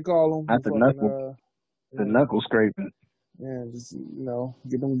doctor. What they call them? That's the knuckle scraping. Yeah, just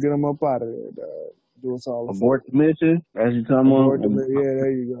get them up out of there, dog. Do us all. Abort the mission. As you talking about. Yeah,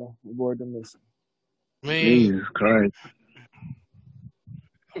 there you go. Abort the mission. Man. Jesus Christ.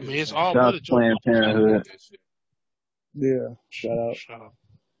 I mean, it's all Planned Parenthood. Yeah, shout out.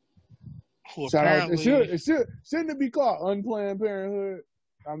 Shout out. Shouldn't it be called Unplanned Parenthood?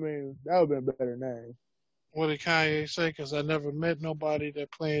 I mean, that would have been a better name. What did Kanye say? Because I never met nobody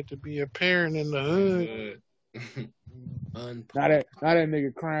that planned to be a parent in the hood. Not that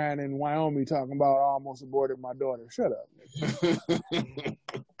nigga crying in Wyoming talking about I almost aborted my daughter. Shut up, nigga.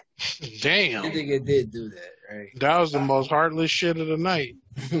 Damn. I think it did do that, right? That was the most heartless shit of the night.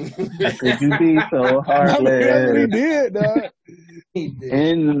 Could you be so heartless? He did, dog. He did.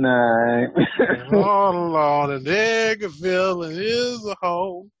 In the night. All along, a nigga feeling is a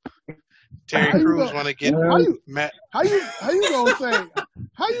hole. Terry Crews want to get Matt. How you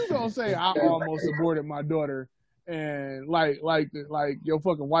gonna say I almost aborted my daughter and like your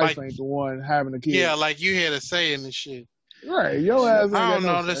fucking wife ain't the one having a kid? Yeah, like you had a say in the shit. Right, your ass. I don't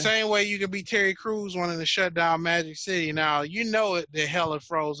know. The same way you could be Terry Crews wanting to shut down Magic City. Now you know it. The hell it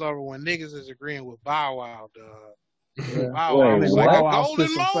froze over when niggas is agreeing with Bow Wow, dog. Yeah. Bow Wow was like a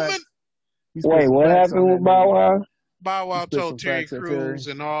golden moment. Wait, what happened with Bow Wow? Bow Wow told Terry Crews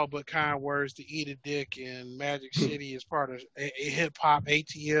in all but kind words to eat a dick, and Magic City is part of a hip hop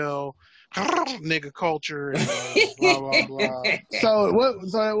ATL nigga culture and blah blah blah. So what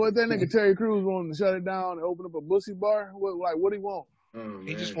that nigga Terry Crews wanted to shut it down and open up a bussy bar? What he want?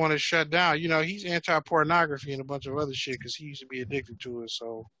 He just wanted to shut down. You know, he's anti-pornography and a bunch of other shit because he used to be addicted to it.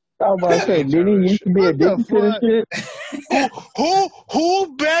 So I was about to say, did he used to be addicted to this shit?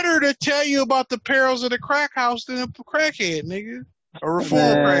 Who better to tell you about the perils of the crack house than a crackhead, nigga? A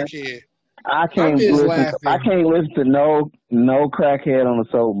reformed crackhead. I can't listen to no crackhead on the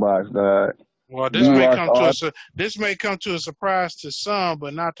soapbox, dog. Well, this may come to a surprise to some,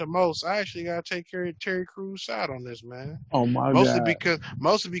 but not to most. I actually gotta take Terry Crews' side on this, man. Oh my god!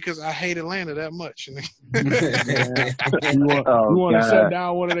 Mostly because I hate Atlanta that much. You want to shut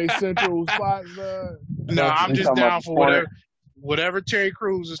down one of their central spots? No, I'm just down for whatever Terry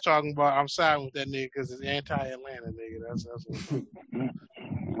Crews is talking about. I'm siding with that nigga because it's anti-Atlanta, nigga. That's what.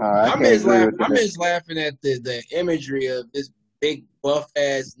 I'm just laughing at the imagery of this big buff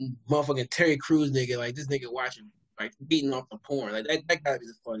ass motherfucking Terry Crews nigga, like this nigga watching, like beating off the porn, like that gotta be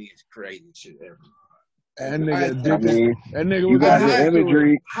the funniest, crazy shit ever. That nigga with that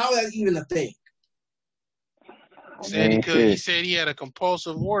imagery. How that even a thing? He said he had a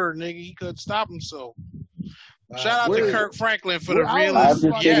compulsive order, nigga. He couldn't stop himself. Shout out to Kirk Franklin for the realest.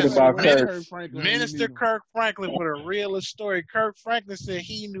 Minister Kirk Franklin for the realest story. Kirk Franklin said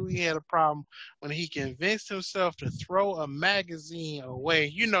he knew he had a problem when he convinced himself to throw a magazine away.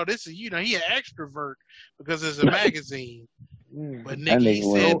 You know, he an extrovert because it's a magazine. But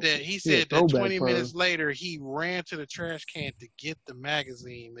nigga, he said that 20 minutes later he ran to the trash can to get the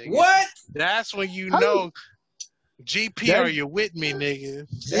magazine, nigga. What? That's when you know. GP, are you with me, nigga?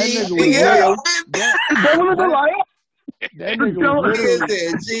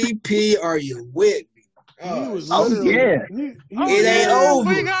 GP, are you with me? It ain't over.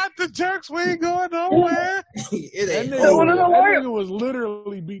 We got the jerks. We ain't going nowhere. It ain't over. That nigga was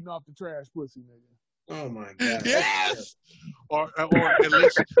literally beating off the trash pussy, nigga. Oh my god. Yes. Or at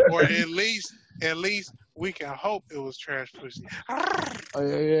least we can hope it was trash pussy. Oh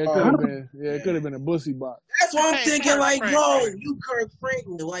yeah, it could have been. Yeah, it could have been a bussy box. That's what I'm thinking. Like, bro, you Kirk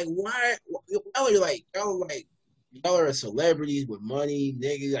Franklin. Like, why? Y'all are celebrities with money,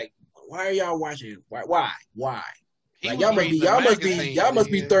 nigga. Like, why are y'all watching? Why? Like, y'all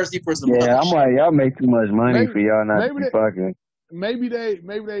must be thirsty for some. Yeah, I'm like, y'all make too much money for y'all not to be fucking. Maybe they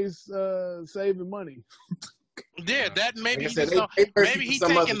saving money. Yeah, that maybe he's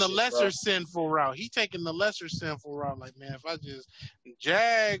taking the lesser sinful route. He taking the lesser sinful route. Like, man, if I just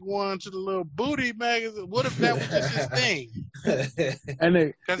jag one to the little booty magazine, what if that was just his thing?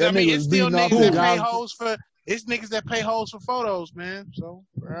 Because I mean, it's still niggas that pay hoes for. It's niggas that pay hoes for photos, man. So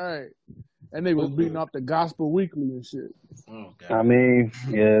right, and they was beating off the Gospel Weekly and shit. Oh God. I mean,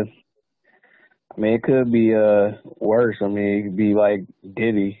 yes. I mean, it could be worse. I mean, it could be like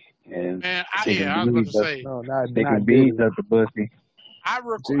Diddy. And man, I was going to say, sticking beads up the pussy. I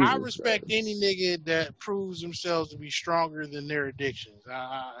respect any nigga that proves themselves to be stronger than their addictions.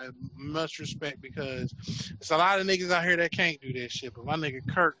 I must respect because there's a lot of niggas out here that can't do that shit. But my nigga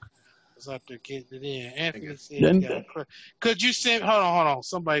Kirk is up there getting it in. Anthony said, "Could you send? Hold on.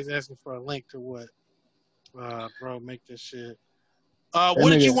 Somebody's asking for a link to what? Bro, make this shit. What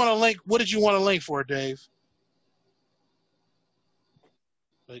did you want to link? What did you want to link for, Dave?"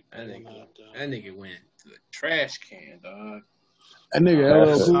 That nigga went to the trash can, dog. That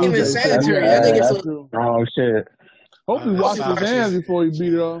nigga even sanitary. That nigga oh shit. Hope he washed his hands before he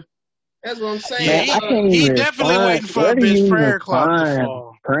beat it off. That's what I'm saying. Yeah, he definitely waiting for his prayer clock to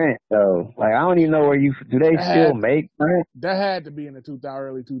fall. print though. Like I don't even know where do they still make print? That had to be in the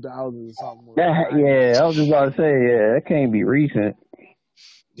early 2000s or something. Yeah, I was just about to say, yeah, that can't be recent.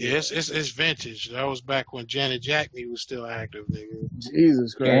 Yeah, it's vintage. That was back when Janet Jackson was still active, nigga.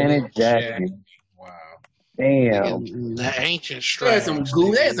 Jesus Christ. Janet Jackson. Wow. Damn. The ancient strap. They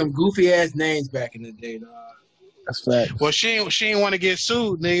had some goofy ass names back in the day, dog. That's fact. Well, she didn't want to get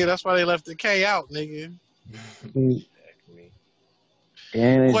sued, nigga. That's why they left the K out, nigga.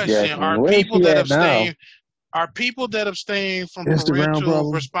 Question: Are people that abstain from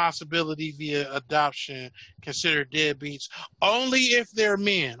parental responsibility via adoption considered deadbeats? Only if they're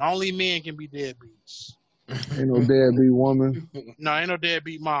men. Only men can be deadbeats. Ain't no deadbeat woman. No, ain't no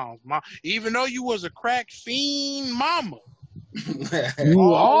deadbeat moms. Even though you was a crack fiend mama.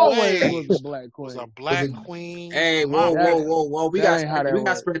 You always was a black queen. Was a black queen. Hey, whoa. We got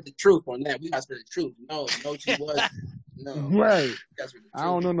to spread the truth on that. We got to spread the truth. No, she wasn't. No. Right. I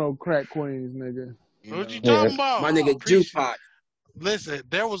don't know no crack queens, nigga. What you talking about? My nigga Jupac. Listen,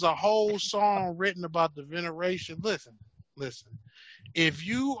 there was a whole song written about the veneration. Listen. If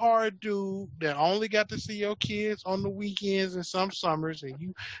you are a dude that only got to see your kids on the weekends and some summers, and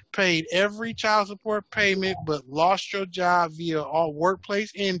you paid every child support payment but lost your job via all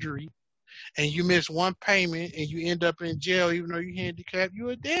workplace injury, and you miss one payment and you end up in jail even though you're handicapped,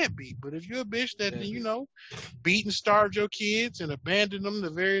 you're a deadbeat. But if you're a bitch that, beat and starved your kids and abandoned them to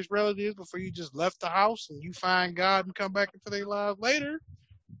various relatives before you just left the house and you find God and come back into their lives later,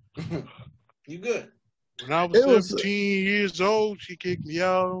 you good. When I was 17 years old, she kicked me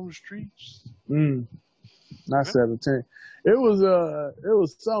out on the streets. Not 17. It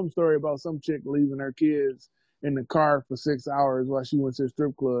was some story about some chick leaving her kids in the car for 6 hours while she went to a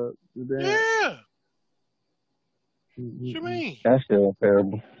strip club. Yeah. What you mean? That's still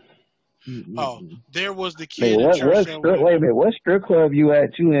terrible. Oh, there was the kid in church. Wait a minute. What strip club you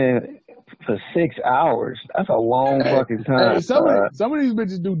in for 6 hours? That's a long fucking time. Hey, some of these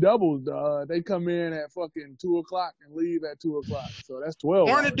bitches do doubles. They come in at fucking 2:00 and leave at 2:00. So that's 12.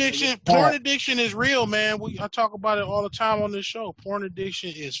 Porn addiction is real, man. I talk about it all the time on this show. Porn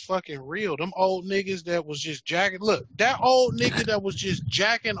addiction is fucking real. Them old niggas that was just jacking. Look, that old nigga that was just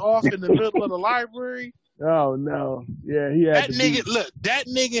jacking off in the middle of the library. Oh no! Yeah, he had that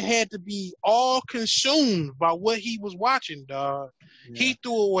nigga had to be all consumed by what he was watching, dog. Yeah. He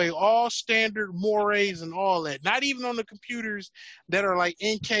threw away all standard mores and all that. Not even on the computers that are like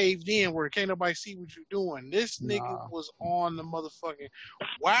encaved in where can't nobody see what you're doing. This nigga was on the motherfucking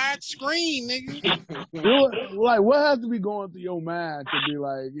wide screen, nigga. Like, what has to be going through your mind to be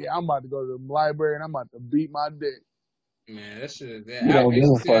like, yeah, I'm about to go to the library and I'm about to beat my dick. Man, that shit is that. I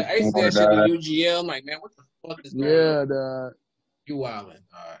used to say that shit to UGL. I'm like, man, what the fuck is going on? Dog. You wildin',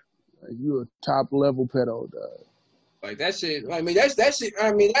 dog. Like, you a top level pedo, dog. Like that shit. I mean, that shit.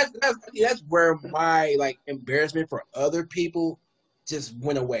 I mean, that's where my like embarrassment for other people just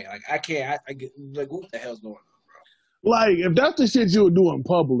went away. Like I can't. I get like, what the hell's going on, bro? Like, if that's the shit you would do in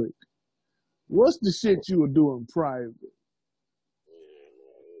public, what's the shit you would do in private?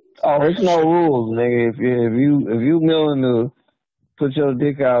 Oh, there's no rules, nigga. If you willing to put your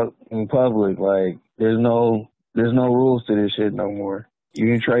dick out in public, like there's no rules to this shit no more. You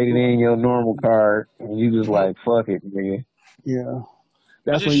can trade it in your normal card, and you just like fuck it, nigga. Yeah,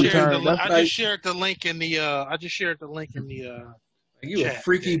 that's when you turn. I just shared the link in the. You chat, a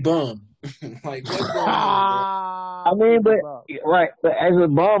freaky bum. Like what's going on? I mean, but as a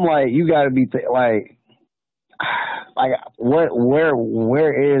bum, like you got to be like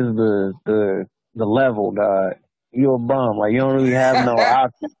where is the level, dog? You a bum, like you don't really have no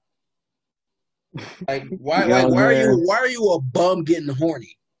option. Like why are you a bum getting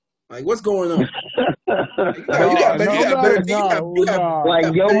horny? Like what's going on? Like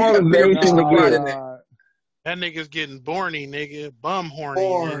your motivation to get in there. That nigga's getting borny, nigga. Bum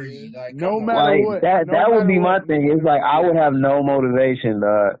horny. Like, no matter what. That would be my thing. It's like I would have no motivation,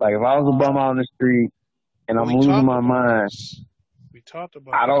 dog. Like if I was a bum on the street and I'm losing my mind, we talked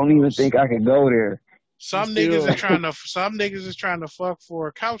about. I don't even think I could go there. Some niggas is trying to fuck for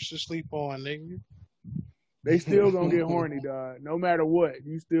a couch to sleep on, nigga. They still gonna get horny, dog. No matter what,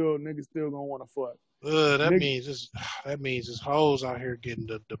 niggas still gonna want to fuck. That means it's hoes out here getting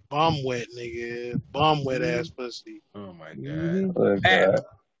the bum wet, nigga. Bum wet ass pussy. Oh my god. Oh, God.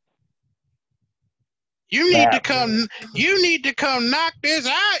 You need to come knock this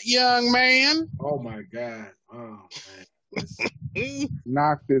out, young man. Oh my god. Oh man.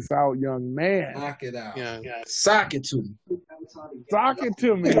 Knock this out, young man. Knock it out. Yeah. Sock it to me. Sock it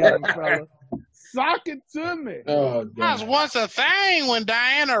to me, young fella. Sock it to me. Oh, that was once a thing when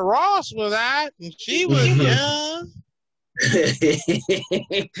Diana Ross was out and she was young. Why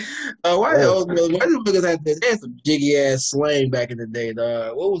the niggas had this? They had some jiggy ass slang back in the day,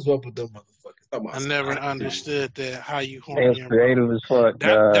 dog. What was up with them motherfuckers? I never understood that. How you They was creative as fuck.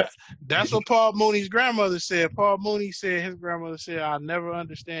 That's what Paul Mooney's grandmother said. Paul Mooney said his grandmother said, "I'll never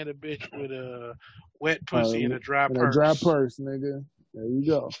understand a bitch with a wet pussy and a dry purse." A dry purse, nigga. There you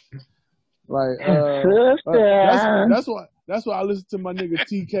go. Like that's why I listen to my nigga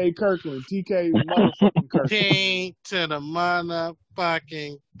TK Kirkland. TK motherfucking Kirkland. King to the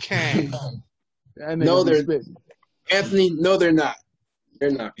motherfucking king. No, they're spitting. Anthony. No, they're not.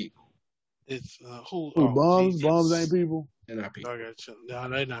 They're not people. It's who bums? Jesus. Bums ain't people. They're not people. No,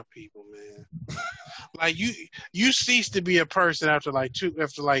 they're not people, man. Like you cease to be a person after like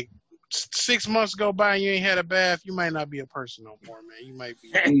 6 months go by and you ain't had a bath, you might not be a person no more, man. You might be.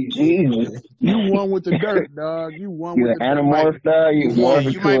 Jesus. You one with the dirt, dog. You one with the animal stuff. You might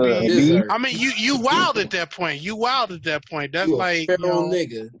be. I mean, you wild at that point. You wild at that point. That's like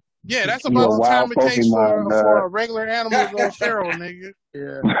nigga. Yeah, that's about the time it takes for a regular animal to go feral, nigga.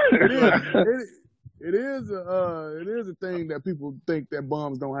 Yeah, it is a thing that people think that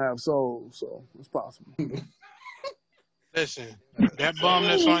bums don't have souls, so it's possible. Listen, that bum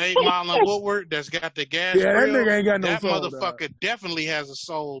that's on 8 Mile and Woodward that's got the gas grill, that nigga ain't got no that soul, motherfucker dog. definitely has a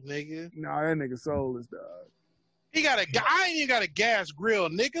soul, nigga. Nah, that nigga soulless, dog. He got I ain't even got a gas grill,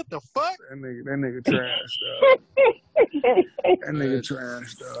 nigga. The fuck? That nigga trash, dog. That nigga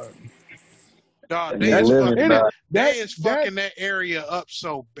trash, dog. Dog, they is fucking that area up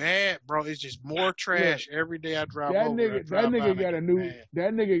so bad, bro. It's just more trash every day I drive over. That nigga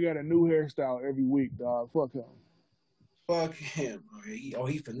got a new hairstyle every week, dog. Fuck him. Fuck him.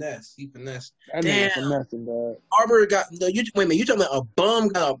 He finessed. He finessed. That nigga finessing, dog. Barber got wait a minute. You talking about a bum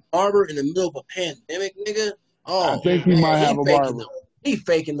got a barber in the middle of a pandemic, nigga? Oh, I think he might have a barber. He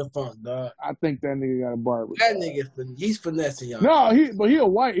faking the funk, dog. I think that nigga got a barber. That nigga, he's finessing y'all. No, he a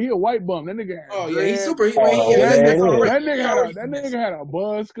white bum. That nigga. He's super. That nigga had a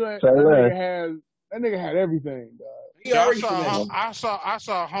buzz cut. That nigga had everything, dog. I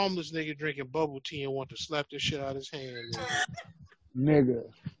saw a homeless nigga drinking bubble tea and want to slap the shit out of his hand. Nigga,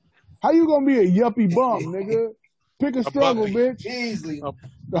 how you gonna be a yuppie bum, nigga? Pick a struggle, bitch. Easily.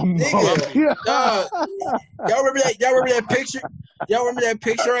 Nigga. Y'all remember that picture? Y'all remember that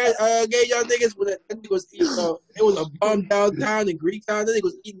picture I gave y'all niggas when that nigga was eating? It was a bum downtown in Greektown. That nigga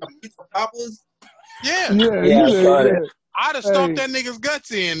was eating a piece of poplars. Yeah. I'd have stomped that nigga's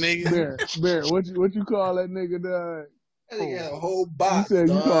guts in, nigga. Bear, what you call that nigga, dog? That nigga had a whole box. You said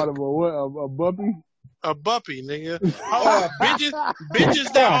dog. You called him a buppy? A buppy, nigga.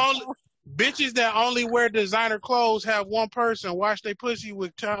 Bitches that only wear designer clothes have one person wash their pussy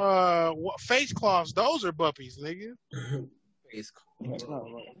with face cloths. Those are buppies, nigga.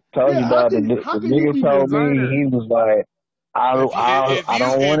 Told you about the nigga told me he was like, I don't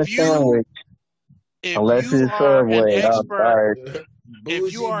want a sandwich unless it's Subway. I'm sorry.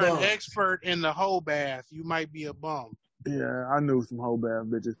 If you are an expert in the whole bath, you might be a bum. Yeah, I knew some whole bath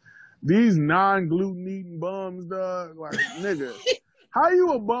bitches. These non-gluten eating bums, dog. Like, nigga, how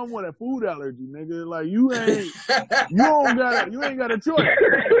you a bum with a food allergy, nigga? Like, you ain't got a choice.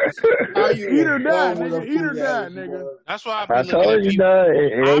 Eat or die, nigga. Eat or die, nigga. That's why I told you, dog.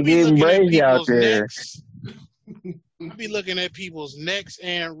 They getting crazy out there. I be looking at people's necks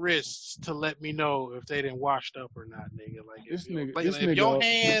and wrists to let me know if they didn't washed up or not, nigga. Like, if your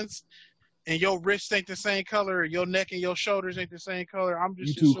hands and your wrists ain't the same color, or your neck and your shoulders ain't the same color, I'm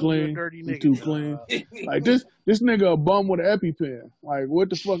just too clean. A dirty nigga. You too clean. Like this nigga a bum with an EpiPen. Like, what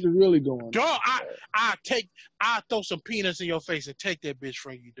the fuck is really going on? Dog, I throw some peanuts in your face and take that bitch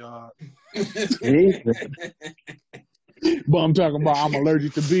from you, dog. But I'm talking about I'm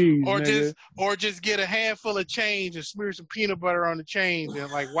allergic to bees, or just get a handful of change and smear some peanut butter on the change and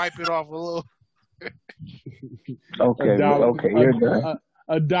like wipe it off a little. Okay, you're done.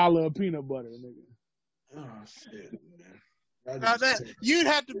 $1 of peanut butter, nigga. Oh shit, man. Now you'd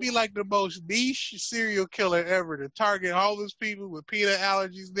have to be like the most niche serial killer ever to target homeless people with peanut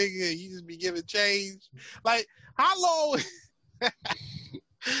allergies, nigga. And you just be giving change. Like, how long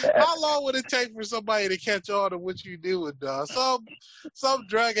would it take for somebody to catch on to what you doing, dog? Some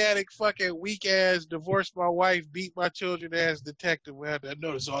drug addict, fucking weak ass, divorced my wife, beat my children ass detective. We had to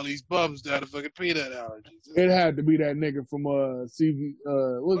notice all these bums down the fucking peanut allergies. It had to be that nigga from what's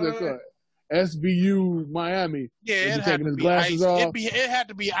that called? SBU Miami. Yeah, it had to be Ice. It had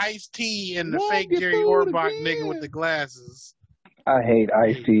to be Ice-T and the fake Jerry Orbach nigga with the glasses. I hate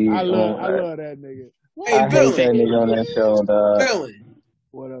Ice-T. I love that nigga. I hate that nigga on that show, dog.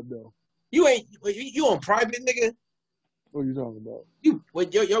 What up, though? You on private, nigga? What are you talking about?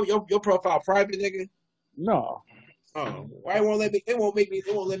 Your profile private, nigga? No. Oh, why it won't let me? It won't let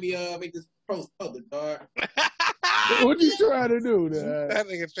me make this post public, dog. What you trying to do, dog? That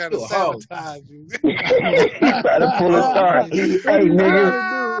nigga trying to sabotage you. Try to pull a card. Hey,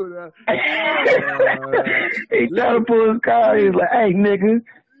 nigga. He trying to pull his card. He's like, hey, nigga.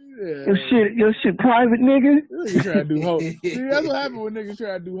 Yeah. Your shit private, nigga. You trying to do hoe. See, that's what happened when niggas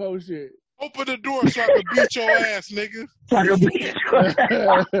try to do hoe shit. Open the door so I can beat your ass, nigga. So I can beat your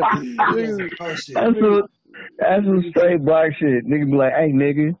ass. That's some straight black shit. Nigga be like, hey,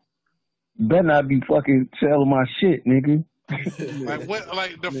 nigga, better not be fucking selling my shit, nigga. Like what?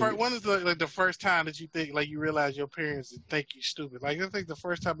 Like when is the first time that you think like you realize your parents think you stupid? Like I think the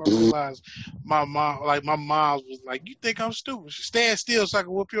first time I realized my mom was like, you think I'm stupid? Stand still so I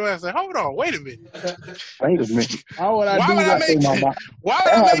can whoop your ass. Like, hold on, wait a minute. Wait a minute. Why would I make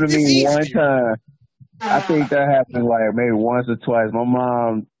this easy? One time. I think that happened like maybe once or twice. My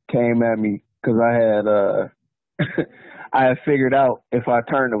mom came at me because I had figured out if I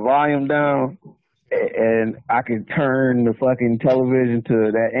turned the volume down and I could turn the fucking television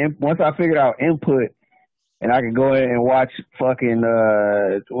to that. Once I figured out input, and I could go ahead and watch fucking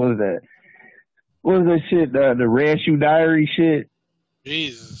what was that? What was that shit? The Red Shoe Diary shit.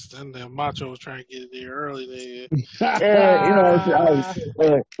 Jesus, then the Macho was trying to get it there early. Yeah, you know.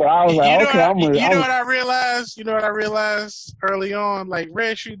 So I was like, okay, you know what I realized? You know what I realized early on? Like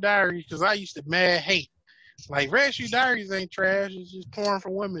Red Shoe Diary, because I used to mad hate. Like Red Shoe Diaries ain't trash. It's just porn for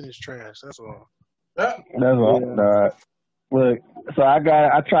women is trash. That's all. That's all. Look, so I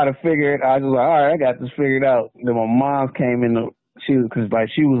tried to figure it. I was like, all right, I got this figured out. Then my mom came in. She was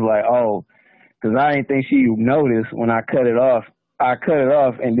like, oh, because I didn't think she noticed when I cut it off. I cut it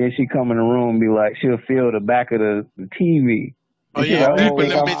off, and then she come in the room and be like, she'll feel the back of the TV. Oh, yeah, like, back when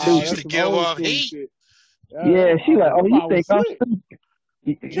them bitches used to give off heat. Yeah, she like, oh, you think I'm stupid?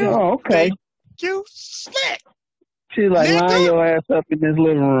 Oh, okay. You slick. She like, line your ass up in this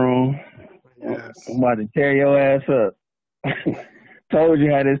living room. Yes. I'm about to tear your ass up. Told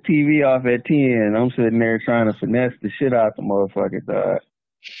you had this TV off at 10. I'm sitting there trying to finesse the shit out the motherfucker, dog.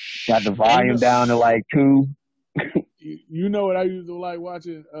 Got the volume down to like 2. You know what I used to like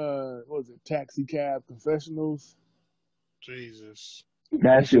watching? What was it? Taxi Cab Confessionals. Jesus.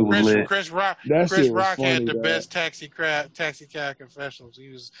 That shit was lit. Chris Rock had the best taxi cab confessionals. He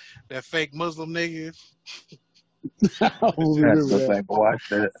was that fake Muslim nigga. That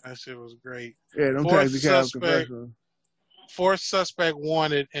shit was great. Yeah, them taxi cab confessionals. Fourth suspect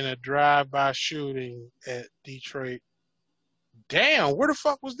wanted in a drive-by shooting at Detroit. Damn, where the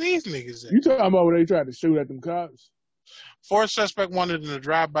fuck was these niggas at? You talking about when they tried to shoot at them cops? Fourth suspect wanted in a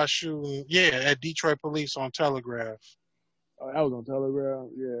drive-by shooting, at Detroit police on Telegraph. Oh, that was on Telegraph?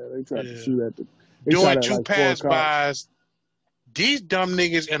 Yeah, they tried to shoot at them. Doing 2 pass-bys. These dumb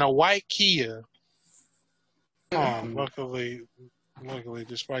niggas in a white Kia. Luckily,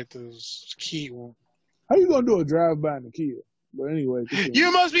 despite this Kia. How you gonna do a drive-by in a Kia? But anyway.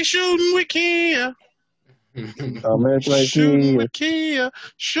 You must be shooting with Kia. Shooting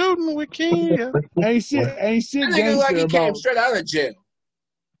with Kia. Ain't shit that nigga like he came straight out of jail.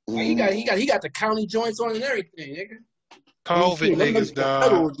 He got the county joints on and everything, nigga. COVID niggas,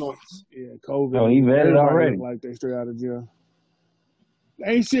 dog. Yeah, COVID. Oh, he vetted already. Like they straight out of jail.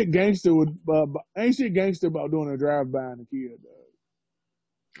 Ain't shit gangster about doing a drive-by in a Kia, dog.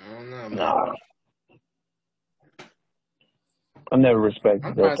 I don't know, man. Nah. I never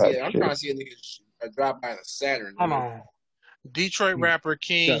respected that type of shit. I'm trying to see a nigga drive by the Saturn. Come on. Detroit rapper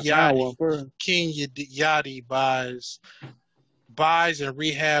King Yachty buys and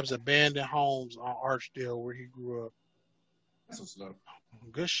rehabs abandoned homes on Archdale where he grew up. That's what's up.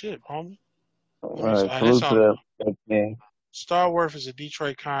 Good shit, homie. Salute to that. Starworth is a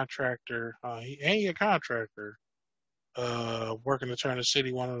Detroit contractor. He ain't a contractor. Working to turn the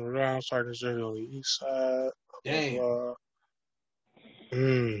city one of the round sergeants on the east side. Damn.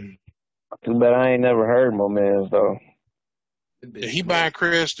 Too bad I ain't never heard my man's though. Yeah, he buying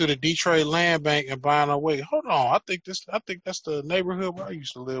cribs through the Detroit Land Bank and buying away. Hold on, I think that's the neighborhood where I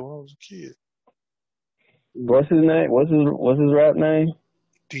used to live when I was a kid. What's his name? What's his rap name?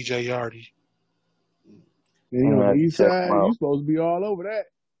 DJ Yachty. Yeah, on the east side, you supposed to be all over that.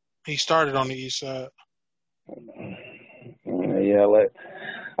 He started on the east side. Yeah,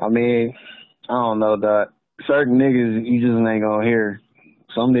 I don't know, dog. Certain niggas you just ain't gonna hear.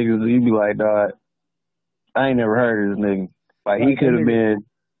 Some niggas you be like, dog, I ain't never heard of this nigga. Like he could have been.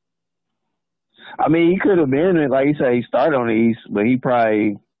 He could have been like you say. He started on the east, but he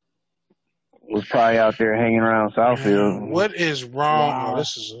was out there hanging around Southfield. What is wrong? Wow. Oh,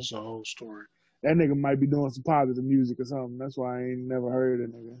 this is a whole story. That nigga might be doing some positive music or something. That's why I ain't never heard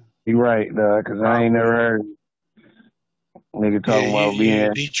of that nigga. You right, dog, because I ain't never heard. Nigga talking about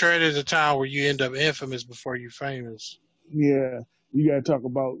being Detroit is a town where you end up infamous before you famous. Yeah, you gotta talk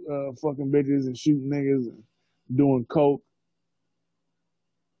about fucking bitches and shooting niggas and doing coke.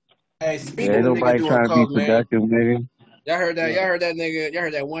 Hey, speaking of nigga doing coke, man. Nigga. Y'all heard that? Y'all heard that nigga? Y'all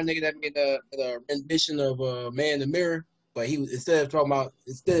heard that one nigga that made the rendition of Man in the Mirror? But he was instead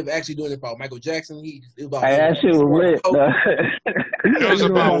of actually doing it about Michael Jackson, it was about that shit was lit. It was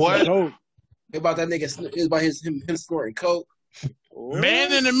about what? About that nigga. It was about him snorting coke.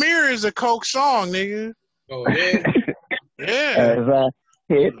 Man in the Mirror is a coke song, nigga. Oh yeah. Yeah. As I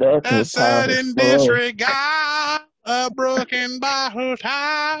hit a sudden disregard, a broken bottle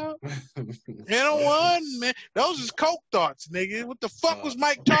top, and a one man. Those is coke thoughts, nigga. What the fuck was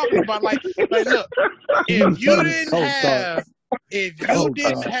Mike talking about? Like look, if you didn't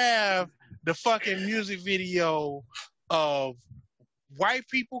have the fucking music video of white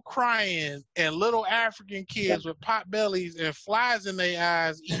people crying and little African kids with pot bellies and flies in their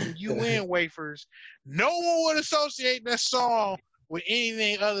eyes eating UN wafers, no one would associate that song with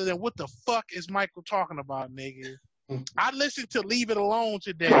anything other than what the fuck is Michael talking about, nigga. I listened to Leave It Alone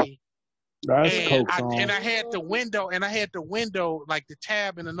today. That's and I had the window, like the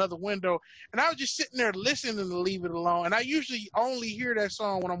tab in another window, and I was just sitting there listening to Leave It Alone, and I usually only hear that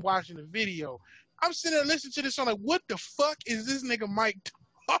song when I'm watching the video. I'm sitting there listening to this song like, what the fuck is this nigga Mike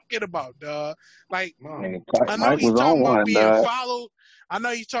talking about, dog? Like, I know he's talking about being followed. I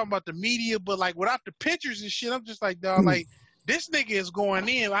know he's talking about the media, but like without the pictures and shit, I'm just like, dog, like this nigga is going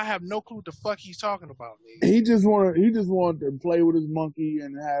in. I have no clue what the fuck he's talking about, nigga. He just wanted to play with his monkey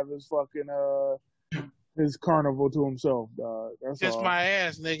and have his fucking his carnival to himself, dog. That's just all. My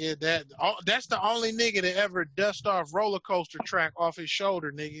ass, nigga. That's the only nigga that ever dust off roller coaster track off his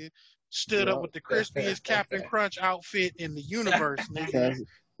shoulder, nigga. Stood up with the crispiest Captain Crunch outfit in the universe, nigga.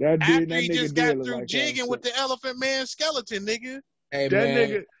 After he just got through jigging with the Elephant Man skeleton, nigga. Hey,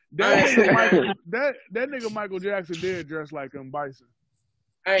 that nigga Michael Jackson did dress like M. Bison.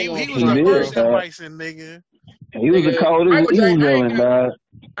 He was the first M. Bison, nigga. He was the coldest evil villain, dog.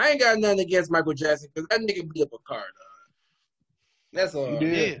 I ain't got nothing against Michael Jackson because that nigga beat up a car, dog. That's all.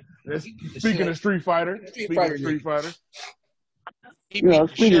 Yeah. Speaking of Street Fighter. Speaking of Street Fighter,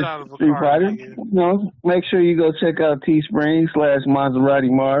 make sure you go check out Teespring/Maserati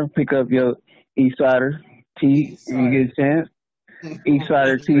Mar. Pick up your Eastsider tee if you get a chance.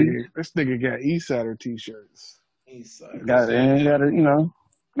 Eastsider tee. This nigga got Eastsider t-shirts.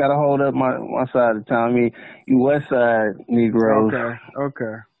 Gotta hold up my side of town. I mean, you West Side Negroes.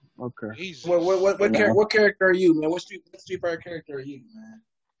 Okay. What character are you, man? What Street Fighter character are you, man?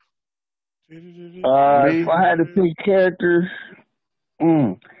 If I had to pick characters,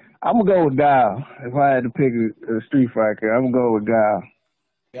 I'm gonna go with Guile. If I had to pick a Street Fighter, I'm gonna go with Guile.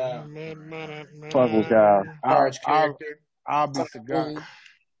 Fuck with Guile. I'll be Sagat.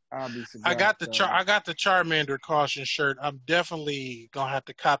 I got the Charmander caution shirt. I'm definitely gonna have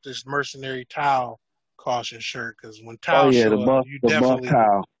to cop this mercenary Tao caution shirt because when Tao shows up, you definitely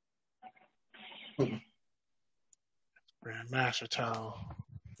Tao. Grandmaster Tao.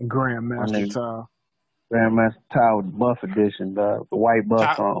 Grandmaster Tao. Grandmaster Tao with the buff edition, dog. The white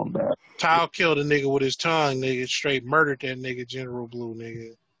buff on, dog. Tao killed a nigga with his tongue, nigga. Straight murdered that nigga, General Blue,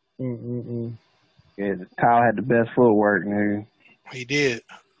 nigga. Yeah, Tao had the best footwork, nigga. He did.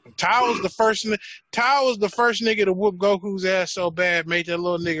 Tao was the first nigga to whoop Goku's ass so bad, made that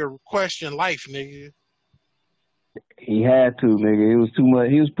little nigga question life, nigga. He had to, nigga. It was too much.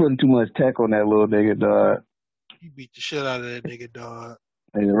 He was putting too much tech on that little nigga, dog. He beat the shit out of that nigga, dog.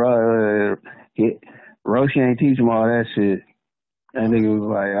 Roshi ain't teach him all that shit. That nigga was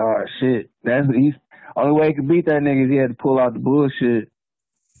like, oh shit. He's only way he could beat that nigga is he had to pull out the bullshit.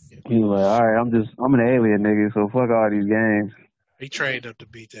 He was like, all right, I'm an alien nigga, so fuck all these games. He trained up to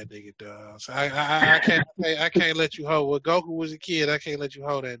beat that nigga, dog. So I can't let you hold. When Goku was a kid, I can't let you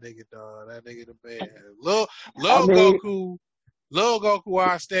hold that nigga, dog. That nigga the man. Lil Goku,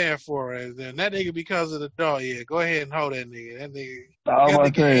 I stand for it. And that nigga because of the dog. Yeah, go ahead and hold that nigga. That nigga. All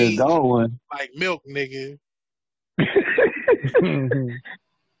I'm saying is dog one. Like milk, nigga.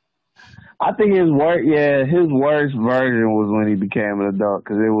 I think his worst version was when he became an adult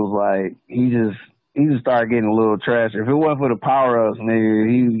because it was like he just started getting a little trash. If it wasn't for the power ups,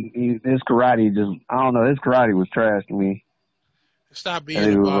 nigga, his karate his karate was trash to me. It stopped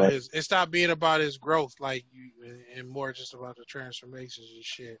being about his growth, like and more just about the transformations and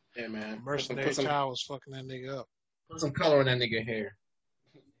shit. Yeah, man. Mercenary Tao was fucking that nigga up. Put some color in that nigga hair.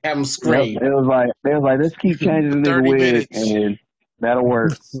 Have him scream. It was like let's keep changing the nigga wig and that'll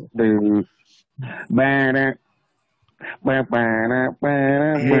work, dude. He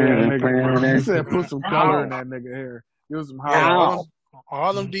said put some color in that nigga hair. Give some hollers.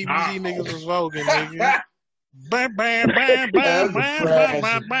 All them DBZ niggas was voguing, nigga. Bam, bam, bam, bam, bam, bam,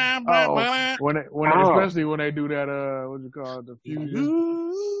 bam, bam, bam. Especially when they do that, what you call it, the fusion.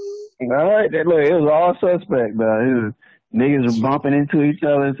 All right, look, it was all suspect, though. Niggas were bumping into each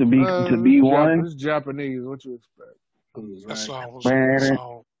other to be one. It's Japanese. What you expect? That's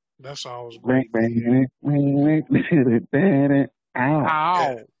all. That's all.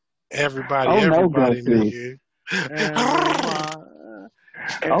 Ow! Everybody, nigga.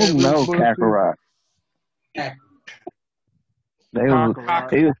 Oh no, Kakarot.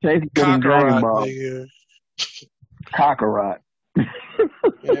 They was chasing them Dragon Ball. Kakarot.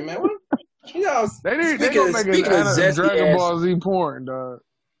 Yeah, man. You know, they gonna make a Dragon Ball Z porn, dog.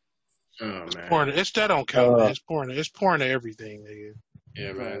 Oh man, that don't count. Man. It's porn to everything, nigga.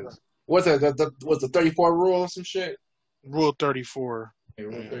 Yeah, man. What's that? What's the 34 rule or some shit? Rule 34. Yeah,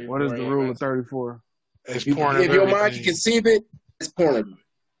 Rule 34. What is the rule of 34? It's porn. If your mind can conceive it, it's porn of it.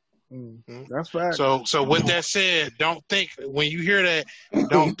 Mm-hmm. That's fact. So with that said, don't think when you hear that.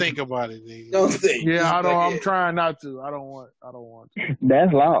 Don't think about it. Nigga. Don't think. Yeah, I don't. I'm trying not to. I don't want to.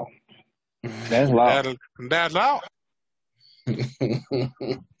 That's law. That's law. That's law.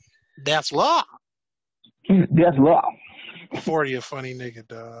 That's law. That's law. 40 a funny nigga,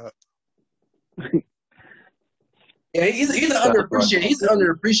 dog. Yeah, he's an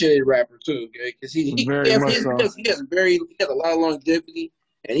underappreciated rapper too, because he has a lot of longevity,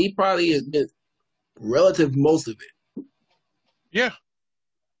 and he probably has been relative most of it. Yeah.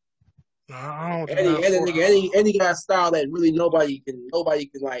 And he got a style that really nobody can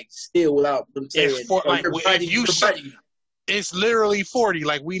like steal without them saying. It's literally 40.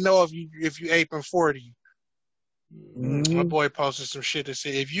 Like we know if you aping 40. Mm-hmm. My boy posted some shit that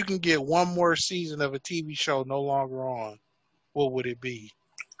said if you can get one more season of a TV show no longer on, what would it be?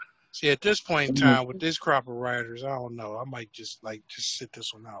 See, at this point in time with this crop of writers, I don't know. I might just sit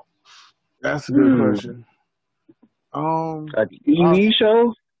this one out. That's a good question. A TV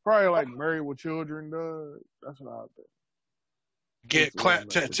show? Probably like Married with Children does. That's what I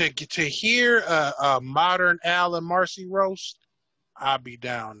think. To hear a modern Al and Marcy roast, I'd be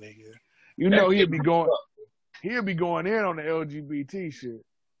down, nigga. You know he'd be going in on the LGBT shit.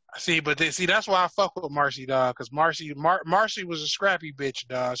 See, that's why I fuck with Marcy, dog. Because Marcy was a scrappy bitch,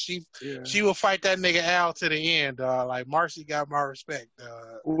 dog. She will fight that nigga Al to the end, dog. Like Marcy got my respect,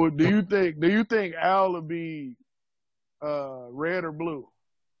 dog. Well, do you think Al will be red or blue?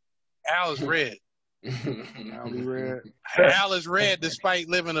 Al is red. Al be red. Al is red despite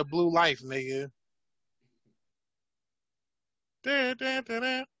living a blue life, nigga.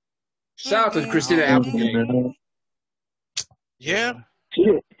 Shout out to Christina Applegate. Yeah.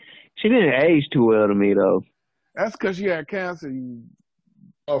 She didn't age too well to me, though. That's because she had cancer.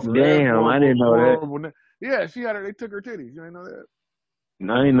 Damn, I didn't know that. Yeah, they took her titties. You didn't know that?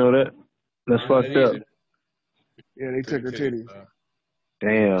 No, I didn't know that. That's fucked up. Yeah, they took her titties.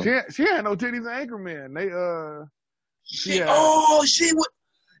 Damn. She had no titties in Anchorman.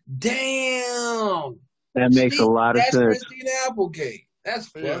 Damn. That makes a lot of sense. That's Christina Applegate. That's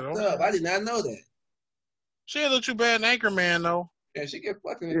fucked up. I did not know that. She didn't look too bad in Anchorman, though. Yeah, she get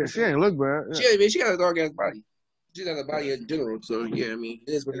fucking. Yeah, she ain't look bad. Yeah. She got a dog ass body. She got a body in general, so yeah, I mean,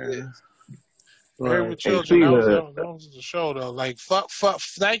 it is what it is. Married with Children, that was the show, though. Like, fuck,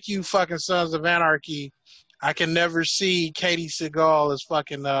 thank you, fucking Sons of Anarchy. I can never see Katie Seagal as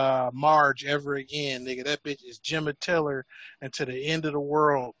fucking Marge ever again, nigga. That bitch is Gemma Tiller and to the end of the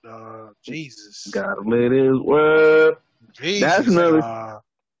world, Jesus. Gotta let it work. Jesus, that's another.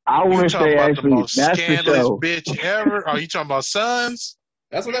 I want to say actually, the most that's scandalous the show. Bitch ever. Oh, you talking about Sons?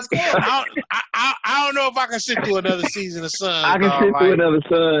 That's what that's called. I don't know if I can sit through another season of Sons. I can sit through another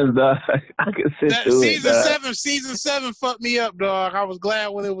Sons, dog. I can sit through it. Season 7 fucked me up, dog. I was glad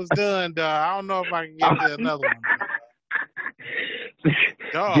when it was done, dog. I don't know if I can get to another one.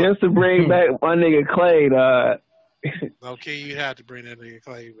 Dog. Just to bring back my nigga Clay, dog. Okay, you had to bring that nigga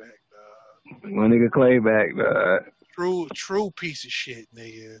Clay back, dog. My nigga Clay back, dog. True piece of shit,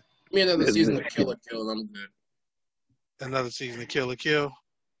 nigga. Give me another season of Kill la Kill, I'm good. Another season of Kill la Kill.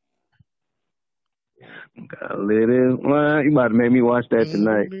 Gotta let it. Well, you about to make me watch that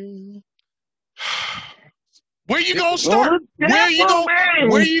tonight. Where you gonna start? Where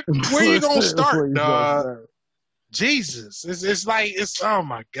you gonna start, dog? Jesus, it's like oh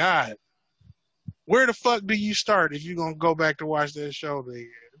my God. Where the fuck do you start if you gonna go back to watch that show, nigga?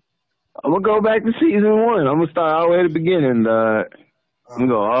 I'm gonna go back to season 1. I'm gonna start all the way at the beginning, dog. I'm gonna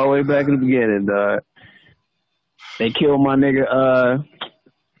go all the way back in the beginning, dog. They killed my nigga.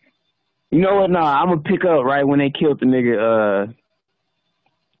 You know what? Nah, I'm gonna pick up right when they killed the nigga.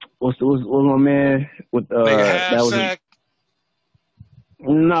 What's my man with nigga Half-Sack.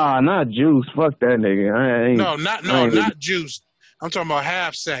 Nah, not Juice. Fuck that nigga. Not Juice. I'm talking about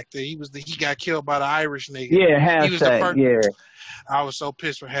Half Sack. He got killed by the Irish nigga. Yeah, Half Sack. Yeah. I was so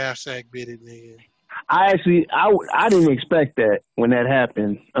pissed for Half Sack bit it, nigga. I didn't expect that when that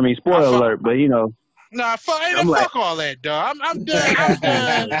happened. I mean, spoiler alert, but you know. Nah, fuck all that, dog. I'm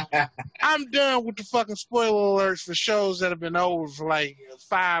done. I'm done with the fucking spoiler alerts for shows that have been over for like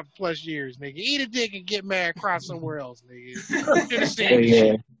 5+ years, nigga. Eat a dick and get mad, cry somewhere else,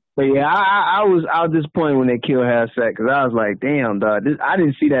 nigga. But yeah, I was disappointed when they killed Half Sack because I was like, damn, dog, I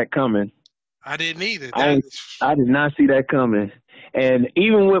didn't see that coming. I didn't either. I did not see that coming. And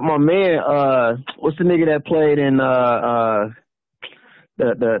even with my man, what's the nigga that played in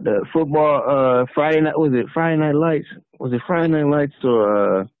the football Friday night? Was it Friday Night Lights? Was it Friday Night Lights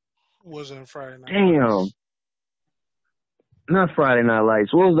or wasn't Friday Night damn Lights. Not Friday Night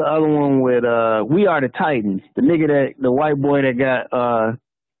Lights. What was the other one with We Are the Titans? The nigga the white boy that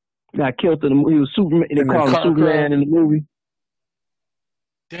got killed in the movie. He was Superman. They called him Superman in the movie.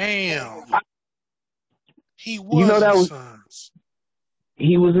 Damn. He was in Sons.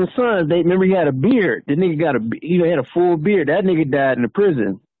 He was in Sons. Remember he had a beard. The nigga had a full beard. That nigga died in the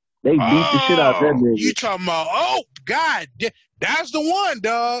prison. They beat the shit out of that nigga. You talking about? God, that's the one,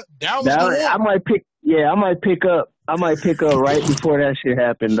 dog. That was the one. I might pick up right before that shit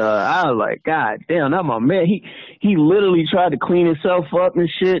happened. I was like, God damn, that my man. He literally tried to clean himself up and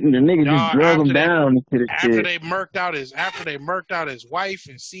shit, and the nigga just drug him down into the shit. After they murked out his wife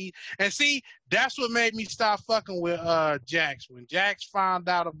and see, that's what made me stop fucking with Jax. When Jax found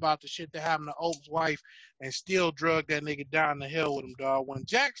out about the shit that happened to Oak's wife and still drugged that nigga down the hill with him, dog. When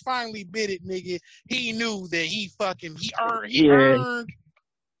Jax finally bit it, nigga, he knew that he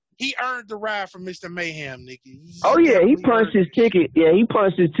earned the ride from Mr. Mayhem, nigga. He punched his ticket. Yeah, he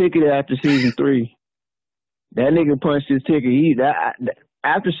punched his ticket after season 3. That nigga punched his ticket.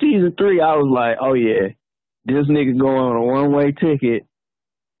 After season 3, I was like, oh yeah, this nigga going on a one-way ticket.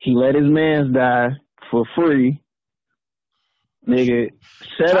 He let his mans die for free. Nigga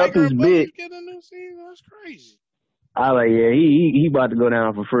set up his bitch. That's crazy. I like, yeah, he about to go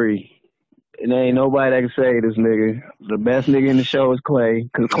down for free. And there ain't nobody that can say this nigga. The best nigga in the show is Clay,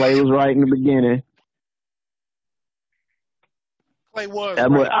 because Clay was right in the beginning. Clay was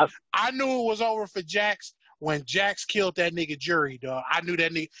right. I knew it was over for Jax when Jax killed that nigga Jury, dog. I knew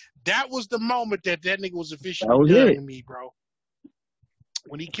that nigga. That was the moment that nigga was officially done to me, bro.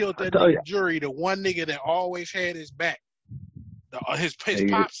 When he killed that nigga Jury, the one nigga that always had his back, his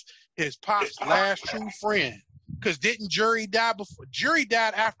pop's last true friend. Because didn't Jury die before? Jury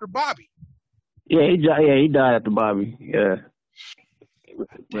died after Bobby. Yeah, he died after Bobby. Yeah.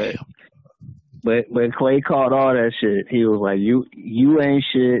 But Clay called all that shit. He was like, you ain't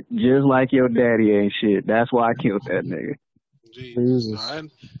shit, just like your daddy ain't shit. That's why I killed that nigga. Jesus.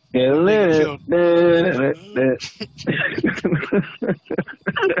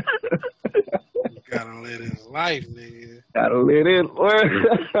 Gotta live his life, nigga. Gotta live it work.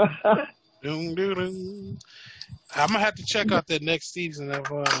 I'm gonna have to check out that next season of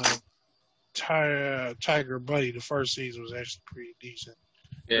Tiger Buddy. The first season was actually pretty decent.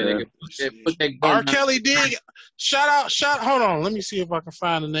 Yeah, put that R. Kelly did. Hold on. Let me see if I can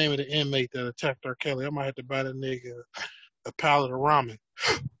find the name of the inmate that attacked R. Kelly. I might have to buy that nigga a pallet of ramen.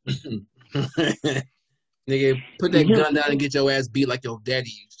 Nigga, put that gun down and get your ass beat like your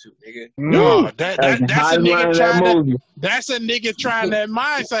daddy used to, nigga. No, that's a nigga trying that's a nigga trying that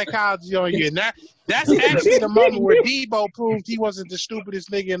mind psychology on you. And that's actually the moment where Debo proved he wasn't the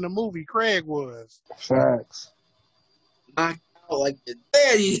stupidest nigga in the movie. Craig was. Facts. Knocked out like the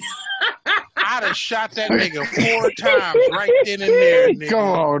daddy. I'd have shot that nigga 4 times right then and there, nigga. Come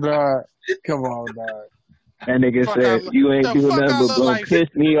on, dog. That nigga said, you ain't doing nothing but gonna piss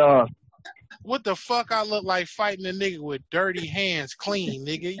me off. What the fuck I look like fighting a nigga with dirty hands clean,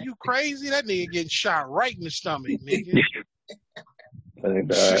 nigga? You crazy? That nigga getting shot right in the stomach, nigga. Oh,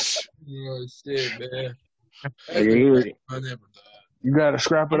 shit, man. You gotta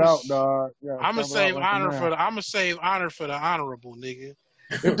scrap it out, dog. I'm gonna save honor for the honorable, nigga.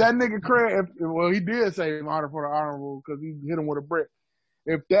 If that nigga Craig, he did save honor for the honorable because he hit him with a brick.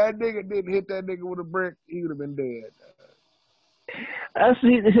 If that nigga didn't hit that nigga with a brick, he would have been dead.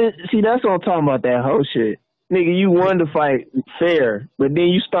 See, that's what I'm talking about, that whole shit. Nigga, you won the fight fair, but then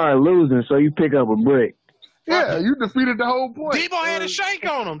you start losing, so you pick up a brick. Yeah, you defeated the whole point. Debo had a shake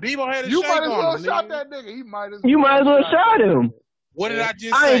on him. You might as well shot that nigga. You might as well shot him. What did I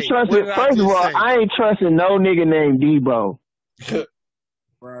just say? First of all, I ain't trusting no nigga named Debo.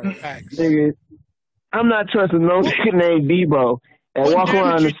 Right. Nigga, I'm not trusting no nigga named Debo and walk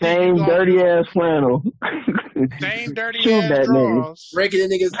around the same dirty ass flannel. Same dirty Shoot ass that draws. Breaking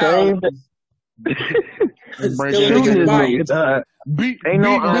the niggas' Same. house. Breaking Stealing Shooting niggas' this bikes. nigga, Beat Ain't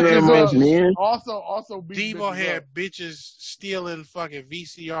no honor bitches amongst up. men. Also beat Devo bitches had up. bitches stealing fucking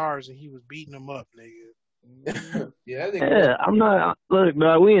VCRs and he was beating them up, nigga. Yeah, that nigga. Yeah, I'm not. Look,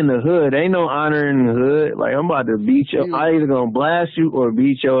 dog, we in the hood. Ain't no honor in the hood. Like, I'm about to beat you. I either gonna blast you or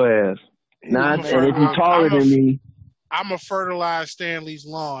beat your ass. Not, and if you taller than me, I'm gonna fertilize Stanley's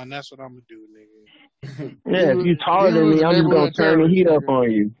lawn. That's what I'm gonna do, nigga. yeah, if you taller than me, I'm just gonna turn the heat up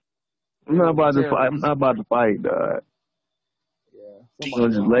on you. I'm not about to fight. I'm not about to fight, dog. Yeah, I'm gonna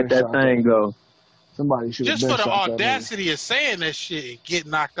just let that thing go. Somebody should just for the audacity of saying that shit and get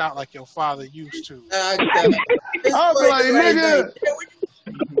knocked out like your father used to. I'll be like, nigga,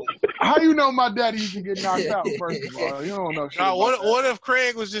 how you know my daddy used to get knocked out? First of all, you don't know shit. No, what if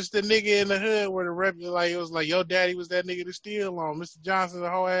Craig was just the nigga in the hood where the rep like it was like your daddy was that nigga to steal on? Mr. Johnson, a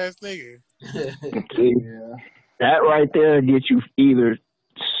whole ass nigga. See, that right there gets you either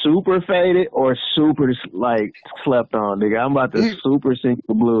super faded or super like slept on, nigga. I'm about to super sink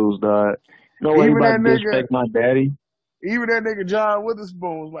the blues, dog. No way you about to disrespect my daddy. Even that nigga John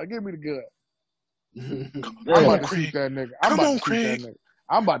Witherspoon was like, give me the gun. I'm about to shoot that nigga. I'm about to shoot that nigga.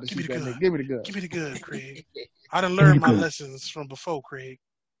 I'm about to shoot that nigga. Give me the gun. Give me the gun, Craig. I done learned my lessons from before, Craig.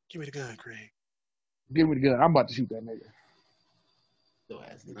 Give me the gun, Craig. Give me the gun. I'm about to shoot that nigga.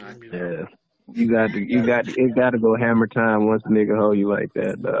 Yeah. It got to go hammer time once the nigga hold you like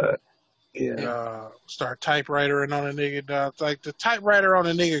that, dog. Yeah. Start typewritering on a nigga, dog. Like the typewriter on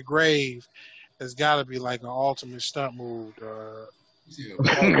a nigga grave has got to be like an ultimate stunt move, dog.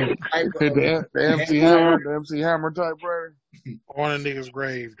 the MC Hammer typewriter on a nigga's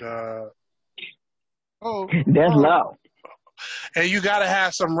grave, dog. That's loud. And you gotta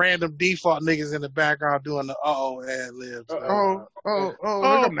have some random default niggas in the background doing the ad libs.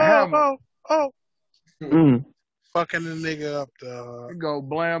 Fucking the nigga up, dog. You go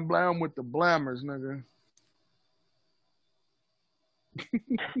blam blam with the blammers, nigga.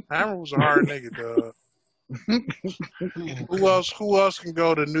 Hammer was a hard nigga, dog. Who else can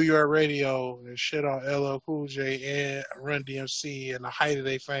go to New York radio and shit on LL Cool J and Run DMC in the height of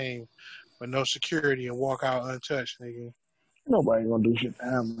their fame with no security and walk out untouched, nigga? Nobody gonna do shit to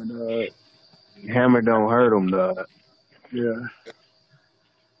Hammer, dog. Hammer don't hurt him, dog. Yeah.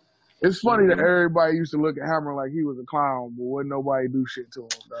 It's funny that everybody used to look at Hammer like he was a clown, but wouldn't nobody do shit to him,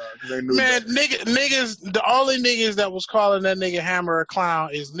 dog. They knew niggas, the only niggas that was calling that nigga Hammer a clown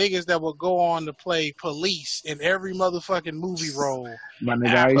is niggas that would go on to play police in every motherfucking movie role. My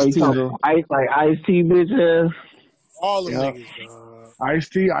nigga Ice-T, bitch. All the niggas, dog.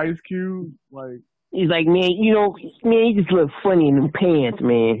 Ice-T, Ice Cube, like. He's like, man, you just look funny in them pants,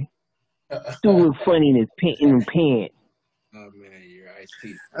 man. You look funny in them pants. Oh man, you're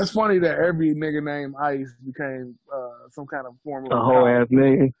Ice-T. That's funny that every nigga named Ice became some kind of form of a whole ass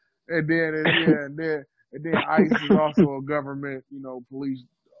nigga. And then ICE is also a government, police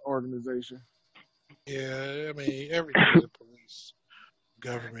organization. Yeah, I mean everything is a police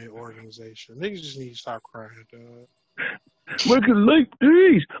government organization. Niggas just need to stop crying, dog. Look at Lake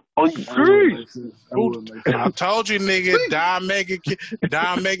East on the street. I told you, nigga, Don Mega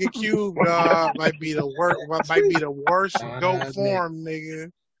Cube, dog, might be the worst goat form,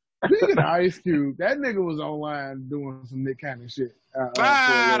 nigga. Speaking of Ice Cube, that nigga was online doing some Nick Cannon shit.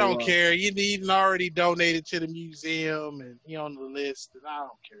 I don't care. He already donated to the museum, and he on the list, and I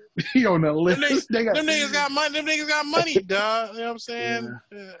don't care. He on the list. Them niggas got money. Them niggas got money, dog. You know what I'm saying?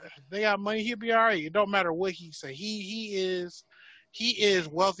 Yeah. They got money. He'll be all right. It don't matter what he say. He is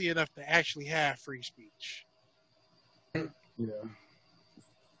wealthy enough to actually have free speech. Yeah.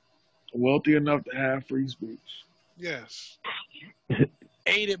 Wealthy enough to have free speech. Yes.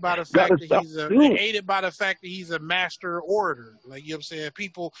 Aided by the fact that he's a master orator. Like, you know what I'm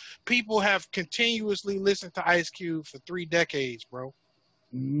saying? People have continuously listened to Ice Cube for 3 decades, bro.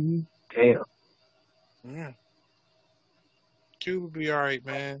 Mm-hmm. Damn. Yeah. Cube will be all right,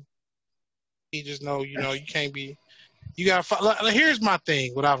 man. He just know, you can't be. You gotta. Here's my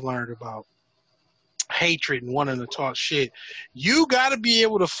thing. What I've learned about hatred and wanting to talk shit. You got to be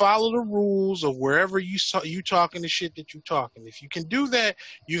able to follow the rules of wherever you talking the shit that you talking. If you can do that,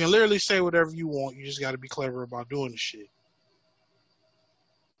 you can literally say whatever you want. You just got to be clever about doing the shit.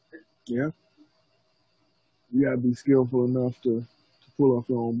 Yeah. You got to be skillful enough to pull off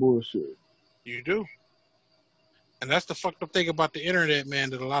your own bullshit. You do. And that's the fucked up thing about the internet,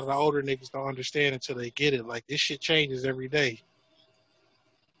 man, that a lot of the older niggas don't understand until they get it. Like, this shit changes every day.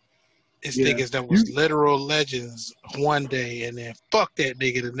 It's niggas that was literal legends one day and then fuck that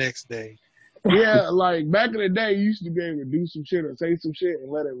nigga the next day. Yeah, like back in the day, you used to be able to do some shit or say some shit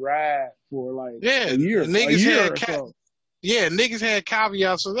and let it ride for like a year or so. Yeah, niggas had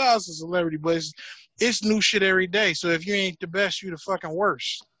caveats for us as a celebrity, but it's new shit every day. So if you ain't the best, you the fucking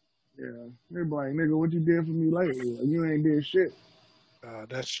worst. Yeah, they're like, nigga, what you did for me lately? You ain't did shit.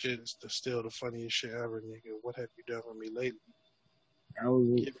 That shit is still the funniest shit ever, nigga. What have you done for me lately?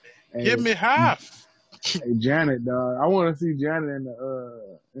 Give me half. Hey, Janet, dog. I want to see Janet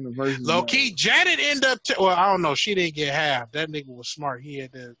in the version. Low key, Janet ended up. Well, I don't know. She didn't get half. That nigga was smart. He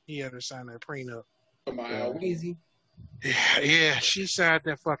had to sign that prenup. Easy. Yeah, she signed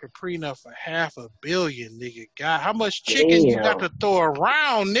that fucking prenup for $500 million, nigga. God, how much chicken you got to throw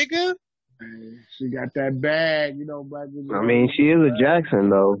around, nigga? She got that bag, you know. I mean, she is a Jackson,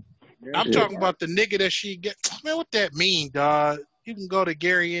 though. Yeah, I'm talking about the nigga that she get. Man, what that mean, dog? You can go to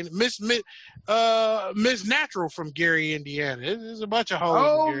Gary and Miss Natural from Gary, Indiana. There's a bunch of hoes.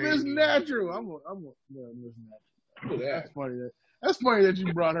 Oh, Miss Natural. I'm Miss Natural. That's funny. That's funny that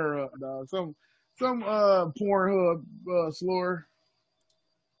you brought her up, dog. Some Pornhub slur.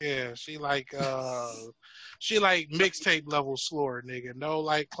 Yeah, she like mixtape level slur, nigga. No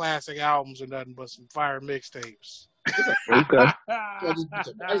like classic albums or nothing, but some fire mixtapes. Okay.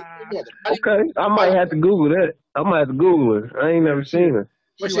 Okay. I might have to Google that. I might have to Google her. I ain't never seen her.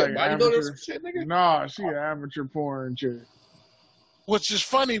 She like amateur shit, nigga? Nah, she an amateur porn chick. Which is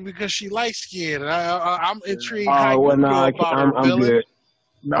funny because she light skinned. I'm intrigued. Oh, well, nah, I'm good.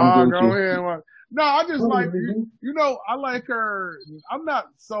 Nah, go ahead. No, I just like, you know, I like her. I'm not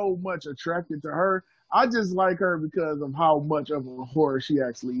so much attracted to her. I just like her because of how much of a whore she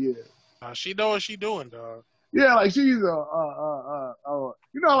actually is. She know what she doing, dog. Yeah, like she's you know,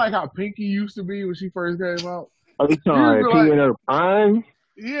 like how Pinky used to be when she first came out. Oh, you sorry, Pinky in her prime?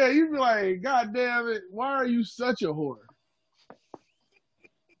 Yeah, you'd be like, God damn it, why are you such a whore?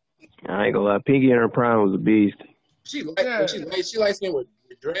 I ain't gonna lie, Pinky in her prime was a beast. She likes skin with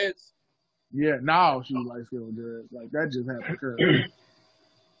dreads. Yeah, now she light skin with dreads. Like that just happened to her.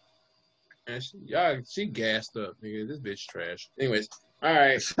 And she gassed up, nigga. This bitch trash. Anyways, all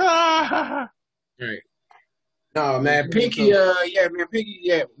right. All right. No, man, Pinky,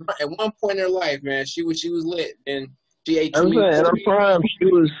 Pinky, at one point in her life, man, she was lit, and she ate. I'm saying, in her prime, she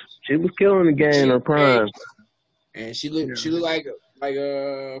was killing the game in her prime. And she looked like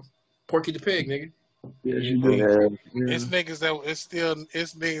Porky the Pig, nigga. Yeah, she did. It's niggas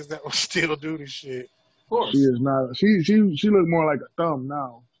that will still do this shit. Of course. She is not. She look more like a thumb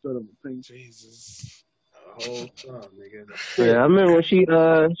now instead of a pink. Jesus. Whole time, nigga. Yeah, I remember when she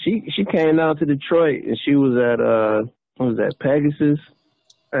came down to Detroit and she was at what was that, Pegasus?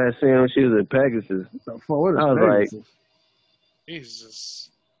 I seen her when she was at Pegasus. I was Pegasus? Like, Jesus,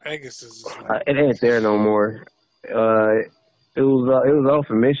 Pegasus. It ain't there no more. It was off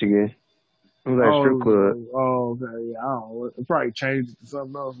in Michigan. It was at a strip club. Oh, okay. Yeah, I don't know. It probably changed it to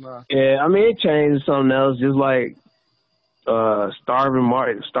something else now. Yeah, I mean it changed to something else, just like. Starving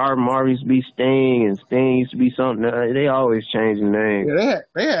Marvin used to be Sting, and Sting used to be something. They always change the name. Yeah,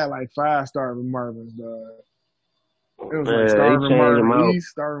 they had like 5 Starving Marvins. It was like Starving Marvin East,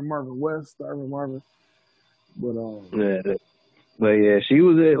 Starving Marvin West, Starving Marvin. But yeah, she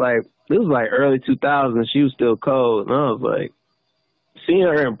was it was like early 2000s. She was still cold, and I was like, seeing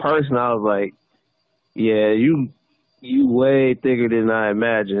her in person, I was like, yeah, you way thicker than I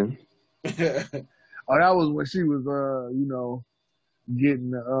imagined. Oh, that was when she was,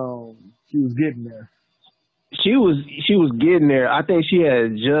 getting, she was getting there. She was getting there. I think she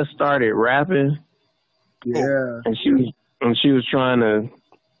had just started rapping. Yeah. And she was trying to,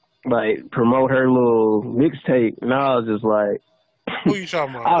 like, promote her little mixtape. And I was just like. Who you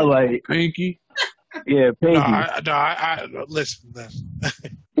talking about? I was like. Pinky? Yeah, Pinky. I listen.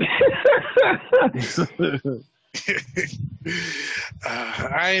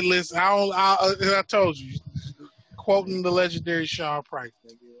 I ain't listen. I told you, quoting the legendary Sean Price.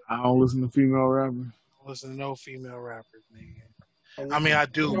 Nigga. I don't listen to female rappers. I don't listen to no female rappers, nigga. I mean, I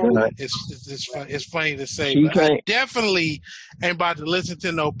do. It's funny to say, but I definitely ain't about to listen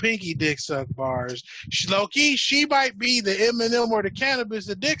to no Pinky dick suck bars. Low-key, she might be the Eminem or the Cannabis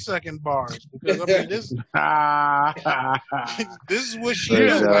of dick sucking bars, because I mean this. This is what she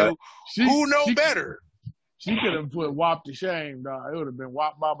is. Like, who know better? She could have put WAP to shame, dog. It would have been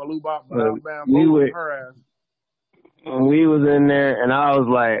WAP, Baba, Lou, Bop, Bam, Bam, her ass. When we was in there, and I was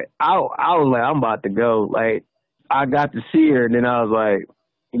like, I'm about to go. Like, I got to see her, and then I was like,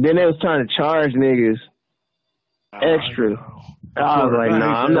 then they was trying to charge niggas extra. I was like,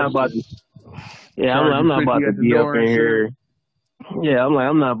 nah, I'm not about to. Yeah, I'm not about to be up in here. Yeah,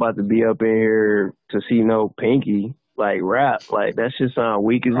 I'm not about to be up in here to see no Pinky. like rap. Like that shit sound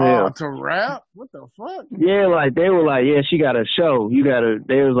weak as Oh, hell. to rap? What the fuck? Yeah, like they were like, yeah, she got a show.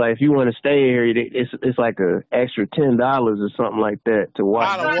 They was like, if you want to stay here, it's like a extra $10 or something like that to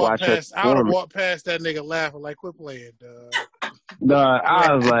watch her. I would have walked past that nigga laughing like, quit playing, dog. Nah,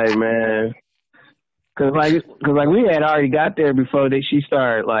 I was like, man. Cause we had already got there before she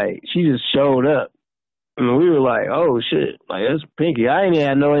started, like, she just showed up. And we were like, oh shit, like that's Pinky. I ain't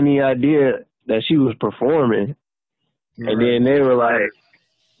had any idea that she was performing. Right. And then they were like,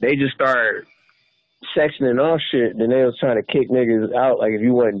 they just started sectioning off shit. Then they was trying to kick niggas out, like if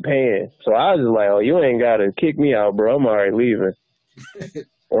you wasn't paying. So I was just like, oh, you ain't gotta kick me out, bro. I'm already leaving.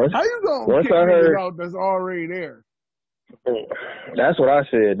 How you gonna kick niggas out that's already there? That's what I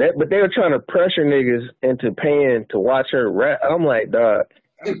said. But they were trying to pressure niggas into paying to watch her rap. I'm like, dog.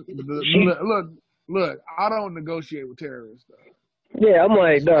 Look, I don't negotiate with terrorists, though. Yeah, I'm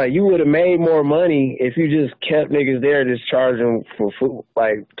like, dog, you would have made more money if you just kept niggas there, just charging for food,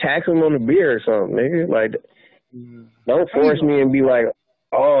 like tax them on the beer or something, nigga. Like, don't force me and be like,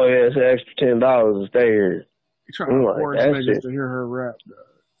 oh yeah, it's an extra $10 to stay here. You trying to force niggas to hear her rap,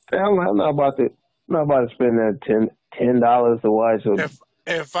 though. I'm not about to spend that $10 to watch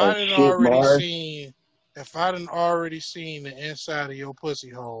if I didn't already seen the inside of your pussy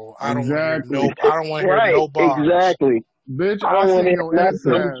hole, I don't want to hear no bars. Exactly. Bitch, I seen your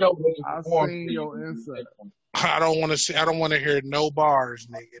inside. I seen your inside. I don't want to hear no bars,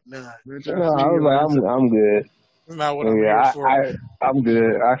 nigga. None. Bitch, I was like, I'm good. That's not what I'm here for. I'm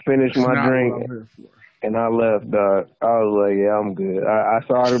good. I finished my drink and I left, dog. I was like, yeah, I'm good. I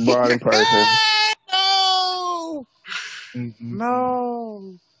saw the broad in person. No. Mm-hmm.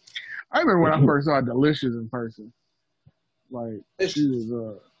 No. I remember when I first saw Delicious in person. Like, she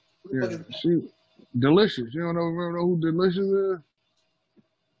was, she Delicious. You don't remember who Delicious is?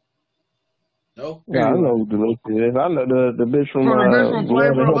 No. Yeah, I know who Delicious is. I know the bitch from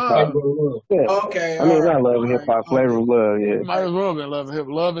Flavor of Love. Yeah. Okay. I mean, not Love and Hip Hop, Flavor of Love. Yeah. Might as well be Love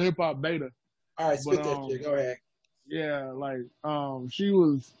and Hip Hop Beta. All right, spit that shit. Go ahead. Yeah, like she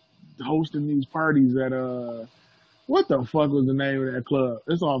was hosting these parties at what the fuck was the name of that club?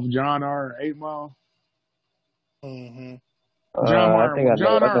 It's off John R. 8 Mile. Mm-hmm. John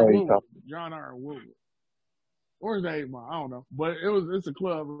R. Woodward. Or is that 8 Mile? I don't know. But it's a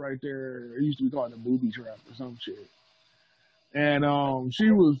club right there. It used to be called the Booby Trap or some shit. And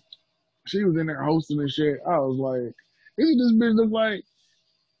she was in there hosting and shit. I was like, isn't this bitch look like?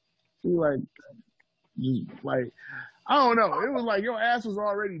 She like, just like, I don't know. It was like your ass was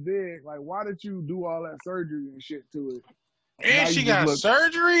already big. Like, why did you do all that surgery and shit to it? And she got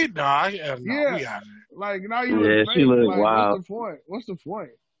surgery? No, we got it. Like, now you look she look like, wild. What's the point?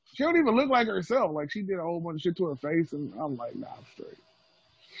 She don't even look like herself. Like, she did a whole bunch of shit to her face, and I'm like, nah, I'm straight.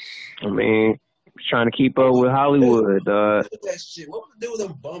 I mean, trying to keep up with Hollywood, that shit. What was the deal with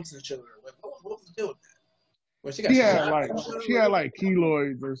them bumps and shit? What was the deal with that? Well, she had like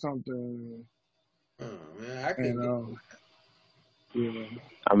keloids or something. Oh man, I couldn't. Yeah.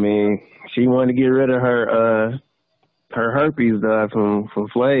 I mean, she wanted to get rid of her herpes from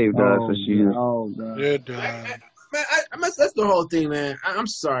Flav, so she. Oh god. Yeah, man, that's the whole thing, man. I'm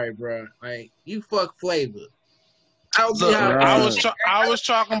sorry, bro. Like, you fuck Flavor. I was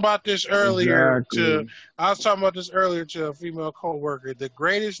talking about this earlier exactly. to a female coworker. The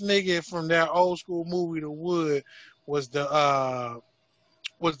greatest nigga from that old school movie, The Wood, was the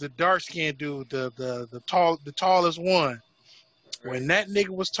dark skinned dude, the tallest one. When that nigga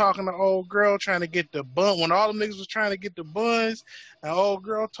was talking to old girl trying to get the bun, when all the niggas was trying to get the buns, and old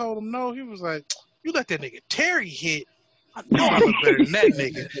girl told him no, he was like, "You let that nigga Terry hit. I know I look better than that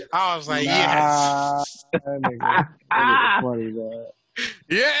nigga." I was like, yes. That nigga funny, man.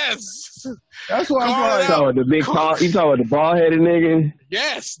 Yes. That's what I'm talking about. You talking about the bald-headed nigga?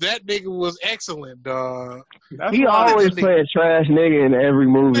 Yes, that nigga was excellent, dog. He always play a trash nigga in every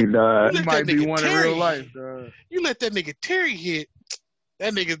movie, dog. He might be one in real life, dog. You let that nigga Terry hit.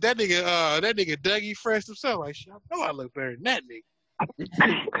 That nigga Dougie Fresh himself. Like, I know I look better than that nigga.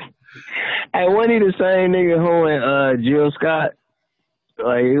 Hey, wasn't he the same nigga who and Jill Scott?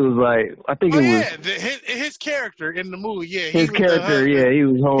 Like, it was like, I think his character in the movie, yeah. His character, he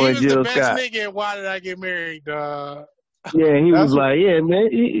was holding Jill Scott. He was the best nigga in Why Did I Get Married, dog? Yeah, he was like, yeah, man.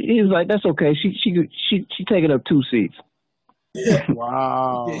 He was like, that's okay. She taking up 2 seats.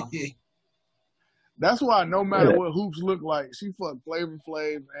 Wow. That's why no matter what Hoops look like, she fucked Flavor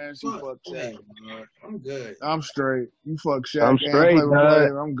Flav and she fucked Shaq. I'm good. I'm straight. You fuck Shaq. I'm straight, and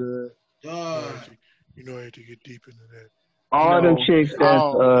Flav, I'm good. You know I had to get deep into that. All them chicks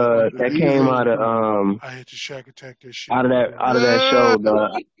that came out of I had to Shaq Attack this shit. out of that show,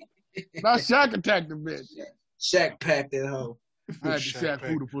 dog. Not Shaq Attack the bitch. Shaq packed that hoe. I had to Shaq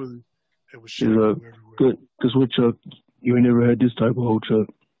food the pussy. It was Shaq everywhere. Good, cause what, Chuck? You ain't never had this type of hoe, Chuck.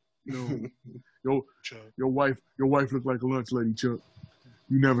 No, your wife looked like a lunch lady, Chuck.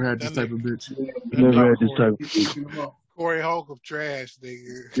 You never had this type of bitch. You never had this type of bitch. Corey Holcomb trash,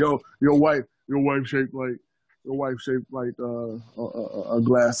 nigga. Your wife shaped like a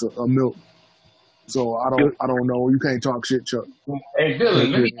glass of milk. So I don't know. You can't talk shit, Chuck. Hey Billy,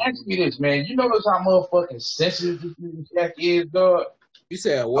 let me ask you this, man. You notice how motherfucking sensitive this nigga Shaq is, dog? You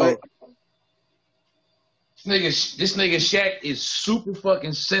said what? This nigga Shaq is super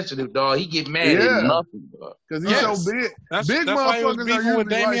fucking sensitive, dog. He get mad at nothing, dog. Because he's so big. Big motherfuckers are usually with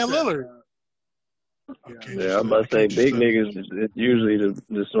Damian Lillard. Yeah, I'm about to say big niggas is usually the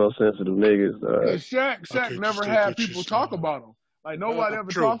most sensitive niggas. Shaq never had people talk about him. Like nobody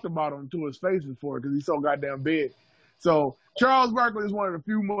ever talked about him to his face before because he's so goddamn big. So Charles Barkley is one of the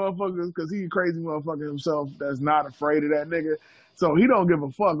few motherfuckers because he's a crazy motherfucker himself that's not afraid of that nigga. So he don't give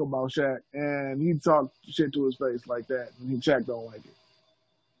a fuck about Shaq, and he talk shit to his face like that, and Shaq don't like it.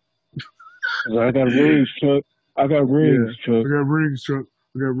 I got rings, Chuck. I got rings, Chuck. I got rings.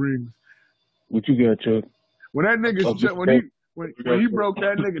 What you got, Chuck? When that nigga, when he broke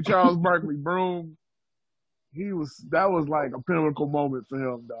that nigga Charles Barkley broom, that was like a pinnacle moment for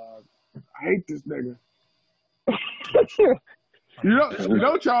him, dog. I hate this nigga. you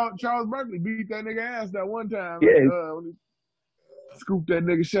know Charles Barkley beat that nigga ass that one time. Yeah. When he scooped that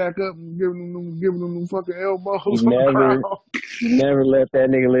nigga Shaq up and giving him them fucking elbows. Never let that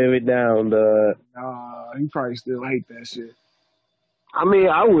nigga live it down, dog. Nah, he probably still hate that shit. I mean,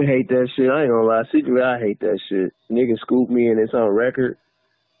 I would hate that shit. I ain't gonna lie. Secretly, I hate that shit. Nigga scoop me and it's on record.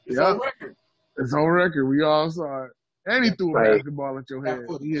 It's on record. It's on record. We all saw it. And he threw a basketball at your head.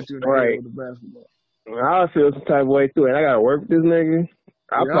 He hit you in the head with a basketball. I feel some type of way too. And I gotta work with this nigga.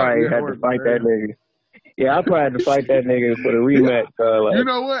 I probably had to fight that nigga. Yeah, I probably had to fight that nigga for the rematch. You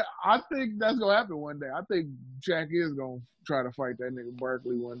know what? I think that's gonna happen one day. I think Shaq is gonna try to fight that nigga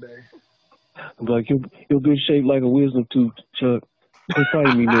Barkley one day. I'm like, you're good shaped like a wisdom tooth, Chuck. Don't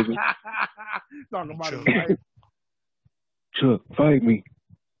fight me, nigga. Talking about his wife. Chuck, fight me.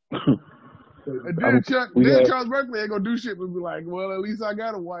 And then Charles Barkley ain't gonna do shit but be like, well, at least I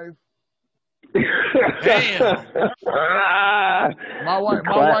got a wife. Damn. My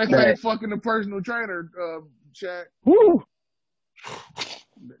wife ain't fucking the personal trainer, Shaq. Woo.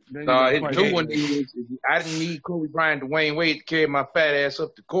 His new one is I didn't need Kobe Bryant, Dwayne Wade to carry my fat ass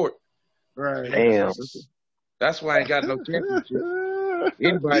up the court. Right. Damn. That's why I ain't got no championship.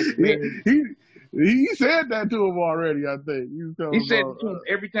 He said that to him already, I think. He said to him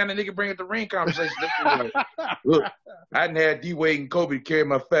every time the nigga bring up the ring conversation. Like, look, I didn't have D Wade and Kobe to carry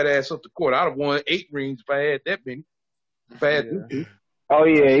my fat ass up the court. I'd have won 8 rings if I had that many. Oh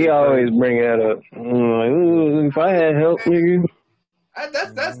yeah, he always bring that up. If I had help, nigga.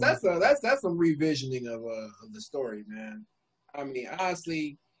 That's some revisioning of the story, man. I mean,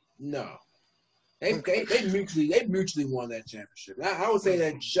 honestly, no. They mutually won that championship. I would say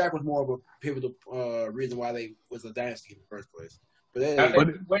that Shaq was more of a pivotal reason why they was a dynasty in the first place. Not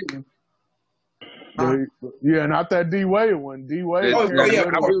that D Wade one. D Wade. They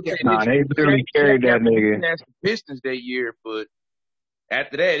really carried that nigga. The Pistons that year, but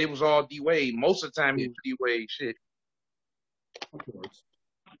after that, it was all D Wade. Most of the time, it was D Wade shit. Of course.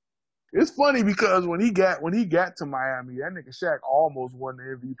 It's funny because when he got to Miami, that nigga Shaq almost won the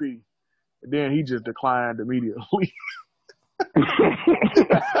MVP. And then he just declined immediately.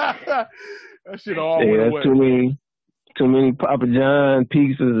 That shit all went away. Too many Papa John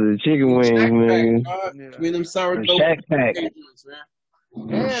pieces of chicken wings, man. Between them sourdough Shaq pack. And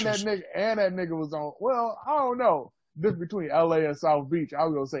that nigga was on. Well, I don't know. Difference between LA and South Beach. I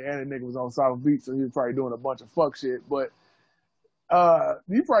was gonna say, and that nigga was on South Beach, so he was probably doing a bunch of fuck shit. But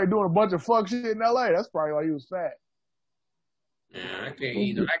he probably doing a bunch of fuck shit in LA. That's probably why he was fat. Yeah, I can't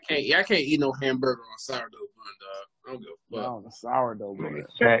eat no hamburger on sourdough bun, dog. I don't give a fuck. On the sourdough bun.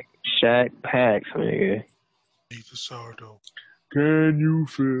 Shaq packs, nigga. Eat the sourdough. Can you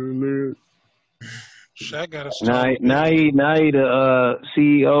feel it? Shaq got a now he the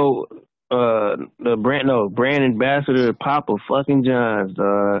CEO, the brand ambassador, Papa fucking John's,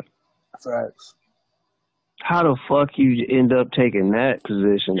 dog. Facts. How the fuck you end up taking that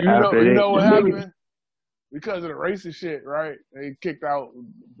position You know what happened? Because of the racist shit, right? They kicked out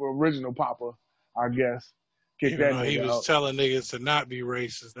the original Papa, I guess. He was telling niggas to not be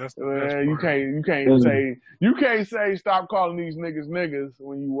racist. That's the best part. You can't say stop calling these niggas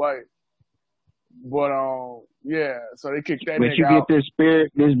when you white. But so they kicked that nigga out. But you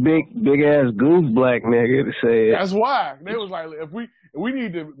get this big ass goof black nigga to say it. That's why. They was like, we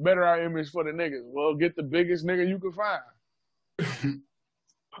need to better our image for the niggas. Well, get the biggest nigga you can find.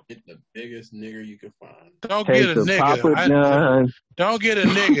 Get the biggest nigger you can find. Don't get a nigga. Don't get a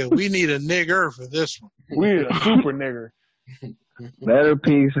nigga. We need a nigger for this one. We need a super nigger. Better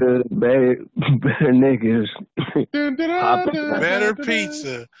pizza, better niggas. Better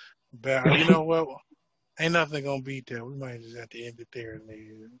pizza. You know what? Ain't nothing gonna beat that. We might just have to end it there,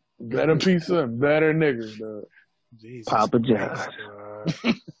 nigga. Better pizza and better niggas, dog. Jesus Papa John's.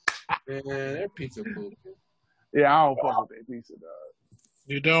 Man, that pizza cool. Yeah, I don't fuck with that pizza, dog.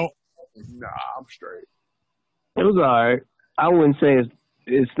 You don't? Nah, I'm straight. It was alright. I wouldn't say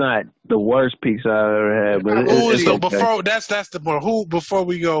it's not the worst pizza I've ever had, but it's okay. Before that's the part. Who before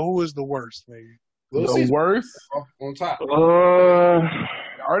we go? Who is the worst, nigga? The worst on top.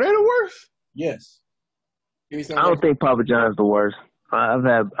 Are they the worst? Yes. I don't think Papa John's the worst. I've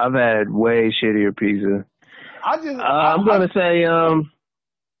had way shittier pizza. I'm gonna say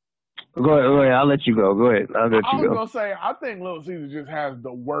Go ahead. I'll let you go. Go ahead. I'll let you go. I was gonna say I think Little Caesar just has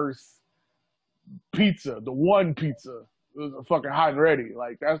the worst pizza. The one pizza. It was a fucking hot and ready.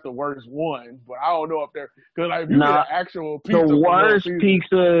 Like that's the worst one. But I don't know if they're because like if you get an actual pizza. The worst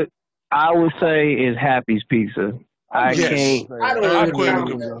pizza I would say is Happy's Pizza. I can't. I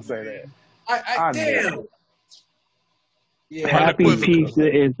don't gonna say that. I damn. Yeah. Happy's Pizza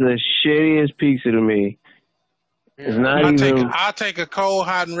is the shittiest pizza to me. It's not I'll take a cold,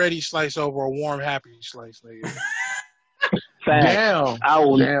 hot, and ready slice over a warm, happy slice, nigga. Facts. Damn.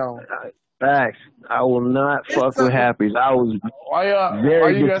 Facts. I will not fuck with Happy's. I was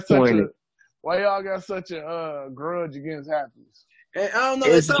very disappointed. Why y'all got such a grudge against Happy's? And I don't know.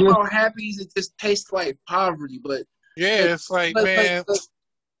 It's something about Happy's. It just tastes like poverty, but it's like, man.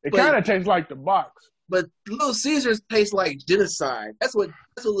 It kind of tastes like the box. But Little Caesars taste like genocide. That's what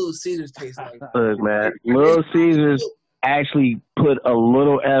Little Caesars tastes like. Look, man, Little Caesars actually put a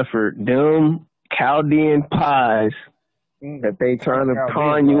little effort. Them Chaldean pies that they trying to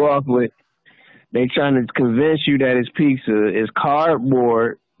pawn you off with, they trying to convince you that it's pizza. It's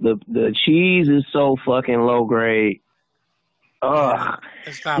cardboard. The cheese is so fucking low grade. Ugh.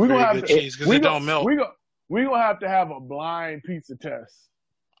 It's not very good cheese because it don't melt. We're going to have a blind pizza test.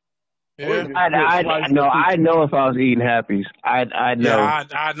 Yeah. I know if I was eating Happy's. I know. Yeah,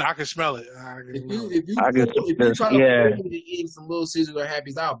 I can smell it. If you try to pull me to eating some Little Caesars or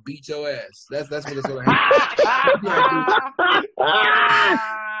Happy's, I'll beat your ass. That's what it's going to happen.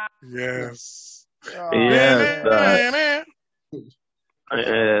 Yes. Yes.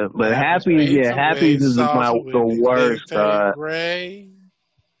 But Happy's is the worst.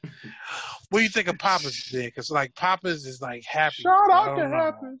 What do you think of Papa's then? Because like Papa's is like Happy. Shout out to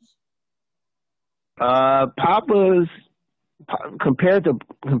Happy's. Papa's compared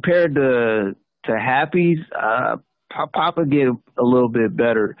to Happy's, Papa get a little bit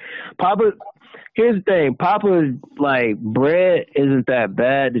better. Here's the thing, Papa's like bread isn't that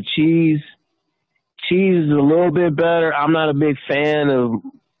bad. The cheese is a little bit better. I'm not a big fan of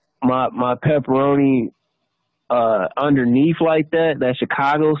my pepperoni underneath like that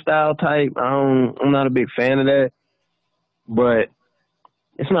Chicago style type. I'm not a big fan of that, but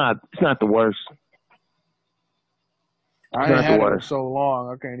it's not the worst. I ain't had it for so long,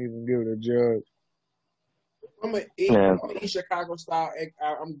 I can't even give it a judge. I'm gonna eat Chicago style. I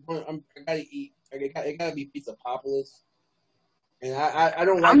gotta eat. It gotta be pizza Papa's. And I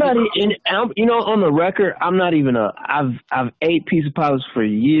don't like. I'm not even. On the record, I'm not even I've ate pizza Papa's for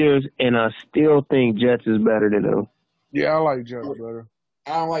years, and I still think Jets is better than them. Yeah, I like Jets better.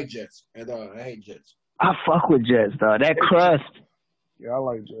 I don't like Jets at all. I hate Jets. I fuck with Jets though. That crust. Yeah, I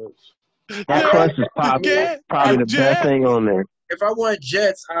like Jets. That crust is probably the best thing on there. If I want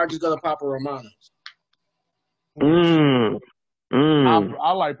Jets, I'll just go to Papa Romano's.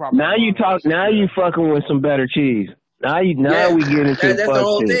 I like Papa. Now you talk. Now you fucking with some better cheese. Now we get into that's the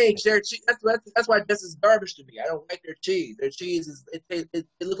whole thing. That's why Jets is garbage to me. I don't like their cheese. Their cheese it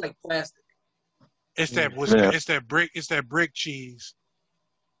looks like plastic. It's that brick cheese.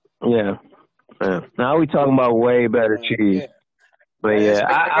 Yeah. Now we talking about way better cheese. Yeah. But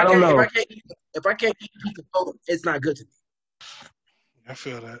I don't know. If I can't eat pizza, it's not good to me. I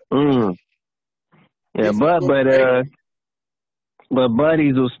feel that. Yeah, but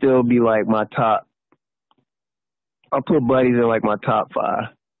Buddy's will still be like my top. I'll put Buddy's in like my top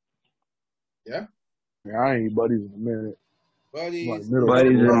 5. Yeah? Yeah, I ain't eat Buddy's in a minute. Buddy's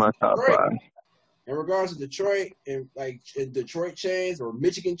in my top 5. In regards to Detroit and like Detroit chains or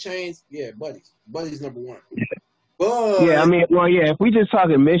Michigan chains, yeah, Buddy's. Buddy's number 1. Yeah. But, if we just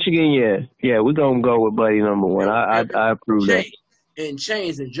talking Michigan, yeah, we're gonna go with Buddy number 1. I approve that. and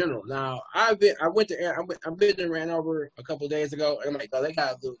chains in general. Now I've been in Hanover a couple of days ago, and I'm like, oh, they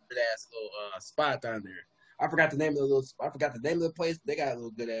got a little good ass little spot down there. I forgot the name of the place. But they got a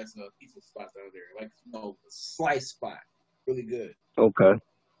little good ass pizza spot down there, like a slice spot, really good. Okay.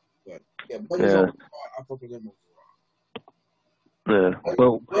 But yeah, I fuck with them overall. Yeah.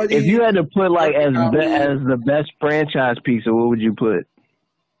 Well, if you had to put like as the best franchise pizza, what would you put?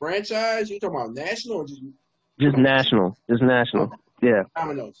 Franchise? You talking about national or just national? Just national. Yeah.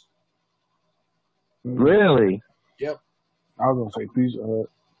 Domino's. Really? Yep. I was gonna say Pizza Hut.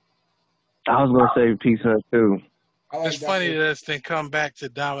 I was gonna say Pizza Hut too. It's funny that this thing come back to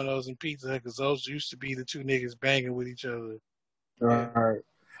Domino's and Pizza Hut because those used to be the two niggas banging with each other. All right.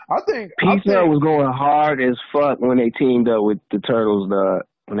 I think Pizza Hut was going hard as fuck when they teamed up with the Turtles, dog.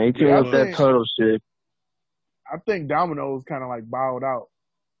 When they teamed up that Turtle shit. I think Domino's kind of like bowed out.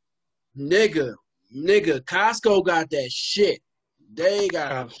 Nigga, Costco got that shit. They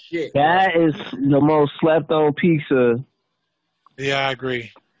got shit. That is the most slept on pizza. Yeah, I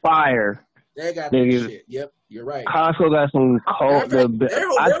agree. Fire. They got that shit. Yep, you're right. Costco got some cold.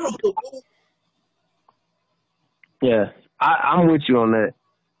 Yeah, I'm with you on that.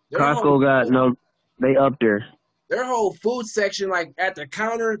 Costco got they up there. Their whole food section, like at the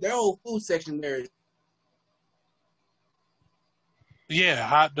counter, their whole food section there. Yeah,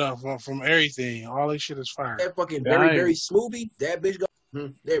 hot dog from everything. All this shit is fire. That fucking very smoothie. That bitch go.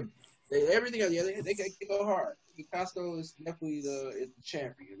 They everything else. Yeah, they go hard. Costco is definitely is the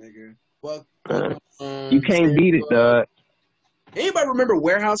champion, nigga. Fuck. You can't beat it, dog. Anybody remember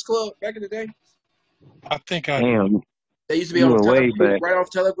Warehouse Club back in the day? I think I do. They used to be on right off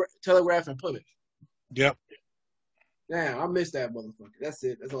Telegraph and Plymouth. Yep. Damn, I missed that motherfucker. That's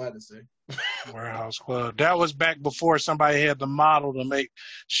it. That's all I had to say. Warehouse Club. That was back before somebody had the model to make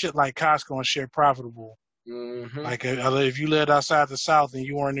shit like Costco and shit profitable. Mm-hmm. Like if you lived outside the South and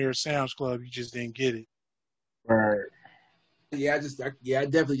you weren't near a Sam's Club, you just didn't get it. Right. Yeah, I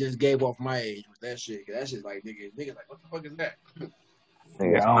definitely just gave off my age with that shit. That shit's like nigga, like what the fuck is that?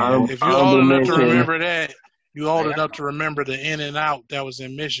 If you're old enough to remember that, you old enough to remember the In-N-Out that was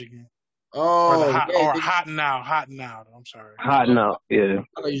in Michigan. Oh, Hot and Out. I'm sorry. Hot and Out, yeah.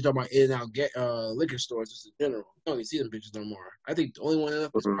 I thought you were talking about In-N-Out liquor stores just in general. I don't even see them bitches no more. I think the only one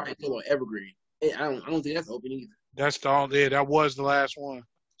left is probably still on Evergreen. I don't think that's open either. That's that was the last one.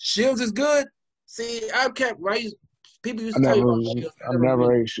 Shields is good. See, people used to tell you about Shields. I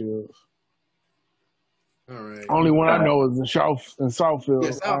never ate Shields. All right. Only one I know is in Southfield.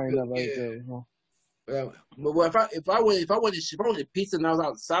 Yeah, I ain't never ate that. But if I wanted pizza and I was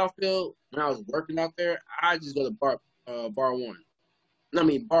out in Southfield and I was working out there, I just go to bar 1.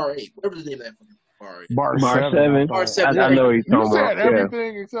 Bar 8. Whatever the name of that fucking bar is. Bar 7. Bar 7. I know what you're talking about. You said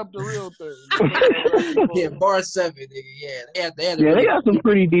everything except the real thing. Yeah, Bar 7, nigga. Yeah, they got some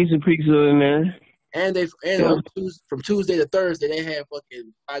pretty decent pizza in there. And from Tuesday to Thursday they had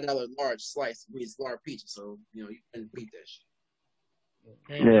fucking $5 large slice, large pizza. So you couldn't beat that shit.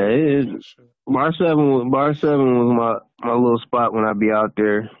 Yeah, it is. Bar 7 was my little spot when I be out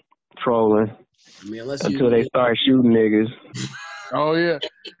there trolling. Until they start shooting niggas. Oh yeah.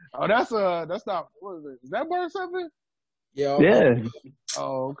 Oh, that's not. What is it? Is that Bar 7? Yeah. Yeah.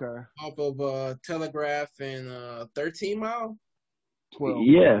 Oh, okay. Off of Telegraph and 13 Mile. 12.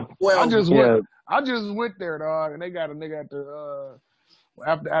 Yeah. Well, I just went there, dog, and they got a nigga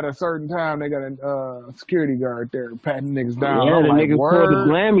at a certain time. They got a security guard there patting niggas down. Yeah, I'm the like, nigga pulled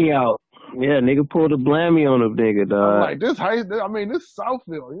the blammy out. Yeah, nigga pulled the blammy on the nigga, dog. I'm like, this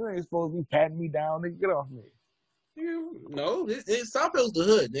Southfield. You ain't supposed to be patting me down, nigga. Get off me. No, Southfield's the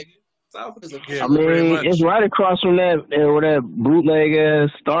hood, nigga. Southfield's the hood. Yeah, it's right across from that bootleg ass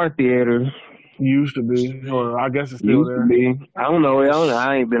Star Theater. Used to be, or I guess it's still there. I don't know.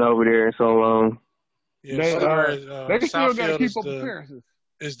 I ain't been over there in so long. Yeah, they still got to keep up appearances.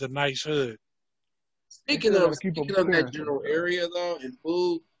 It's the nice hood. Speaking of that general area though, and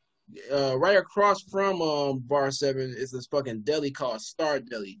food, right across from Bar 7 is this fucking deli called Star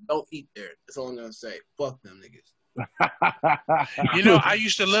Deli. Don't eat there. That's all I'm gonna say. Fuck them niggas. I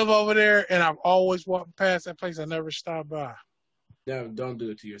used to live over there, and I've always walked past that place. I never stopped by. Don't do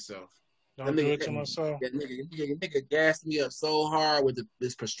it to yourself. Don't do it to myself. That nigga gassed me up so hard with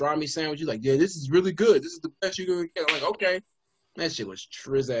this pastrami sandwich. He's like, yeah, this is really good. This is the best you're gonna get. I'm like, okay. That shit was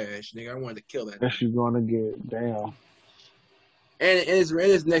triz ass, nigga. I wanted to kill that. That shit gonna get damn. And it's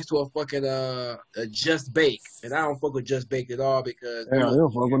next to a fucking a Just Bake, and I don't fuck with Just Bake at all because I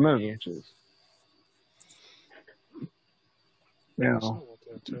don't fuck with none of them shit. Damn.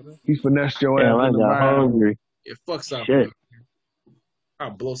 He finessed your ass. I got hungry. Yeah, fuck Southfield. I'll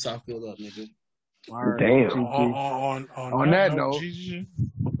blow Southfield up, nigga. Damn. On that note, Gigi,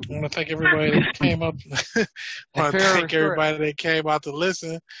 I want to thank everybody that came up. I want to thank everybody that came out to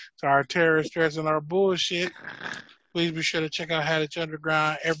listen to our terrorist threats and our bullshit. Please be sure to check out Hadich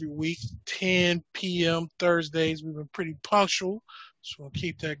Underground every week, 10 p.m. Thursdays. We've been pretty punctual, so we'll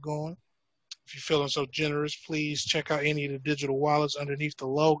keep that going. If you're feeling so generous, please check out any of the digital wallets underneath the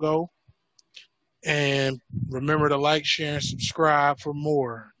logo. And remember to like, share, and subscribe for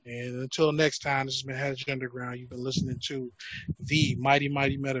more. And until next time, this has been Hadich Underground. You've been listening to the Mighty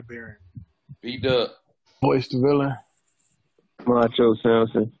Meta Baron. B-Dub. Voice the villain. Macho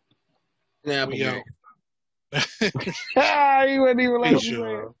Samson. Yeah, we out. You wouldn't even like me.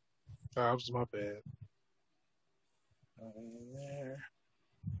 That was my bad.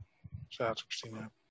 Shout out to Christina.